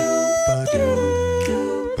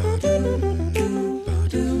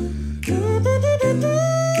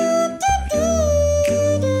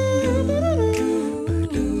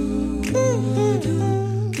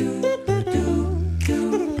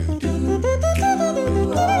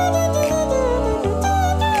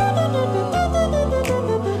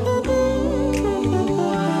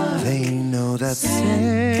 They know that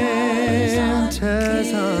Santa's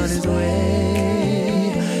on his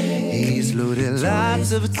way. He's loaded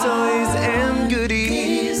lots of toys and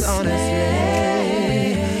goodies on his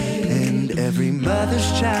sleigh. And every mother's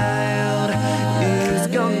child is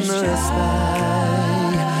gonna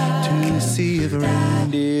spy to see if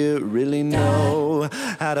reindeer really know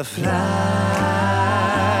how to fly,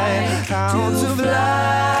 how to fly.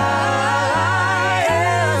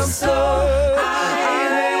 And so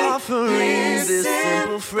I'm offering this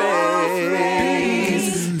simple phrase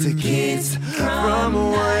to kids from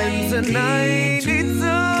 1 to 92.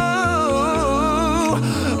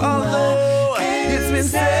 Although it's been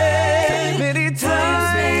said